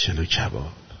 میبینی چلو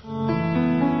کباب.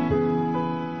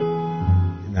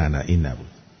 نه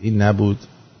این نبود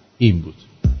این بود.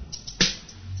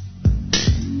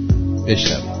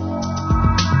 بشنوید.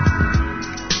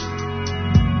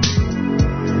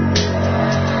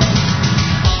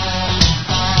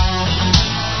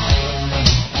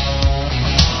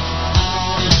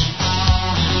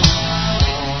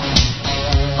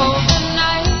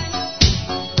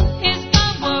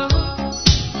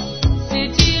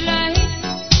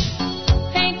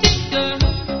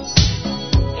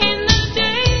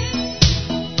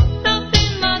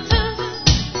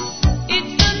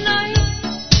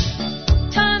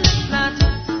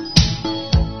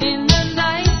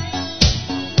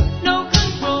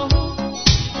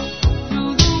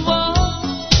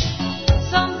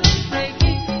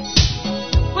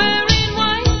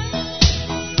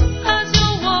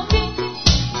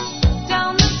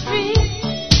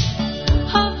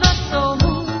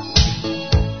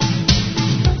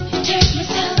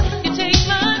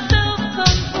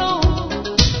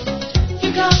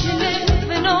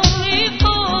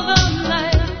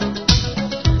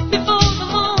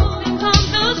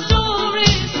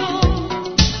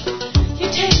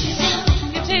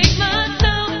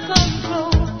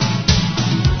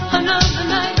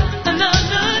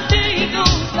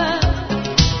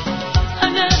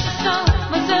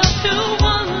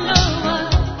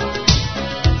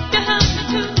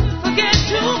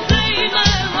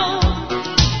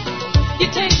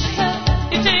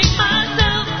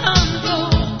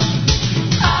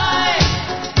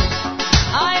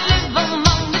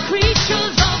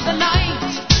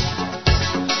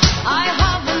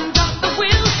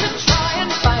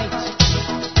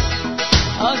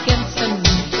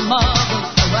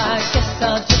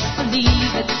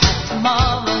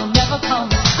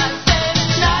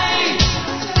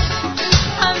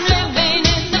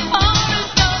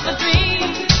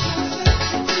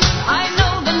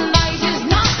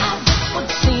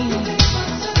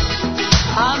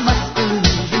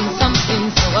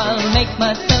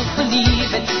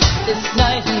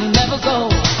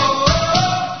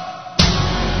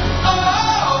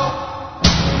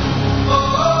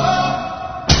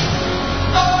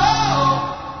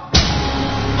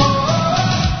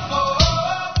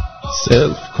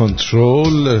 سلف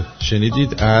کنترل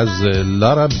شنیدید از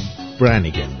لارا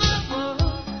برانیگن.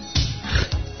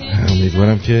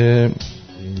 امیدوارم که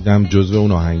دیدم جزو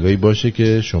اون آهنگایی باشه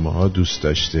که شماها دوست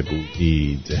داشته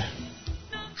بودید.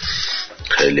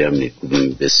 خیلی هم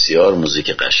بسیار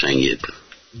موزیک قشنگیه.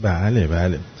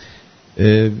 بله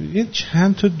این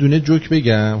چند تا دونه جوک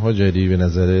بگم حاجری به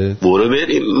نظرت؟ برو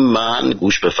بریم، من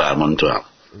گوش به فرمان تو هم.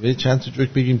 چند تا جوک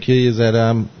بگیم که یه ذره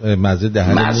هم مزه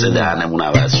دهنمون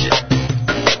عوض شه.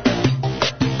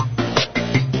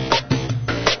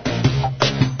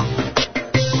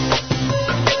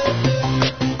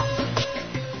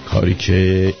 کاری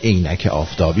که عینک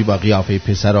آفتابی با قیافه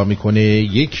پسرا میکنه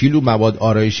 1 کیلو مواد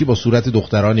آرایشی با صورت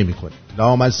دخترا نمیکنه.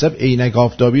 لامصب عینک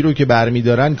آفتابی رو که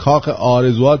برمیدارن کاخ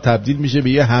آرزوات تبدیل میشه به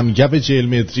یه همگپ 40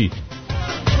 متری.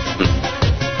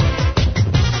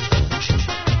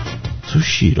 تو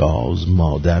شیراز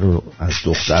مادر رو از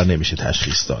دختر نمیشه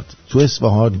تشخیص داد، تو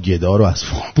اصفهان گدا رو از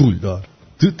پول دار،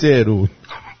 تو تهران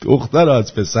دختر رو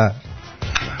از پسر.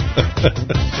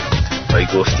 وای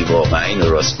گفتی واقعا اینو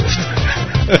راست گفتی.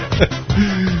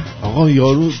 آقا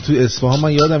یارو تو اصفهان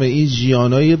من یادمه این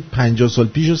ژیانای 50 سال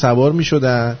پیشو سوار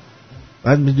میشدن،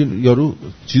 بعد میدون یارو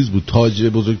چیز بود، تاجر،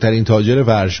 بزرگترین تاجر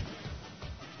فرش.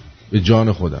 به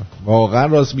جان خودم واقعا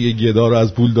راست میگه، گدا رو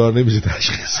از پول دار نمیشه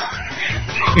تشخیص.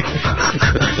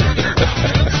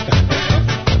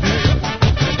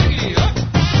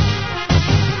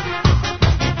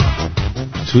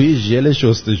 توی ژل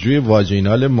شستشوی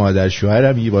واژینال مادر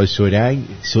شوهرم یه با سرنگ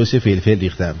سس فلفل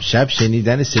ریختم. شب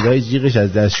شنیدن صدای جیغش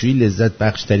از دستشویی لذت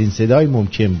بخش ترین صدای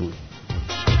ممکن بود.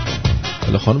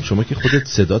 حالا خانم شما که خودت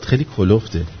صدات خیلی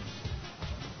کلفته،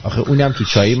 آخه اونم تو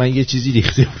چایی من یه چیزی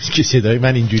ریخته بود که صدای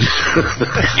من اینجوری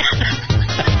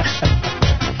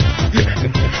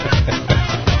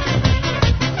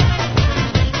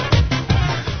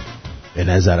به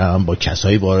نظرم با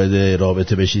کسایی وارد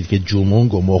رابطه بشید که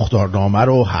جمونگ و مختارنامه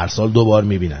رو هر سال 2 بار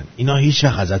میبینن. اینا هیچ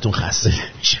وقت ازتون خسته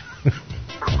نمیشه.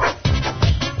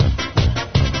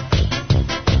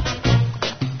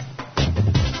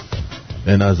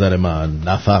 به نظر من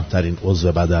نفهمترین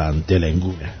عضو بدن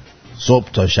دلنگونه.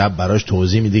 صبح تا شب براش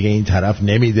توضیح میده که این طرف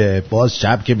نمیده، باز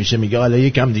شب که میشه میگه حالا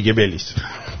یکم دیگه بلیس.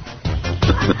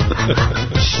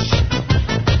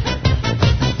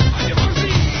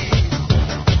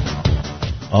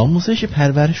 آموزش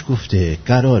پرورش گفته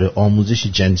قرار آموزش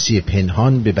جنسی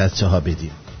پنهان به بچه ها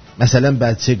بدیم. مثلا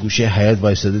بچه گوشه حیاط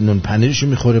وایساده نون پنیرشو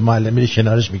میخوره، معلم میره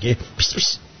کنارش میگه پیس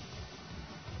پیس.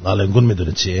 لالنگون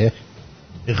میدونه چیه؟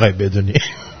 میخوای بدونی؟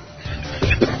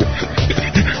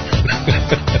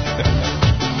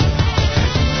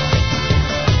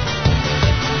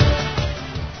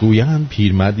 گویان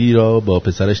پیرمردی را با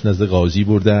پسرش نزد قاضی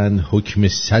بردن، حکم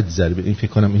 100 ضربه. این فکر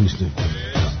کنم این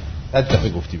 100 دفعه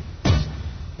گفتیم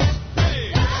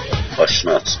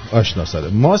آشناس.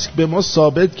 ماسک به ما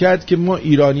ثابت کرد که ما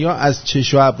ایرانی‌ها از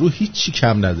چش و ابرو هیچی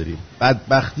کم نداریم.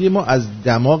 بدبختی ما از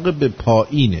دماغ به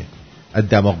پایینه، از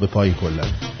دماغ به پایین کلا.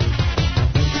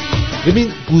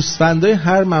 ببین گوسفندای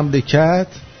هر مملکت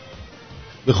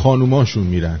به خانوماشون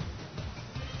میرن.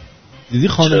 دیدی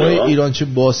خانومای ایران چه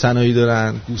باسنایی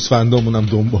دارن؟ گوسفندامون هم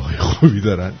دنبای خوبی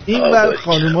دارن. این ور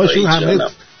خانوماشون همه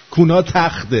کونا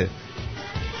تخته.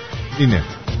 اینه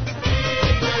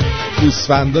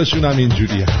گوسفنداشون هم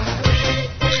اینجوریه.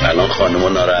 الان خانوما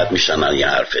ناراحت میشن این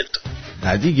حرفت.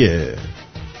 نه دیگه،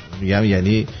 میگم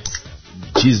یعنی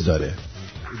چیز داره،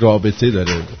 رابطه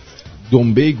داره.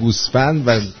 دنبه گوسفند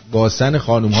و باسن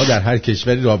خانوم ها در هر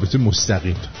کشوری رابطه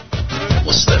مستقیم.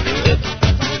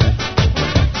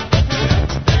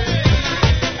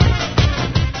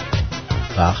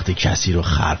 وقتی کسی رو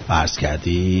خر فرض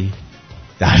کردی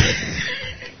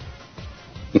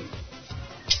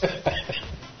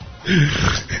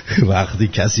وقتی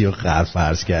کسی رو خر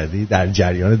فرض کردی در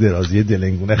جریان درازی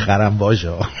دلنگونه خرم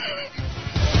باشه.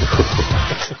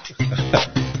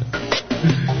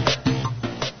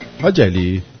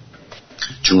 حاجلی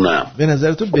جونم، به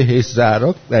نظر تو بهشت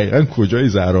زهرا دقیقا کجای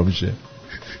زهرا میشه؟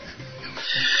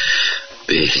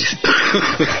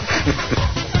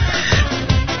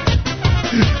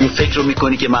 این فکر رو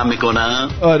میکنی که من میکنم؟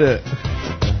 آره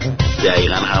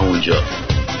دقیقا همونجا.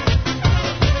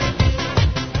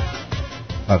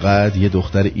 فقط یه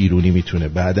دختر ایرانی میتونه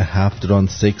بعد 7 راند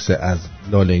سکس از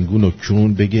لالنگون و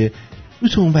کون بگه رو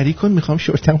تو اونوری کن میخوام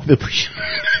شورتمو بپوشم.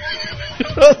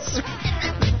 راست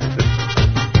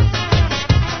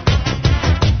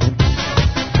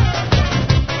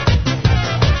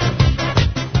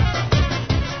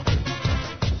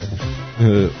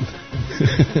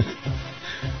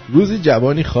روزی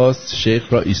جوانی خواست شیخ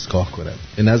را ایستگاه کند.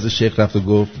 به نزد شیخ رفت و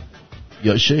گفت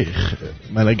یا شیخ،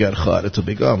 من اگر خواهرتو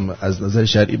بگم از نظر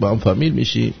شرعی با هم فامیل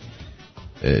میشی؟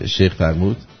 شیخ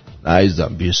فرمود نه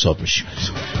عزیزم، بی حساب میشیم.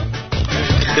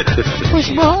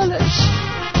 خوشبالش.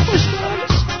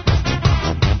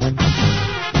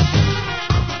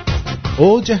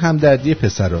 اوج همدردی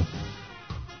پسرا.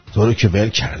 تو رو که ول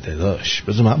کرده داشت،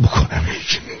 بذار من بکنم.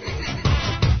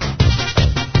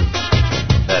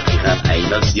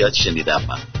 اینا زیاد شنیدم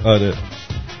من. آره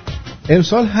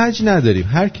امسال حج نداریم،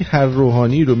 هر کی هر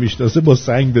روحانی رو میشناسه با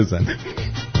سنگ بزنه.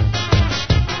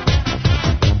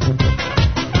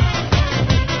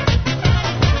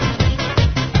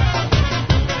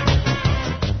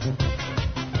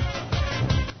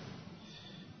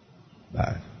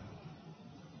 بله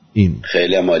این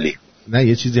خیلی عالی. نه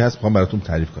یه چیزی هست میخوام براتون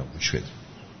تعریف کنم، گوش بدید.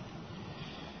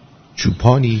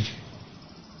 چوپانی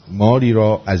ماری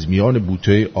را از میان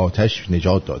بوته آتش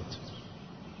نجات داد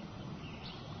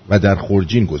و در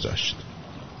خورجین گذاشت.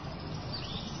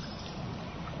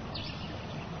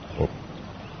 خب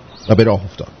و به راه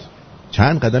افتاد.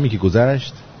 چند قدمی که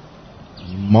گذشت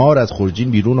مار از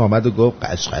خورجین بیرون آمد و گفت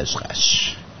قش قش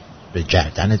قش، به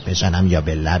گردنت بزنم یا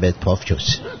به لبت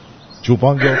پافیوس.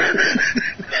 چوپان گفت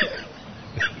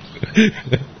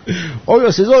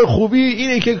آیا سزای خوبی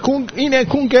اینه که اینه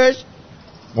کونکش؟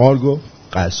 مار گفت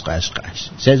قش قش قش،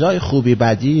 سزای خوبی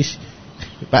بعدیش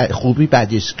خوبی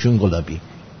بعدیش کون گلابی.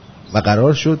 و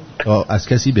قرار شد تا از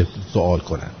کسی به سوال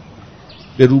کنن.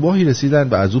 به روباهی رسیدن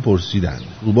و از او پرسیدن.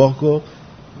 روباه گفت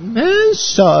من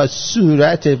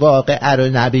صورت واقعه رو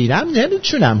نبینم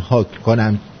نمیتونم حکم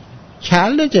کنم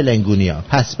کل جلنگونیا.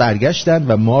 پس برگشتن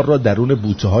و مار را درون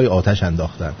بوته های آتش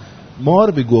انداختن.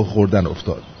 مار به گوه خوردن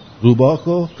افتاد. روباه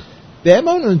گفت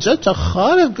بمون اونجا تا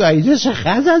خار گایدش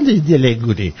خزنده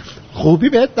جلنگونی، خوبی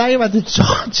بهت نیومده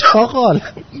چاقال.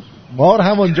 مار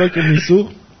همونجا که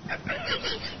میسوخت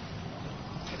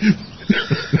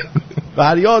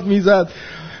فریاد میزد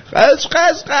قش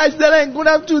قش قش،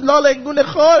 دلنگونم تو لالنگون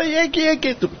خار،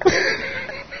 یکی تو.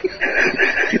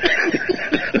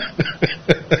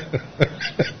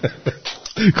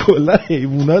 کلا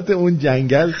حیوانات اون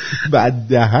جنگل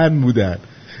بددهن بودن.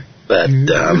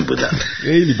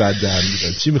 خیلی بددهن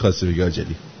بودن. چی میخواسته بگی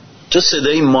آجلی؟ تو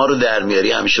صدای ما رو در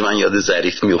میاری همیشه من یاد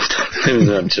ظریف میافتم،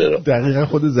 نمیدونم چرا. دقیقا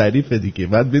خود ظریفه دیگه،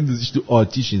 بعد بندازیش تو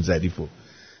آتیش این ظریفو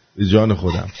به جان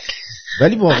خودم.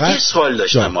 ولی واقعا سوال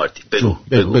داشتم مارتی. بگو.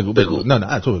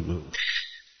 نه تو بگو.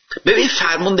 ببین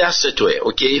فرمون دست توه،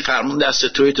 اوکی؟ فرمون دست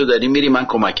توه، تو داری میری، من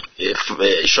کمک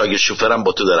شاگرد شوفرم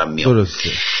با تو دارم میام. درسته.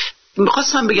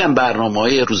 میخواستم بگم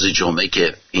برنامه‌های روز جمعه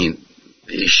که این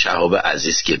شهاب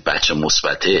عزیز که بچه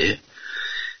مثبته،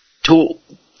 تو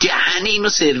دهنه اینو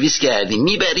سرویس کردی،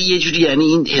 میبری یه جوری، یعنی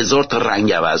این 1000 تا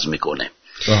رنگ عوض میکنه.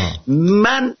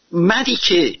 منی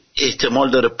که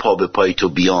احتمال داره پا به پای تو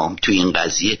بیام تو این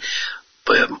قضیه،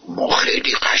 ما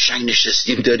خیلی قشنگ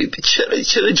نشستیم داریم،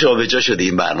 چرا جابجا شده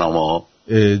این برنامه؟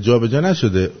 جابجا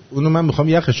نشده، اونو من میخوام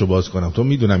یخشو باز کنم. تو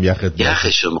میدونم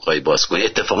یخشو میخوای باز کنی،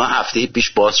 اتفاقا هفته پیش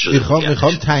باز شده.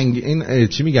 میخوام تنگ این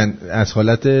چی میگن از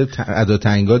حالت ادا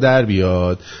تنگا در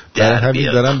بیاد، برای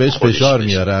همین دارم بهش فشار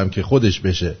میارم که خودش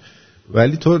بشه.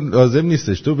 ولی تو لازم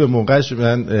نیستش، تو به موقعش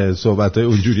من صحبتای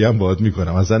اونجوری هم باهات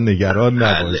میکنم، اصلا نگران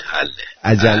نباش.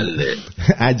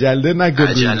 عجله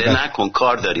نکن،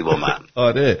 کار داری با من.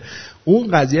 آره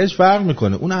اون قضیهش فرق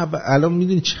میکنه. اون الان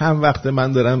میدونی چند وقت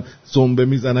من دارم زنبه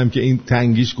میزنم که این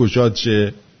تنگیش گشاد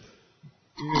شه.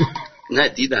 نه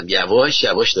دیدم یواش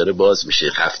یواش داره باز میشه.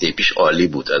 هفته پیش عالی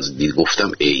بود، از دید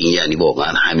گفتم این یعنی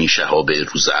واقعا همین شهاب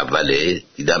روز اوله.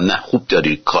 دیدم نه خوب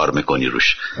داری کار میکنی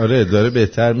روش. آره داره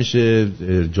بهتر میشه،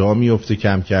 جا میفته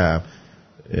کم کم،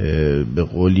 به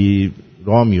قولی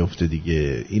راه میفته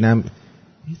دیگه. اینم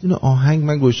میدونه آهنگ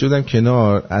من گوش دادم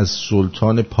کنار از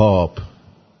سلطان پاپ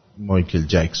مایکل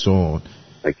جکسون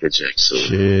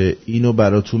که اینو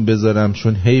براتون بذارم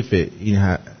چون حیفه.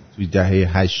 این توی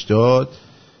دهه 80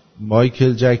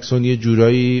 مایکل جکسون یه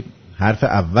جورایی حرف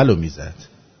اولو میزد.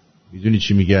 میدونی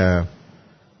چی میگم؟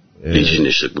 بیجی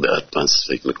نشه بوده حتما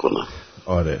فکر میکنم.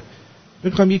 آره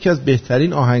میخوام یکی از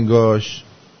بهترین آهنگاش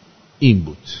این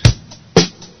بود.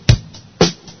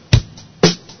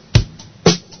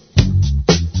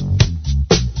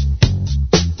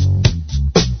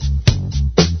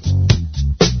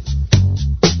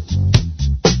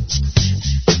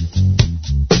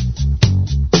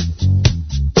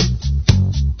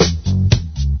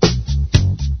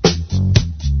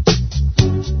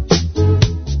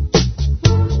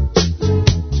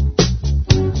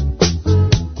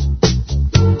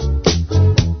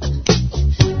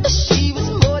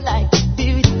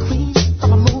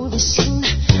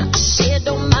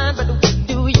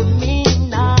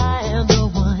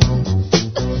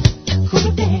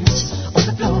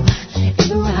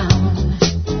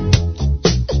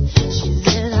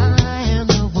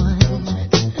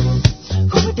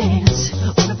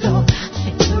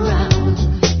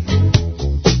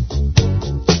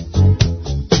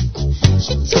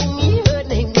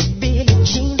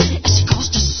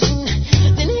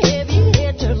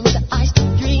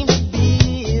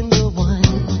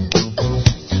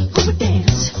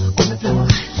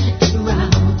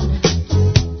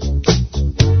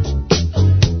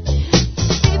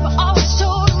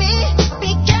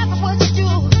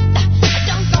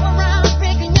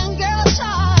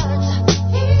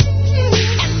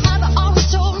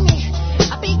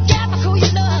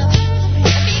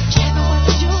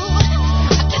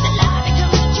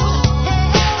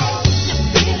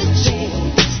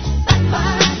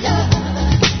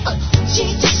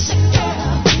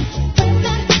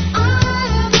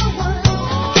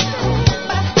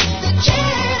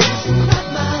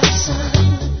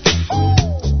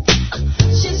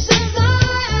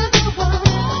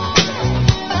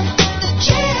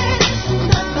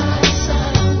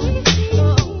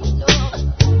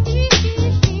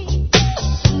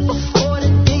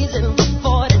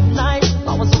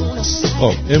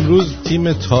 خب امروز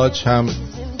تیم تاج هم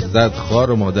زد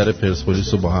خار و مادر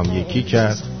پرسپولیس رو با هم یکی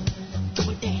کرد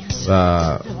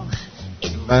و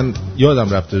من یادم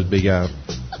رفته بگم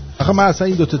آخه من اصلا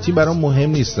این دوتا تیم برام مهم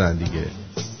نیستن دیگه،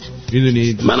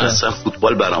 میدونید من اصلا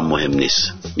فوتبال برام مهم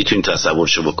نیست. میتونی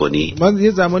تصورشو بکنی؟ من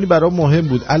یه زمانی برام مهم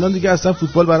بود، الان دیگه اصلا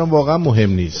فوتبال برام واقعا مهم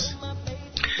نیست.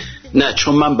 نه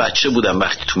چون من بچه بودم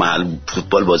وقتی تو محل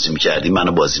فوتبال بازی میکردیم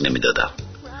منو بازی نمیدادم.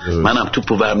 منم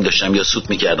توپو برمی داشتم یا سوت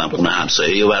میکردم خونه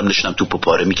همسایه یا برمی داشتم توپو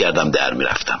پاره میکردم در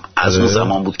میرفتم. از اون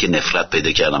زمان بود که نفرت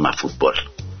پیدا کردم از فوتبال.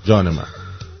 جان من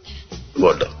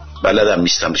والا بلدم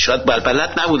نیستم، شاید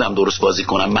بلد نبودم درست بازی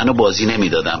کنم، منو بازی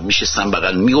نمیدادم، میشستم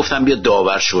بغل میگفتم بیا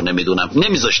داور شو، نمیدونم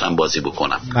نمیذاشتم بازی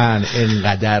بکنم. من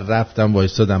انقدر رفتم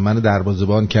وایستادم منو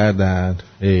دروازه‌بان کردن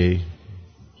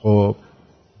خب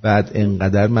بعد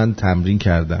انقدر من تمرین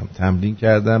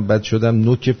کردم بعد شدم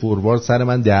نوک فوروار سر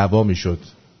من دعوا میشد.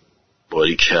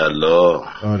 باریکلا.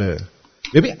 آره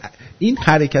ببین این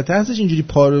حرکت هستش اینجوری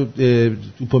پا رو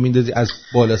توپو میندازی از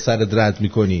بالا سرت رد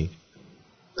میکنی.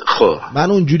 خب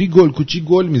من اونجوری گل کوچی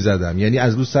گل میزدم، یعنی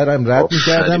از رو سرم رد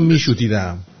میکردم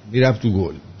میشوتیدم میرفت تو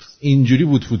گل. اینجوری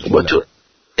بود فوتبال. با تو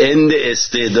اند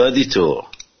استعدادی تو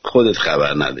خودت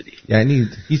خبر نداری. یعنی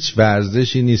هیچ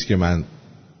ورزشی نیست که من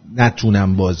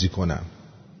نتونم بازی کنم،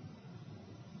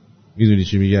 میدونی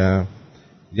چی میگم؟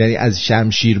 یعنی از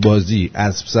شمشیر بازی،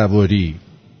 اسب سواری،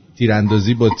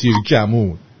 تیراندازی با تیر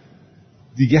کمون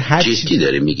دیگه هر چی. جدی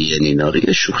داری میگی؟ یعنی اینا رو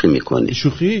یه شوخی میکنی؟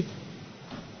 شوخی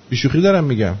دارم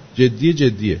میگم،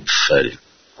 جدیه.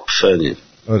 فرین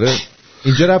آره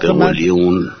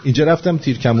اینجا رفتم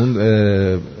تیر کمون،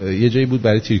 یه جایی بود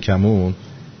برای تیر کمون،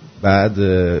 بعد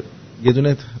یه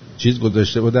دونه چیز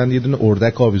گذاشته بودن، یه دونه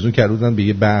اردک آویزون کرده بودن به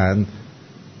یه بند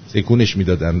سکونش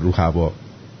میدادن رو هوا،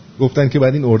 گفتن که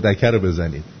بعد این اردکه رو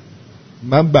بزنید.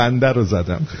 من بنده رو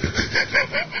زدم.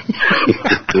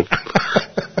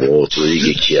 تو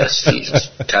دیگه کی هستی؟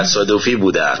 تصادفی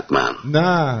بوده حتما.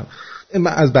 نه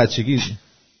من از بچگی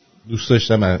دوست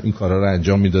داشتم این کارا رو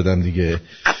انجام میدادم دیگه.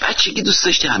 بچگی دوست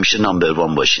داشتی همیشه نامبر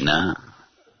وان باشی نه؟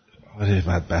 آره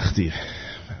بدبختی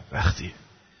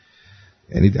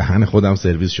یعنی دهن خودم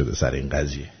سرویس شده سر این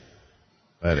قضیه.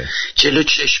 آره جلو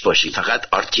چش باشی، فقط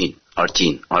آرتین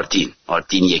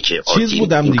یکی چیز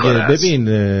بودم دیگه. ببین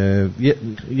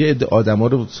یه عده آدما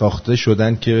رو ساخته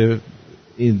شدن که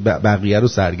این بقیه رو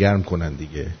سرگرم کنن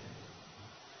دیگه.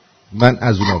 من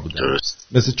از اونا بودم. درست.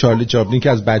 مثل چارلی چاپلین که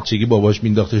از بچگی باباش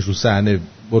مینداختش رو صحنه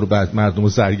برو بعد مردم رو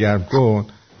سرگرم کن،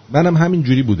 منم همین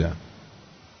جوری بودم.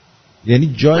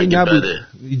 یعنی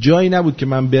جایی نبود که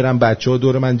من برم بچه‌ها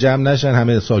دور من جمع نشن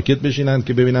همه ساکت بشینن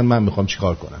که ببینن من میخوام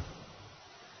چیکار کنم.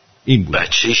 این بود.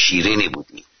 بچه شیرینی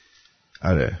بودی.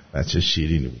 آره بچه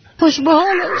شیرینی بود. خوش به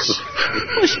حالش.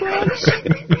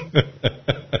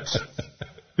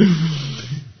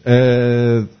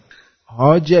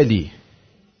 حاجلی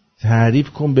تعریف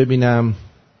کن ببینم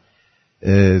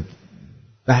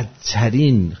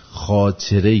بدترین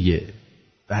خاطره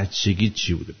بچگی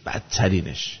چی بوده؟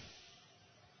 بدترینش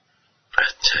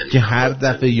که هر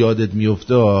دفعه یادت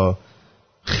میفته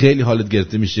خیلی حالت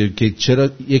گرفته میشه که چرا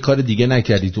یه کار دیگه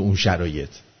نکردی تو اون شرایط.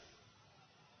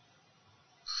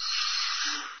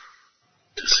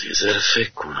 یه ذره فکر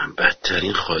کنم.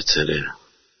 بدترین خاطره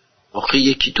آخه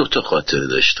یکی دوتا خاطره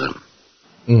داشتم.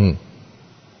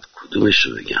 کدومش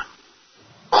رو بگم؟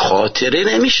 خاطره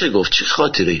نمیشه گفت. چی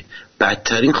خاطره؟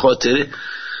 بدترین خاطره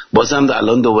بازم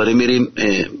الان دوباره میریم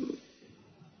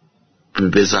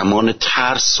به زمان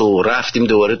ترس و رفتیم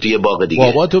دوباره توی باغ دیگه.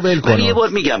 باباتو ول کن. یه بار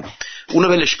میگم اونو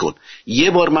ولش کن.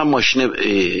 یه بار من ماشین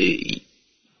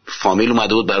فامیل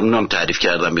اومده بود برامون تعریف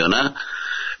کردم یا نه،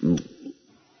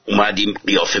 اومدیم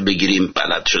قیافه بگیریم،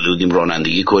 بلد شده بودیم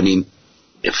رانندگی کنیم،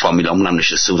 فامیلامون هم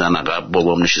نشسته بودن عقب،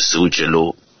 بابام نشسته بود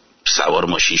جلو، سوار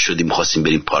ماشین شدیم خواستیم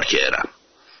بریم پارک ارم.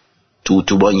 تو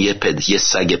اتوبان یه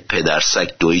سگ پدر سگ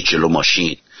دوید جلو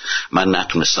ماشین، من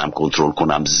نتونستم کنترل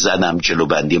کنم، زدم جلو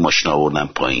بندی ماشین آوردم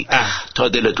پایین. تا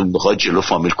دلتون بخواد جلو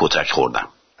فامیل کتک خوردم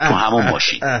تو همون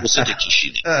ماشین. وسط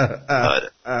کشیدیم.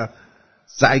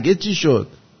 سگه چی شد؟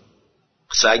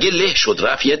 سگه له شد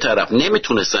رفت یه طرف.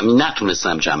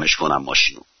 نتونستم جمعش کنم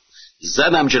ماشینو.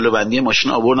 زدم جلو بندی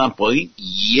ماشین آوردم پایین.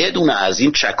 یه دونه از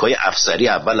این چکای افسری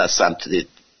اول از سمت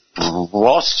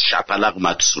راست شپلق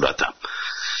اومد تو صورتم.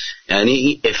 یعنی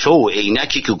این افه و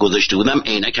عینکی که گذاشته بودم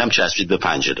عینک هم چسبید به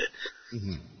پنجره.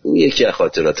 یکی از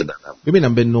خاطرات بدم.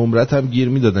 ببینم به نمرت هم گیر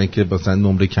میدادن که مثلا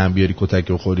نمره کم بیاری کتک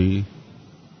رو خوری؟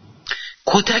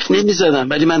 کتک نمیزدن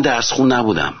ولی من درس خون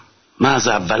نبودم. من از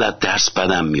اول از درس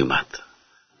بدم میومد.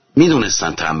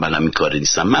 میدونستن تنبلم این کاری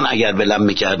نیستم. من اگر ولم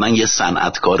میکردن یه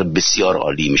صنعتکار بسیار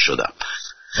عالی میشدم.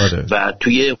 آره. و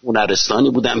توی هنرستانی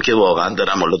بودم که واقعا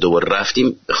دارم، حالا دوباره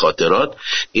رفتیم به خاطرات.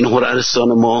 این هنرستان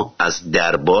ما از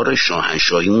دربار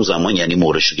شاهنشاهی اون زمان، یعنی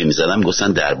مورشی که میزدم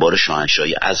گفتن دربار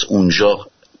شاهنشاهی، از اونجا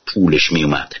پولش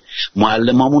میومد.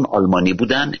 معلمامون آلمانی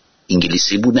بودن،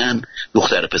 انگلیسی بودن،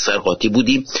 دختر پسر قاطی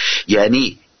بودیم.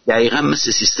 یعنی دقیقا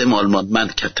مثل سیستم آلمان. من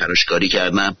تراشکاری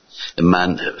کردم،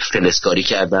 من فلزکاری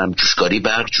کردم، جوشکاری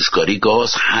برق، جوشکاری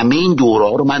گاز، همه این دوره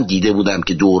ها رو من دیده بودم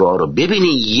که دوره ها رو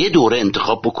ببینی، یه دوره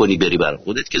انتخاب بکنی بری برای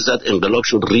خودت، که زد انقلاب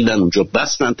شد، ریدن اونجا،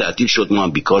 بستن، تعطیل شد، ما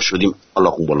هم بیکار شدیم،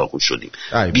 آلاخون بالاخون شدیم،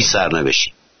 بی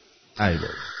سرنوشت.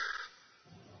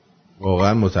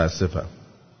 واقعا متاسفم.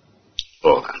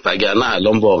 وگرنه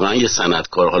الان واقعا یه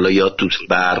صنعتکار، حالا یا تو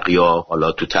برق یا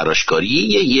حالا تو تراشکاری،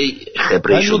 یه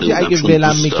خبره شده بودم. اگه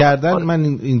ولم میکردن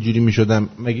من اینجوری میشدم.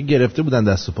 مگه گرفته بودن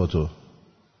دست و پاتو؟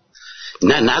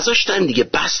 نه نذاشتن دیگه،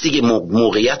 بس دیگه،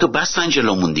 موقعیت رو بستن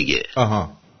جلومون دیگه.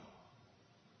 آها،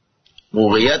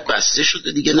 موقعیت بسته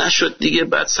شده دیگه، نشد دیگه.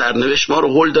 بعد سرنوشت ما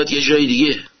رو هل داد یه جای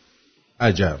دیگه.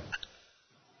 عجب.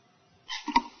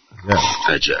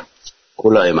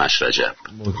 کلاه مشرجب.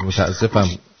 متاسفم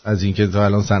از اینکه تا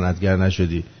الان صنعتگر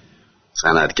نشدی.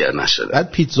 صنعتگر نشده.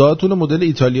 بعد پیتزاهاتون مدل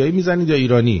ایتالیایی میزنید یا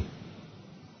ایرانی؟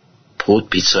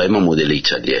 پیتزای ما مدل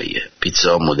ایتالیاییه.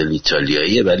 پیتزا مدل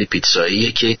ایتالیاییه، ولی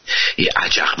پیتزاییه که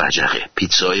عجق بجقه.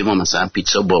 پیتزای ما مثلا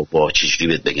پیتزا با چجوری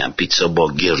بهت بگم، پیتزا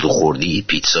با گردو خوردی،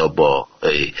 پیتزا با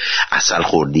عسل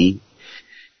خوردی.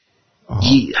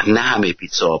 نه همه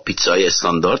پیتزای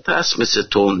استاندارد هست، مثل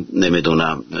تو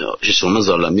نمیدونم شما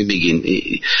زالامی بگین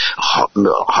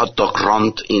هات داگ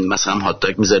راند، این مثلا هات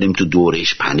داگ میذاریم تو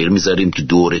دورش، پنیر میذاریم تو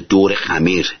دور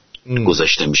خمیر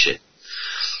گذاشته میشه.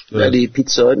 ولی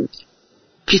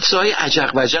پیتزای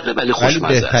عجق وجقه، ولی خوشمزه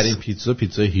است. بهترین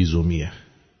پیتزای هیزومیه.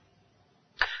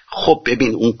 خب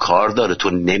ببین اون کار داره،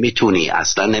 تو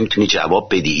اصلا نمیتونی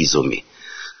جواب بدی هیزومی.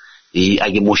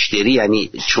 اگه مشتری، یعنی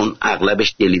چون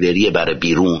اغلبش دلیوریه برای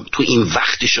بیرون، تو این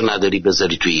وقتشو نداری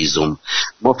بذاری تو ایزوم.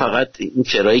 ما فقط این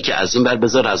فرایی که از این بر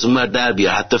بذار از اون بر در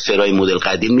بیار. حتی فرای مدل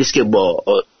قدیم نیست که با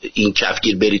این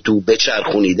کفگیر بری تو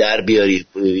بچرخونی در بیاری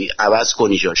عوض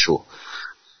کنی جاشو.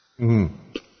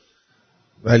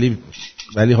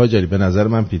 ولی حاجری به نظر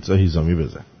من پیتزا هیزومی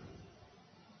بزن.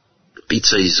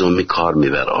 پیتزا هیزومی کار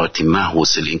میبره آرتی. من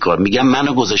حوصله این کار، میگم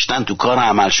منو گذاشتن تو کار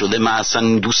عمل شده، من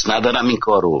اصلا دوست ندارم این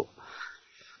کارو.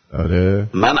 آره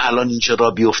من الان اینجا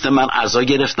را بیفته، من عزا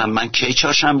گرفتم، من کی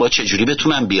چهارشنبه چجوری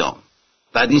بتونم بیام؟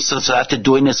 بعد این ساعت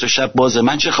 2:00 شب بازه،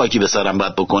 من چه خاکی به سرم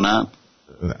باید بکنم؟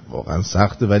 نه واقعا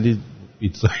سخته، ولی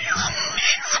پیتزا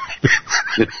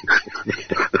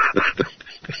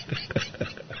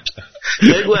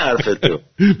بگو حرفتو.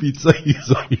 پیتزا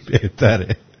هیزومی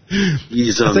بهتره.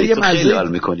 هیزومی تو خیلی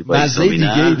حال میکنی با هیزومی. مزه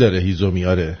دیگه ای داره هیزومی.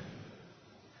 آره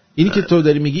اینی که تو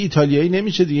داری میگی ایتالیایی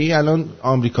نمیشه دیگه، این الان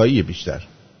آمریکاییه بیشتر.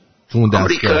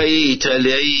 آمریکایی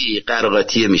ایتالیایی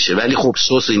قرقاتیه میشه. ولی خب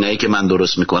سس اینایی که من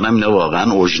درست میکنم اینا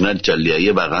واقعا اورجینال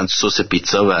ایتالیاییه. واقعا سس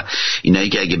پیتزا و اینایی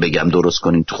که اگه بگم درست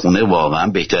کنین تو خونه واقعا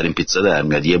بهترین پیتزا در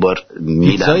میاد. یه بار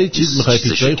میدم پیتزای چیز میخوای،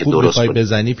 پیتزای خوب میخوای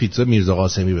بزنی، پیتزا میرزا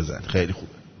قاسمی بزن، خیلی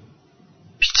خوبه.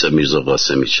 پیتزا میرزا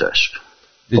قاسمی چشم.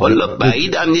 والا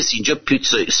بعید هم نیست، اینجا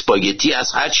پیتزا اسپاگتی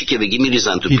از هر چی که بگی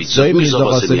میریزن تو پیتزا. پیتزای میرزا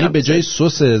قاسمی به جای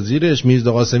سس زیرش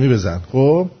میرزا قاسمی بزن.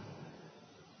 خب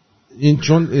این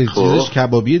چون چیزش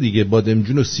کبابیه دیگه،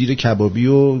 بادمجون و سیر کبابی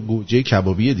و گوجه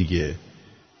کبابیه دیگه.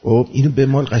 خب اینو به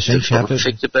مال قشنگ کف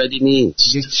فکر بدی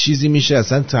نیست. یک چیزی میشه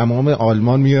اصلا تمام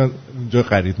آلمان میان اونجا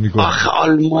خرید میکنن. آخه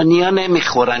آلمانیا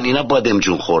نمیخورن اینا،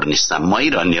 بادمجون خور نیستن. ما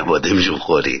ایرانیا بادمجون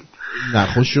خوریم.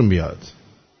 نه خوششون میاد.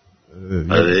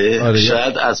 آره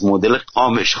شاید از مدل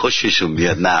قامش خوششون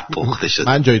بیاد. نه پخته شده.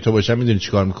 من جای تو باشم میدونی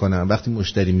چیکار میکنم؟ وقتی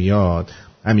مشتری میاد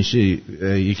همیشه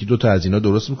یکی دو تا از اینا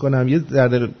درست میکنم، یه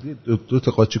دو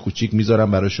تا قاچ کوچیک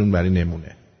میذارم براشون برای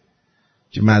نمونه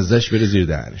که مزهش بره زیر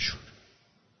دهنشون.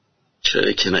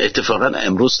 چرا که نه. اتفاقا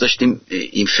امروز داشتیم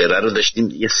این فره رو داشتیم،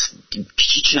 یه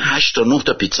 8 تا 9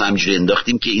 تا پیتزا همجوری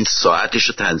انداختیم که این ساعتش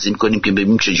رو تنظیم کنیم که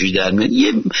ببینیم چجوری در میاد.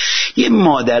 یه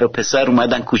مادر و پسر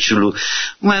اومدن کوچولو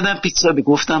اومدن پیتزا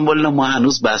گفتم والا ما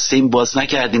هنوز بسته این باز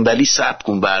نکردیم، ولی صبر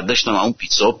کن. برداشتم اون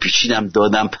پیتزا پیچیدم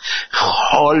دادم،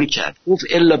 حال کرد. گفت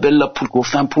الا بلا پول.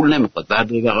 گفتم پول نمیخواد، بعد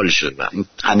به حالش شد.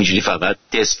 همینجوری فقط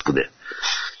تست بوده.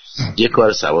 یه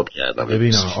کار ثواب کردم.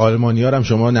 ببین آلمانی‌ها هم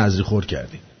شما نظری خور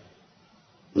کردین.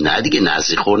 نه دیگه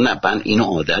نزدیک خور نه، من اینو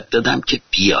عادت دادم که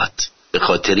بیاد، به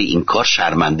خاطر این کار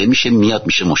شرمنده میشه، میاد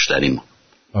میشه مشتریمون.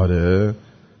 آره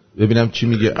ببینم چی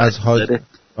میگه. از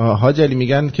حاج علی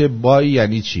میگن که بای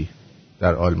یعنی چی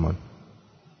در آلمان؟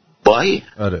 بای؟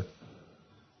 آره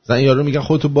زن یارو میگن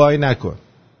خودتو بای نکن.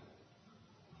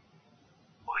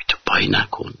 خودتو بای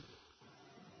نکن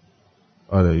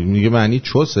آره میگه معنی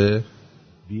چوسه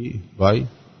بای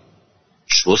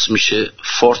چوس میشه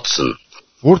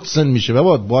فورتسن میشه.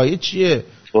 بابا بای چیه؟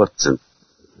 فورتسن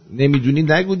نمیدونی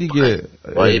نگو دیگه.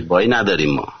 بای نداریم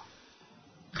ما.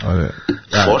 آره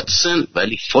فورتسن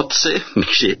ولی فوتسه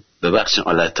میشه. ببخشید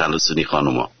آلت تلاسونی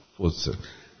خانوما. فوتسن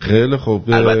خیلی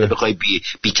خوب. البته بخوای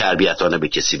بی تربیتانه به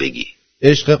کسی بگی.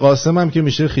 عشق قاسم هم که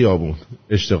میشه خیابون.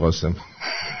 عشق قاسم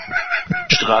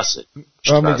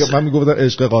من میگفتم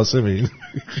عشق قاسم. این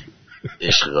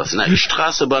عشق قاسم نه عشق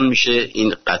قاسم میشه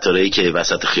این قطارهایی که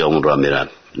وسط خیابون راه میرن،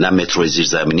 نه مترو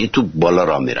زیرزمینی، تو بالا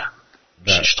راه میرن.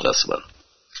 عشق قاسم.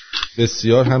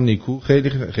 بسیار هم نیکو. خیلی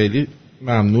خیلی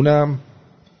ممنونم.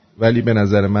 ولی به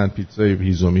نظر من پیتزای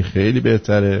هیزومی خیلی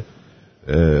بهتره.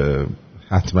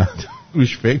 حتما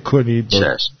روش فکر کنید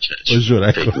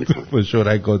با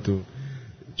شرکاتون،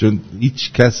 چون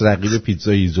هیچ کس رقیب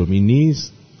پیتزای هیزومی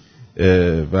نیست.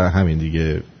 و همین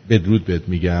دیگه بدرود بهت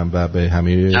میگم و به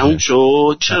همه. تموم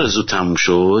شد؟ چرا زود تموم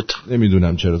شد؟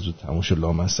 نمیدونم چرا زود تموم شد.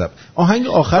 لامصب. آهنگ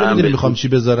آخر میدونی میخوام چی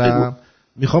بذارم؟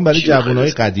 میخوام برای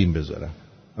جوانای قدیم بذارم.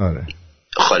 آره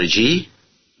خارجی؟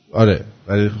 آره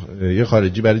برای یه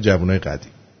خارجی برای جوانای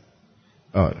قدیم.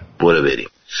 آره برو بریم.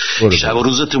 شب و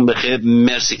روزتون بخیر.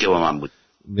 مرسی که با من بود.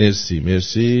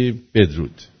 مرسی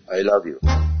بدرود. I love you.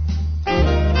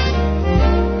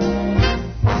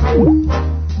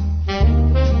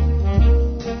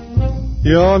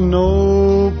 You're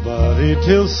nobody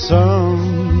till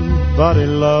somebody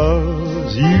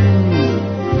loves you.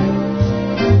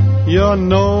 You're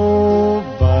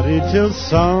nobody till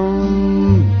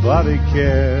somebody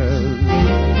cares.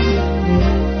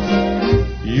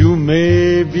 You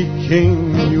may be king,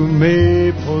 you may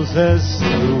possess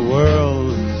the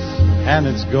world and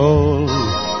its gold,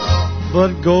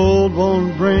 but gold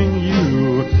won't bring you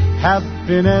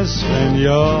happiness when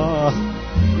you're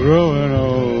growing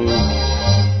old.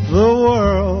 The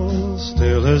world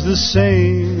still is the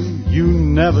same, you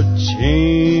never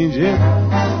change it.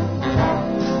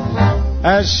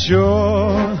 As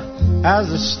sure as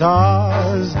the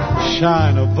stars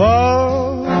shine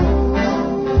above,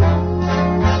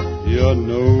 you're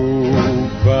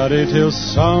nobody till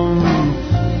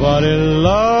somebody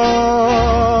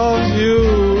loves you.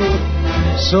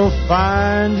 So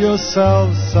find yourself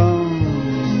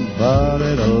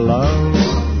somebody to love.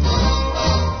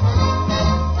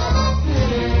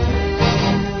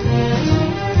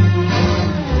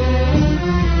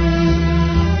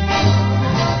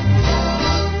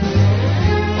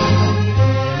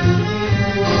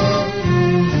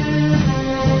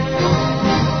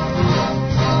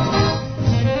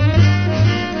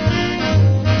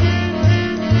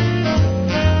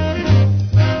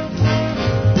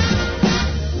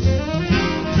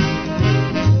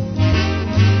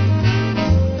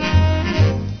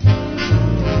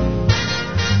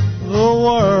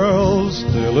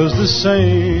 Is the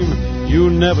same, you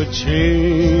never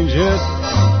change it.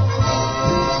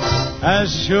 As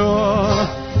sure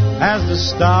as the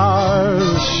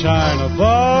stars shine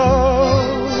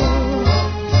above,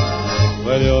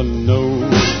 well, you're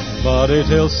nobody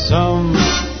till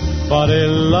somebody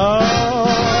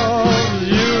loves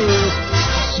you.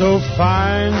 So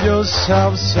find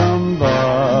yourself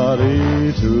somebody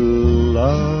to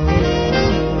love.